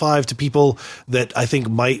Babylon 5 to people that I think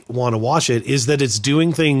might want to watch it, is that it's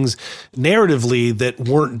doing things narratively that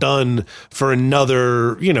weren't done for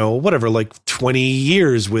another, like 20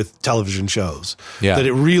 years with television shows. Yeah. That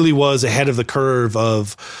it really was ahead of the curve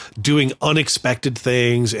of doing unexpected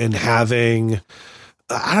things and having,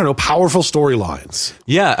 I don't know, powerful storylines.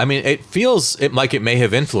 Yeah, I mean, it feels like it may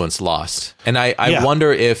have influenced Lost. And I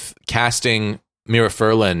wonder if casting Mira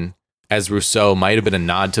Furlan as Rousseau might have been a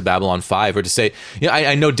nod to Babylon 5, or to say,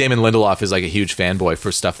 I know Damon Lindelof is like a huge fanboy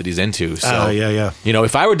for stuff that he's into. So,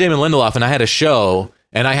 if I were Damon Lindelof and I had a show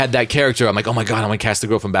and I had that character, I'm like, oh my God, I'm going to cast the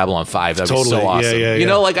girl from Babylon 5. That'd be so awesome.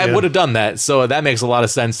 I would have done that. So that makes a lot of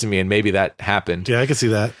sense to me, and maybe that happened. Yeah, I can see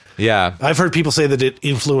that. Yeah. I've heard people say that it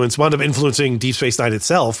wound up influencing Deep Space Nine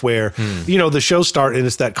itself, where, the shows start and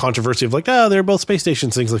it's that controversy of like, they're both space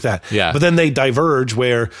stations, things like that. Yeah. But then they diverge,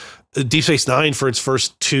 where Deep Space Nine, for its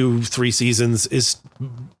first 2-3 seasons, is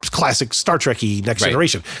classic Star Trek-y Next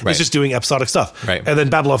Generation. It's just doing episodic stuff. Right. And then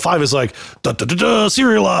Babylon 5 is like,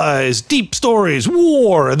 serialized, deep stories,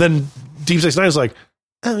 war. And then Deep Space Nine is like,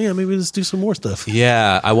 oh yeah, maybe let's do some more stuff.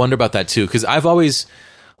 Yeah, I wonder about that too, because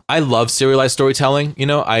I love serialized storytelling.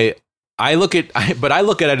 I look at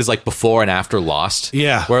it as like before and after Lost.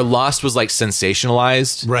 Yeah. Where Lost was like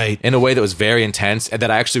sensationalized. Right. In a way that was very intense and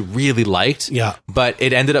that I actually really liked. Yeah. But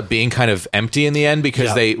it ended up being kind of empty in the end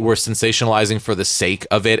because they were sensationalizing for the sake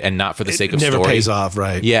of it and not for the sake of never story. pays off,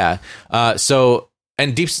 right? Yeah.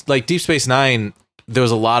 And Deep Space Nine, there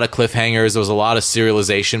was a lot of cliffhangers, there was a lot of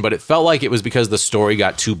serialization, but it felt like it was because the story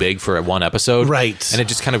got too big for one episode. Right. And it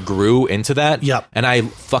just kind of grew into that. Yep. And I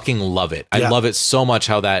fucking love it. I love it so much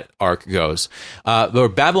how that arc goes.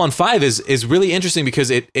 Babylon 5 is really interesting because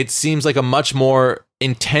it seems like a much more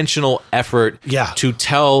intentional effort to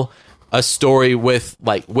tell a story with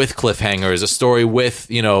cliffhangers, a story with,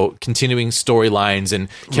 continuing storylines and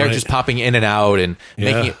characters popping in and out and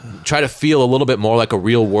making it try to feel a little bit more like a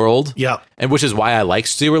real world. Yeah. And which is why I like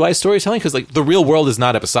serialized storytelling, because like the real world is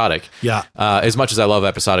not episodic. Yeah. As much as I love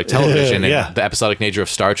episodic television and the episodic nature of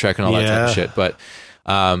Star Trek and all that type of shit. But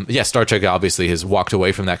Star Trek obviously has walked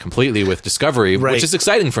away from that completely with Discovery, which is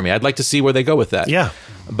exciting for me. I'd like to see where they go with that. Yeah.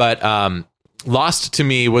 But Lost to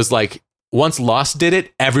me was like, once Lost did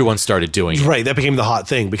it, everyone started doing it. Right. That became the hot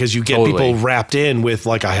thing because you get people wrapped in with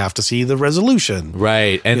like, I have to see the resolution.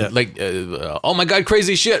 Right. And oh my God,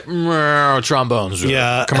 crazy shit. Trombones.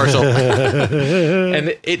 Commercial.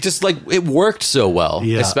 And it just like, it worked so well,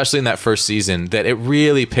 especially in that first season, that it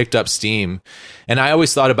really picked up steam. And I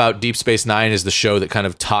always thought about Deep Space Nine as the show that kind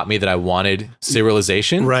of taught me that I wanted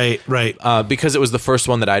serialization. Right. Because it was the first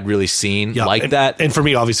one that I'd really seen that. And for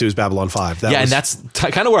me, obviously, it was Babylon 5. And that's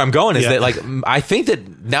kind of where I'm going is that like, I think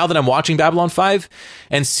that now that I'm watching Babylon 5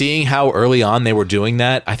 and seeing how early on they were doing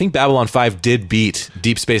that, I think Babylon 5 did beat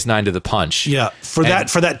Deep Space Nine to the punch. Yeah. For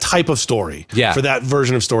that type of story. Yeah. For that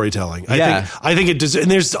version of storytelling. I think it does.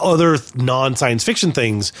 And there's other non-science fiction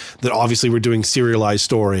things that obviously were doing serialized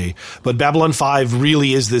story, but Babylon 5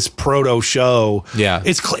 really is this proto show. Yeah.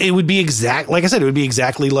 It would be like I said, it would be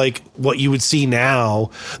exactly like what you would see now.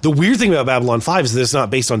 The weird thing about Babylon 5 is that it's not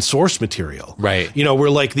based on source material. Right. Where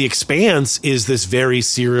like The Expanse is this very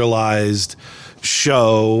serialized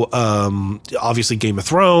show. Obviously Game of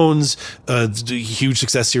Thrones, huge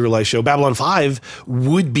success serialized show. Babylon 5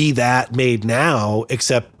 would be that made now,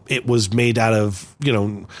 except it was made out of,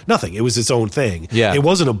 nothing. It was its own thing. Yeah. It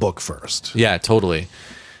wasn't a book first. Yeah, totally.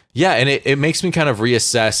 Yeah, and it makes me kind of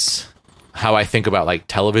reassess how I think about like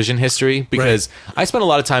television history, because I spend a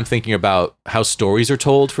lot of time thinking about how stories are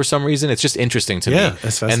told for some reason. It's just interesting to me. Yeah,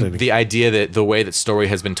 that's fascinating. And the idea that the way that story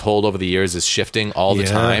has been told over the years is shifting all the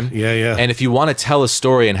time. Yeah. And if you want to tell a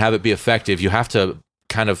story and have it be effective, you have to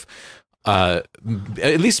kind of at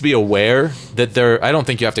least be aware that I don't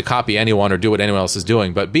think you have to copy anyone or do what anyone else is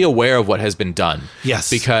doing, but be aware of what has been done.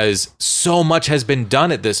 Yes. Because so much has been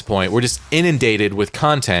done at this point. We're just inundated with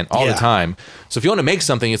content all the time. So if you want to make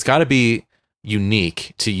something, it's got to be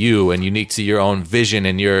unique to you and unique to your own vision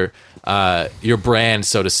and your brand,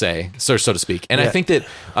 so to speak. And I think that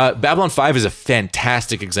Babylon 5 is a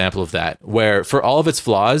fantastic example of that, where for all of its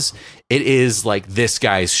flaws, it is like this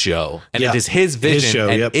guy's show, and it is his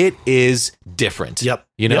vision, it is different. Yep.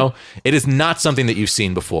 It is not something that you've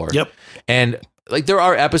seen before. Yep. And like there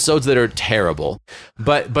are episodes that are terrible,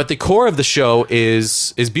 but the core of the show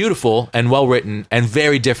is beautiful and well written and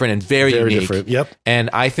very different and very unique. Different. Yep.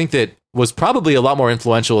 And I think that was probably a lot more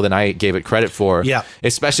influential than I gave it credit for. Yeah.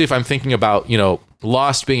 Especially if I'm thinking about,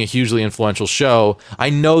 Lost being a hugely influential show.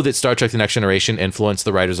 I know that Star Trek The Next Generation influenced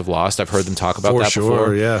the writers of Lost. I've heard them talk about that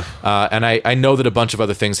before. Yeah. And I know that a bunch of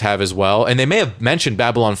other things have as well. And they may have mentioned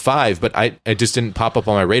Babylon 5, but it just didn't pop up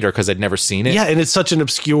on my radar because I'd never seen it. Yeah, and it's such an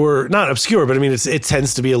not obscure, but I mean, it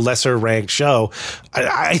tends to be a lesser ranked show.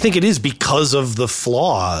 I think it is because of the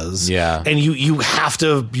flaws. Yeah. And you have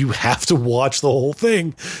to watch the whole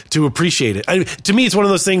thing to appreciate it. To me, it's one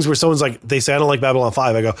of those things where someone's like, they say, I don't like Babylon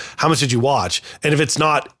 5. I go, how much did you watch? And if it's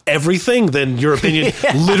not everything, then your opinion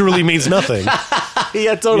literally means nothing.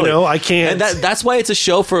 Yeah, totally. I can't. And that's why it's a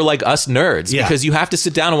show for like us nerds, because you have to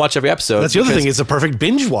sit down and watch every episode. That's the other thing. It's a perfect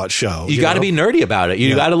binge watch show. You got to be nerdy about it.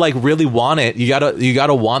 You got to like really want it. You got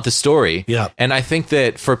to want the story. Yeah. And I think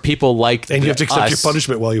that for people like you have to accept your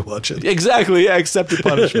punishment while you watch it. Exactly. Yeah. Accept your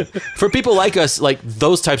punishment. For people like us, like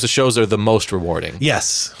those types of shows are the most rewarding.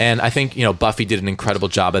 Yes. And I think, Buffy did an incredible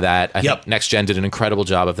job of that. I think Next Gen did an incredible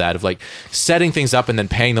job of that, of like setting things up and then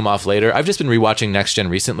paying them off later. I've just been rewatching Next Gen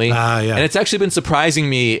recently. And it's actually been surprising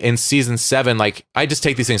me in season 7. Like, I just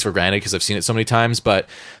take these things for granted because I've seen it so many times, but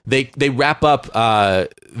they wrap up, or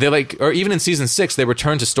even in season 6, they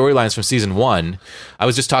return to storylines from season 1. I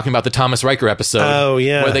was just talking about the Thomas Riker episode. Oh,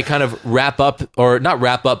 yeah. Where they kind of wrap up, or not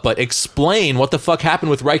wrap up, but explain what the fuck happened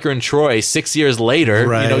with Riker and Troy 6 years later.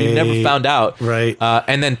 Right. You never found out. Right.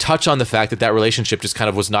 And then touch on the fact that relationship just kind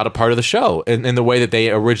of was not a part of the show in the way that they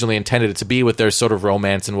originally intended it to be, with their sort of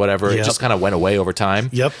romance and whatever. It just kind of went away over time.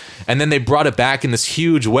 Yep. And then they brought it back in this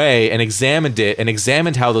huge way and examined it and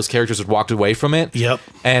examined how those characters had walked away from it. Yep.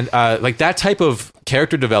 And like that type of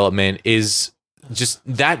character development is just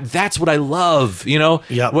that's what I love,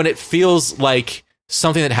 Yep. When it feels like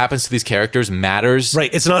something that happens to these characters matters.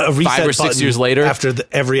 Right. It's not a reset 5 or 6 years later after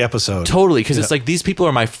every episode. Totally. Because it's like, these people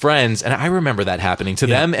are my friends and I remember that happening to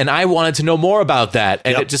them and I wanted to know more about that.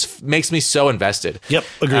 And it just makes me so invested. Yep.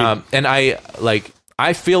 Agreed. And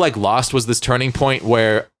I feel like Lost was this turning point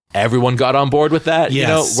where everyone got on board with that.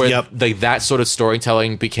 Yes, you know, where that sort of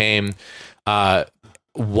storytelling became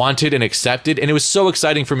wanted and accepted, and it was so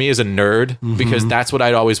exciting for me as a nerd because that's what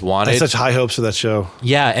I'd always wanted. I had such high hopes for that show.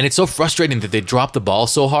 Yeah, and it's so frustrating that they dropped the ball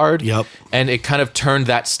so hard. Yep. And it kind of turned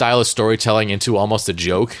that style of storytelling into almost a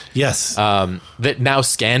joke. Yes. That now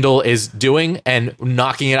Scandal is doing and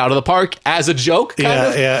knocking it out of the park as a joke. Kind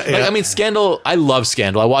of. Yeah. Like, I mean, Scandal, I love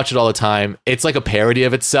Scandal. I watch it all the time. It's like a parody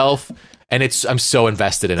of itself. And I'm so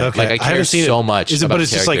invested in it. Okay. Like I care haven't seen so much. Is it? About But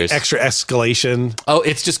it's just like characters. extra escalation. Oh,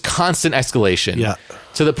 it's just constant escalation. Yeah.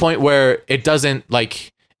 To the point where it doesn't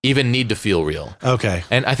like even need to feel real. Okay.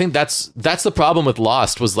 And I think that's the problem with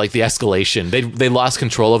Lost was like the escalation. They lost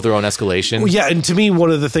control of their own escalation. Well, yeah, and to me, one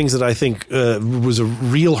of the things that I think was a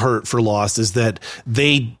real hurt for Lost is that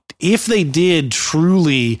if they did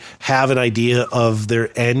truly have an idea of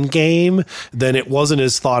their end game, then it wasn't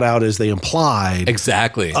as thought out as they implied.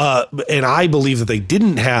 Exactly. And I believe that they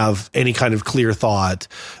didn't have any kind of clear thought.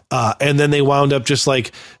 And then they wound up just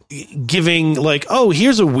like giving like, oh,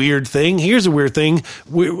 here's a weird thing. Here's a weird thing.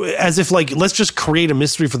 As if like, let's just create a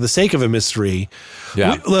mystery for the sake of a mystery.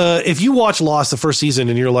 Yeah. If you watch Lost the first season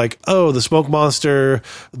and you're like, oh, the smoke monster,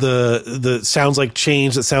 the sounds like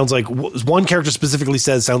change. That sounds like one character specifically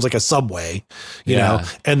says sounds like a subway, you know,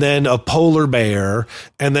 and then a polar bear.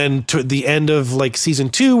 And then to the end of like season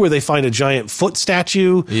 2 where they find a giant foot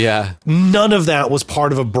statue. Yeah. None of that was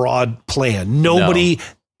part of a broad plan. Nobody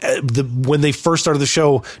when they first started the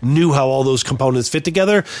show knew how all those components fit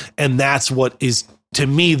together. And that's what is, to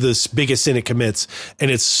me, the biggest sin it commits. And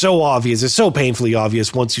it's so obvious. It's so painfully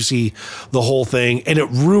obvious once you see the whole thing, and it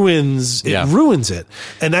ruins it.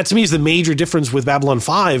 And that to me is the major difference with Babylon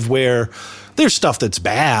 5, where there's stuff that's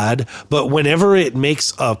bad, but whenever it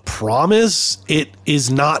makes a promise, it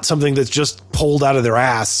is not something that's just pulled out of their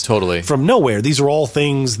ass from nowhere. These are all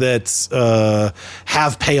things that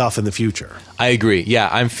have payoff in the future. I agree. Yeah,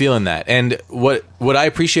 I'm feeling that. And what I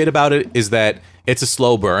appreciate about it is that it's a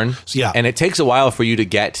slow burn. Yeah. And it takes a while for you to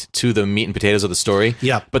get to the meat and potatoes of the story.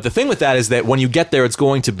 Yeah. But the thing with that is that when you get there, it's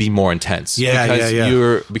going to be more intense.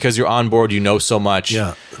 Because you're on board, you know so much.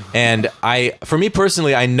 Yeah. And for me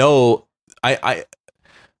personally, I know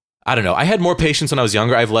I don't know. I had more patience when I was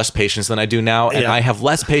younger. I have less patience than I do now. And I have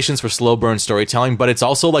less patience for slow burn storytelling, but it's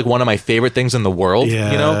also like one of my favorite things in the world.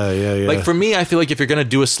 Yeah, you know? yeah. Like for me, I feel like if you're going to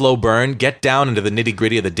do a slow burn, get down into the nitty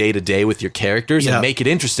gritty of the day to day with your characters and make it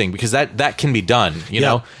interesting, because that can be done, you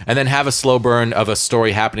know? And then have a slow burn of a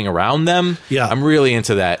story happening around them. Yeah. I'm really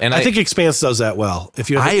into that. And I think Expanse does that well.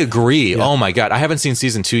 I agree. Yeah. Oh my God. I haven't seen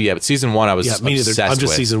season 2 yet, but season 1 I was obsessed I'm just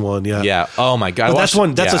with. season 1. Yeah. Yeah. Oh my God.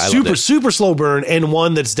 That's a super slow burn, and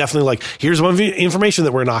one that's definitely like, here's one information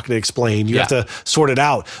that we're not going to explain. You have to sort it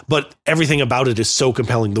out, but everything about it is so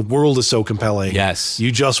compelling. The world is so compelling. Yes.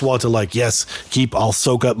 You just want to like, I'll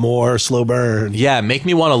soak up more slow burn. Yeah. Make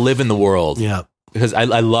me want to live in the world. Yeah. Because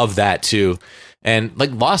I love that too. And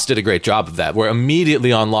like Lost did a great job of that, where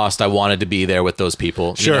immediately on Lost, I wanted to be there with those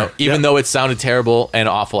people. Sure. You know? Even though it sounded terrible and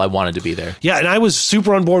awful, I wanted to be there. Yeah. And I was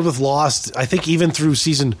super on board with Lost. I think even through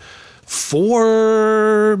season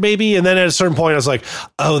 4 maybe, and then at a certain point I was like,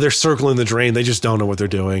 oh, they're circling the drain, they just don't know what they're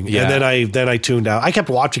doing. And then I tuned out. I kept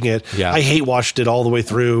watching it. I hate watched it all the way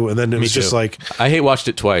through, and then it was just like, I hate watched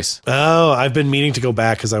it twice. Oh, I've been meaning to go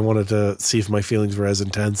back because I wanted to see if my feelings were as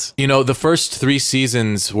intense. You know, the first 3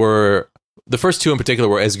 seasons were, the first 2 in particular,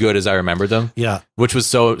 were as good as I remembered them. Yeah. Which was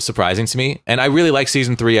so surprising to me. And I really like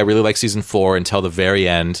season 3. I really like season 4 until the very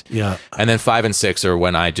end. Yeah. And then 5 and 6 are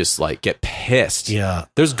when I just like get pissed. Yeah.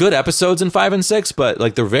 There's good episodes in 5 and 6, but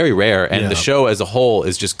like they're very rare. And the show as a whole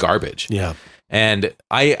is just garbage. Yeah. And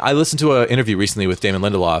I listened to an interview recently with Damon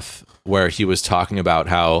Lindelof where he was talking about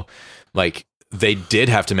how like they did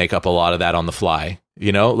have to make up a lot of that on the fly.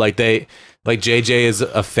 You know, like JJ is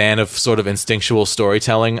a fan of sort of instinctual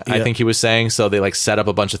storytelling, I think he was saying. So they like set up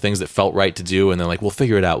a bunch of things that felt right to do, and then like, we'll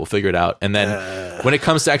figure it out. And then when it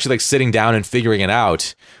comes to actually like sitting down and figuring it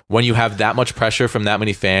out, when you have that much pressure from that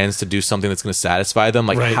many fans to do something that's going to satisfy them,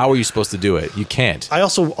 like how are you supposed to do it? You can't. I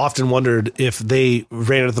also often wondered if they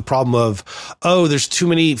ran into the problem of, oh, there's too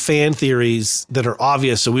many fan theories that are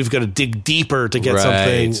obvious, so we've got to dig deeper to get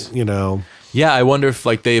something, you know. Yeah, I wonder if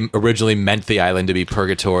like they originally meant the island to be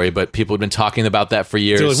purgatory, but people had been talking about that for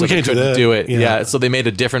years, like, so they couldn't do it. Yeah, so they made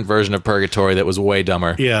a different version of purgatory that was way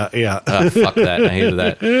dumber. Yeah. Fuck that. I hated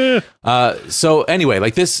that. So anyway,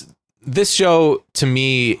 like this show to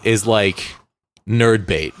me is like nerd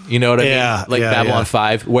bait. You know what I mean? Like Babylon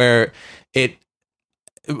 5, where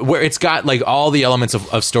it's got like all the elements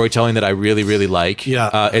of storytelling that I really, really like. Yeah.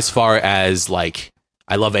 As far as like,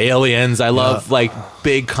 I love aliens. I love like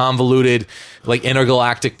big convoluted like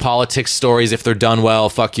intergalactic politics stories if they're done well.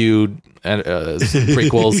 Fuck you,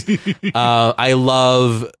 prequels.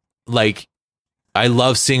 I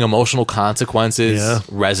love seeing emotional consequences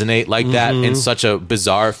resonate like that in such a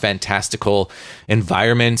bizarre, fantastical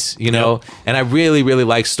environment, you know? And I really, really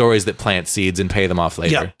like stories that plant seeds and pay them off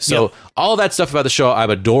later. So all that stuff about the show I'm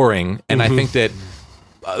adoring. And I think that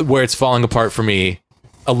where it's falling apart for me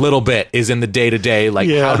a little bit is in the day-to-day, like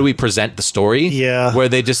how do we present the story? Where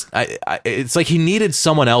they just, it's like he needed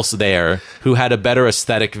someone else there who had a better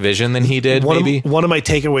aesthetic vision than he did. One of my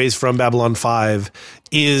takeaways from Babylon 5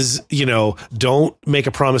 is, you know, don't make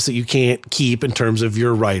a promise that you can't keep in terms of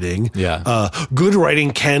your writing. Good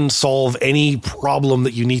writing can solve any problem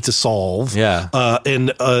that you need to solve.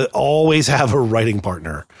 And always have a writing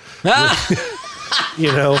partner.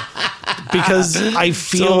 You know, because I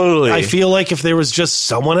feel like if there was just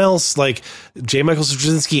someone else, like J. Michael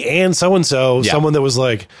Straczynski and so someone that was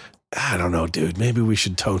like, I don't know, dude, maybe we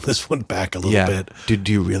should tone this one back a little bit. Dude,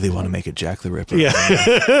 do you really want to make it Jack the Ripper?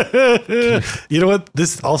 You know what?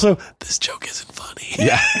 This joke isn't funny.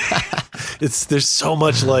 There's so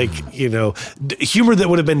much like, you know, humor that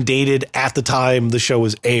would have been dated at the time the show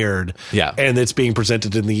was aired. And it's being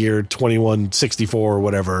presented in the year 2164 or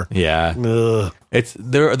whatever. It's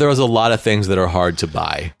there was a lot of things that are hard to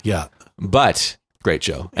buy. But great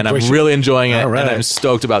show. And I'm really enjoying it. And I'm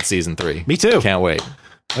stoked about season 3. Me too. Can't wait.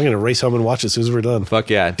 I'm going to race home and watch it as soon as we're done. Fuck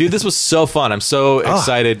yeah. Dude, this was so fun. I'm so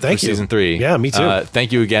excited for season 3. Yeah, me too.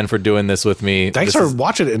 Thank you again for doing this with me. Thanks for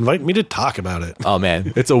watching it. Invite me to talk about it. Oh,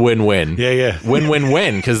 man. It's a win-win.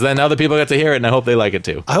 Win-win-win, because then other people get to hear it, and I hope they like it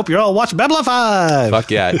too. I hope you're all watching Babylon 5.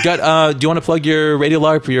 Fuck yeah. Do you want to plug your Radio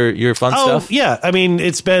LARP, your fun stuff? Yeah. I mean,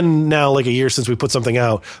 it's been now like a year since we put something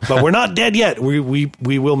out, but we're not dead yet. We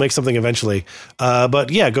will make something eventually. But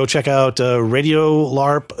yeah, go check out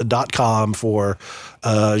radiolarp.com for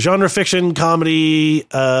genre fiction, comedy,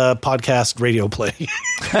 podcast, radio play.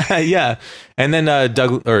 And then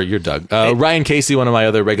Ryan Casey, one of my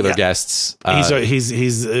other regular guests.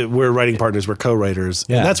 We're writing partners. We're co-writers.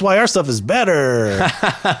 And that's why our stuff is better.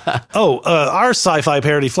 Our sci-fi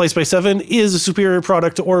parody, Flight Space 7, is a superior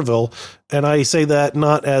product to Orville. And I say that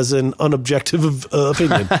not as an unobjective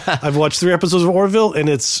opinion. I've watched 3 episodes of Orville, and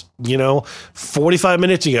it's, 45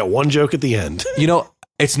 minutes. You get one joke at the end.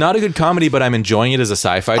 It's not a good comedy, but I'm enjoying it as a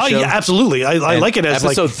sci-fi show. Oh, yeah, absolutely. I like it as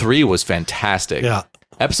episode 3 was fantastic.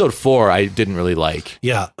 Episode 4 I didn't really like.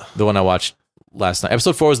 The one I watched last night.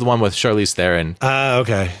 Episode 4 was the one with Charlize Theron.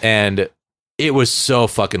 Okay. And it was so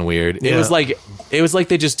fucking weird. It was like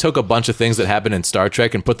they just took a bunch of things that happened in Star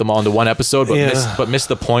Trek and put them all into one episode, but missed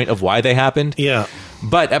the point of why they happened.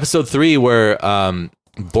 But episode 3 where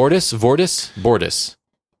Bortus.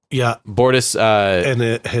 Bortus and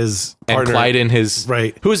his partner, and Clyden, his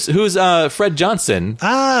who's Fred Johnson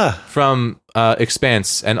from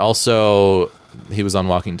Expanse, and also he was on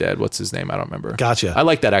Walking Dead. What's his name? I don't remember. Gotcha. I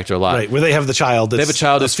like that actor a lot. Right, where they have the child. They have a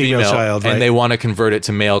child that's female, child, and they want to convert it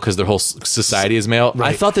to male because their whole society is male.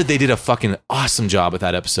 I thought that they did a fucking awesome job with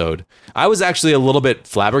that episode. I was actually a little bit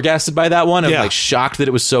flabbergasted by that one. I'm like shocked that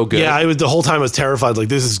it was so good. The whole time I was terrified. Like,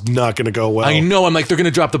 this is not going to go well. I know. I'm like, they're going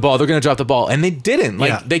to drop the ball. They're going to drop the ball, and they didn't.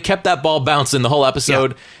 Like, they kept that ball bouncing the whole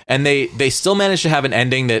episode, and they still managed to have an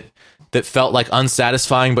ending that felt like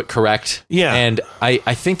unsatisfying but correct. And I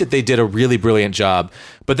think that they did a really brilliant job.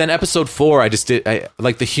 But then episode 4, I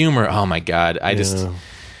like the humor. Oh my God. I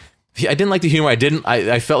didn't like the humor.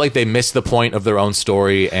 I felt like they missed the point of their own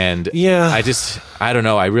story. And I don't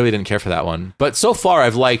know. I really didn't care for that one. But so far I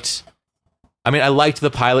liked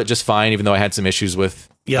the pilot just fine, even though I had some issues with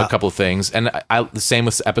a couple of things. And the same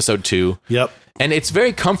with episode 2. And it's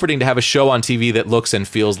very comforting to have a show on TV that looks and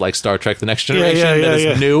feels like Star Trek The Next Generation that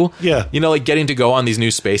is new. Like getting to go on these new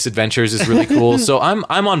space adventures is really cool. So I'm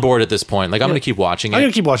on board at this point. Like, I'm going to keep watching it. I'm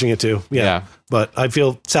going to keep watching it too. But I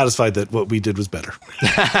feel satisfied that what we did was better.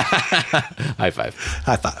 High five.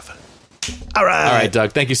 High five. All right,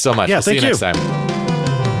 Doug. Thank you so much. We'll see you next time.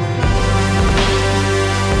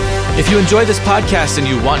 If you enjoy this podcast and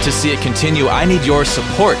you want to see it continue, I need your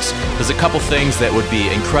support. There's a couple things that would be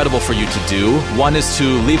incredible for you to do. One is to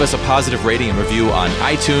leave us a positive rating and review on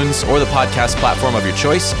iTunes or the podcast platform of your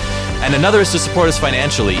choice. And another is to support us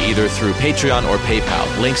financially, either through Patreon or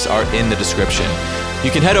PayPal. Links are in the description. You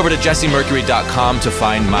can head over to jessemercury.com to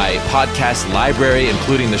find my podcast library,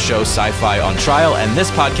 including the show Sci-Fi on Trial and this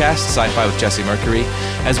podcast, Sci-Fi with Jesse Mercury,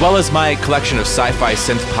 as well as my collection of sci-fi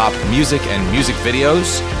synth-pop music and music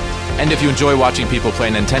videos. And if you enjoy watching people play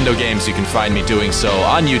Nintendo games, you can find me doing so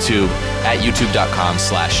on YouTube at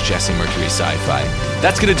youtube.com/Jesse Mercury Sci-Fi.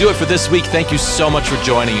 That's going to do it for this week. Thank you so much for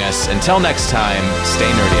joining us. Until next time, stay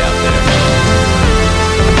nerdy out there.